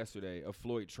 today or yesterday, of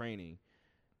Floyd training.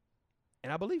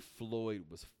 And I believe Floyd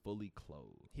was fully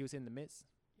clothed. He was in the midst.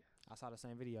 I saw the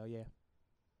same video. Yeah.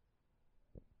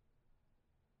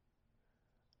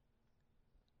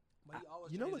 But he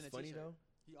always You know trains what's in a funny, t-shirt. though?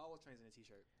 He always trains in a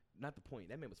t-shirt. Not the point.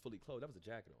 That man was fully clothed. That was a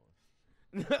jacket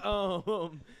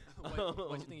on.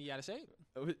 What you think he got a shape?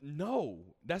 No,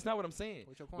 that's not what I'm saying.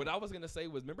 What's your point? What I was gonna say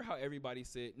was, remember how everybody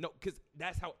said no, because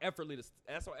that's how effortless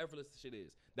the shit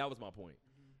is. That was my point.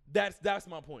 That's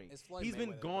my point. It's Floyd He's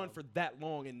been Mayweather, gone bro. for that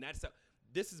long, and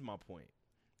this is my point.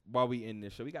 While we end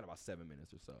this show, we got about 7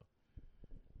 minutes or so.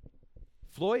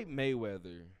 Floyd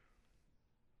Mayweather.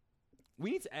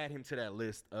 We need to add him to that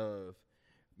list of.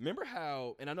 Remember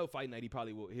how? And I know Fight Night,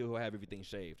 he'll have everything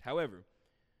shaved. However,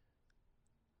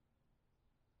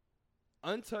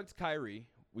 untucked Kyrie.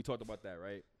 We talked about that,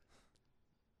 right?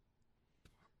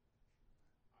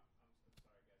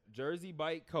 Jersey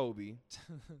bite Kobe,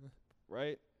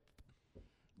 right?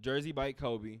 Jersey bite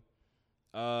Kobe.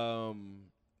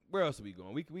 Where else are we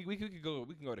going? We could go.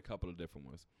 We can go to a couple of different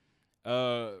ones.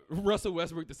 Russell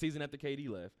Westbrook the season after KD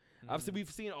left. Obviously,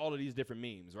 we've seen all of these different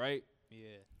memes, right?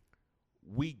 Yeah.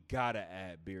 We gotta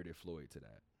add bearded Floyd to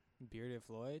that. Bearded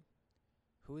Floyd?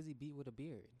 Who is he beat with a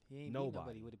beard? He ain't beat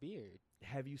nobody with a beard.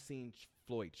 Have you seen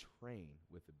Floyd train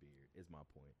with a beard? Is my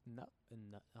point. No, I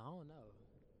don't know.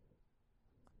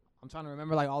 I'm trying to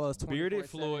remember like all those bearded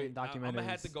Floyd documentaries. I'm gonna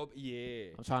have to go.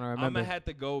 Yeah, I'm trying to remember. I'm gonna have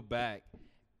to go back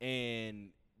and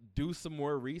do some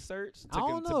more research I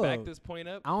don't know. to back this point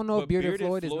up. I don't know if bearded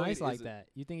Floyd is Floyd nice like that.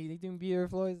 You think bearded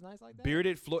Floyd is nice like that?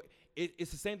 Bearded Floyd. It's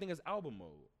the same thing as album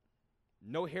mode.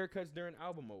 No haircuts during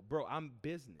album mode, bro. I'm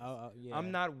business. Yeah.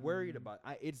 I'm not worried about.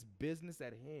 It's business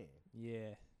at hand.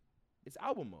 Yeah. It's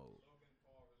album mode. Logan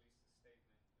Paul released a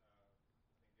statement, I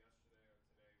think yesterday or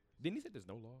today. Didn't he say there's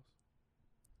no loss?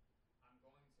 I'm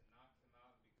going to knock him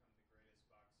out and become the greatest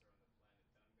boxer on the planet.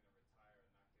 Then I'm going to retire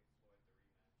and not give Floyd the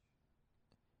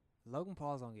rematch. Logan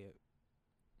Paul's gonna get.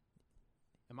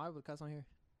 Am I able to cuss on here?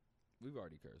 We've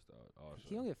already cursed out.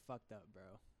 He don't get fucked up,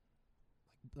 bro.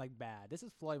 Like bad. This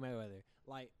is Floyd Mayweather.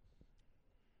 Like,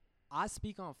 I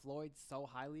speak on Floyd so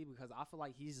highly because I feel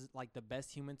like he's like the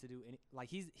best human to do any. Like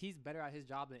he's better at his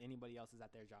job than anybody else is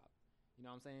at their job. You know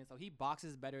what I'm saying? So he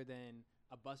boxes better than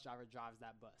a bus driver drives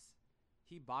that bus.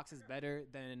 He boxes better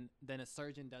than a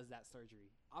surgeon does that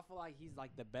surgery. I feel like he's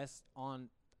like the best on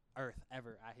earth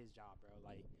ever at his job, bro.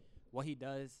 Like what he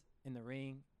does in the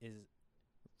ring is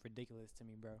ridiculous to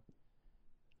me, bro.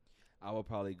 I will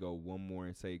probably go one more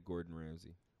and say Gordon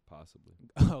Ramsay, possibly.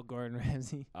 Oh, Gordon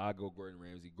Ramsay. I'll go Gordon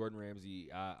Ramsay. Gordon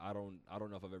Ramsay. I don't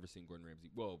know if I've ever seen Gordon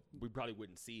Ramsay. Well, we probably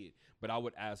wouldn't see it, but I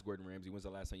would ask Gordon Ramsay, when's the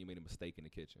last time you made a mistake in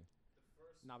the kitchen?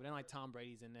 Nah, but then like Tom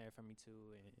Brady's in there for me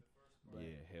too, and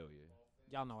Yeah, hell yeah.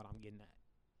 y'all know what I'm getting at.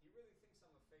 He really thinks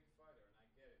I'm a fake fighter, and I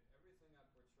get it. Everything I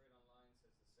portrayed online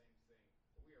says the same thing.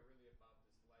 But we are really about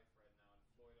this life right now, and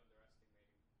Floyd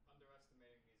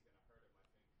underestimating me is going to hurt him,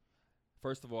 I think.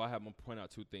 First of all, I have to point out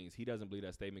two things. He doesn't believe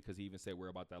that statement because he even said we're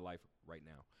about that life right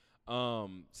now.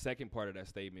 Second part of that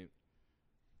statement,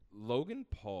 Logan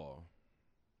Paul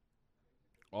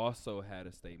also had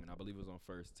a statement, I believe it was on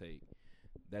First Take,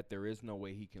 that there is no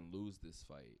way he can lose this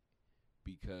fight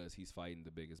because he's fighting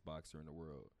the biggest boxer in the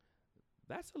world.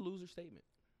 That's a loser statement.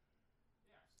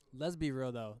 Let's be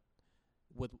real though.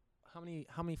 With how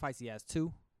many fights he has?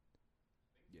 2?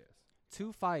 Yes.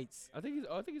 2 fights. I think he's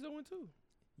 0-2.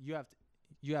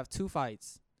 You have 2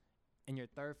 fights, and your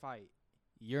third fight,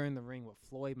 you're in the ring with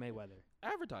Floyd Mayweather.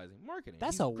 Advertising, marketing.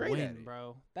 That's He's a great at win, it.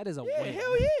 bro. That is a Yeah, win.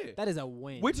 hell yeah. That is a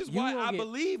win. Which is You why gonna I get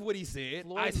believe what he said.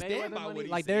 Floyd I stand Mayweather by money. what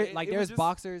he Like said. there's just,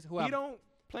 boxers who he have don't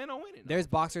plan on winning. there's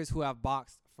boxers who have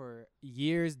boxed for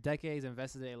years, decades,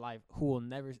 invested their life who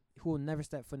will never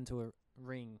step foot into a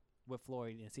ring with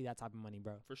Floyd and see that type of money,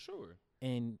 bro. For sure.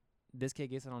 And this kid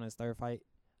gets it on his third fight.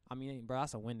 I mean, bro,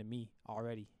 that's a win to me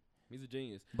already. He's a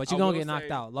genius. But you're going to get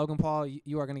knocked out. Logan Paul,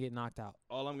 you are going to get knocked out.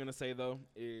 All I'm going to say, though,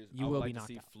 is You I would will like be to knocked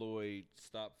see out. Floyd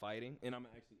stop fighting. And I'm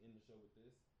actually in the show with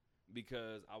this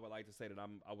because I would like to say that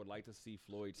I would like to see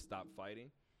Floyd stop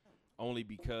fighting only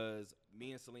because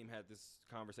me and Salim had this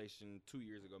conversation 2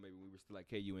 years ago. Maybe we were still at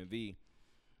KUNV.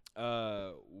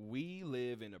 We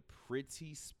live in a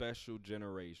pretty special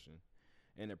generation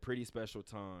and a pretty special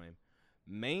time,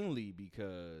 mainly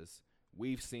because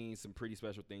we've seen some pretty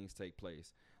special things take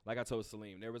place. Like I told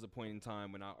Salim, there was a point in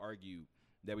time when I argued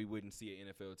that we wouldn't see an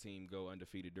NFL team go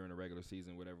undefeated during the regular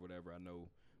season, whatever. I know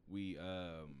we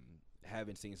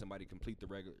haven't seen somebody complete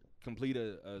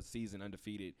a season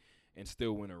undefeated and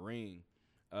still win a ring,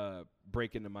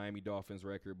 breaking the Miami Dolphins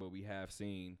record. But we have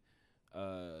seen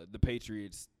the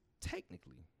Patriots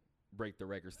technically break the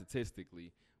record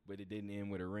statistically, but it didn't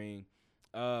end with a ring.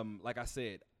 Like I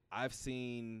said, I've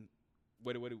seen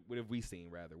what have we seen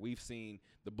rather? We've seen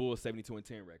the Bulls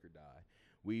 72-10 record die.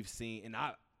 We've seen, and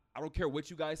I don't care what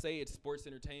you guys say, it's sports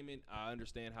entertainment. I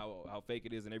understand how fake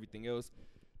it is and everything else.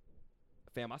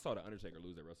 Fam, I saw The Undertaker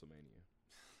lose at WrestleMania.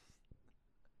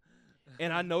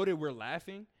 And I know that we're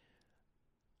laughing.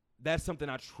 That's something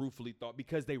I truthfully thought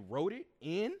because they wrote it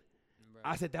in. Bro.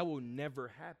 I said that will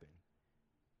never happen.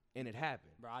 And it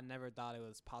happened. Bro, I never thought it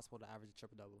was possible to average a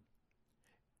triple-double.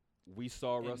 We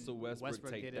saw Russell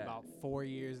Westbrook take did that. it about 4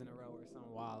 years in a row or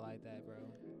something wild like that, bro.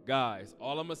 Guys,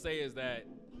 all I'm going to say is that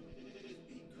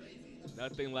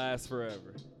nothing lasts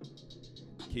forever.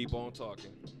 Keep on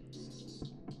talking.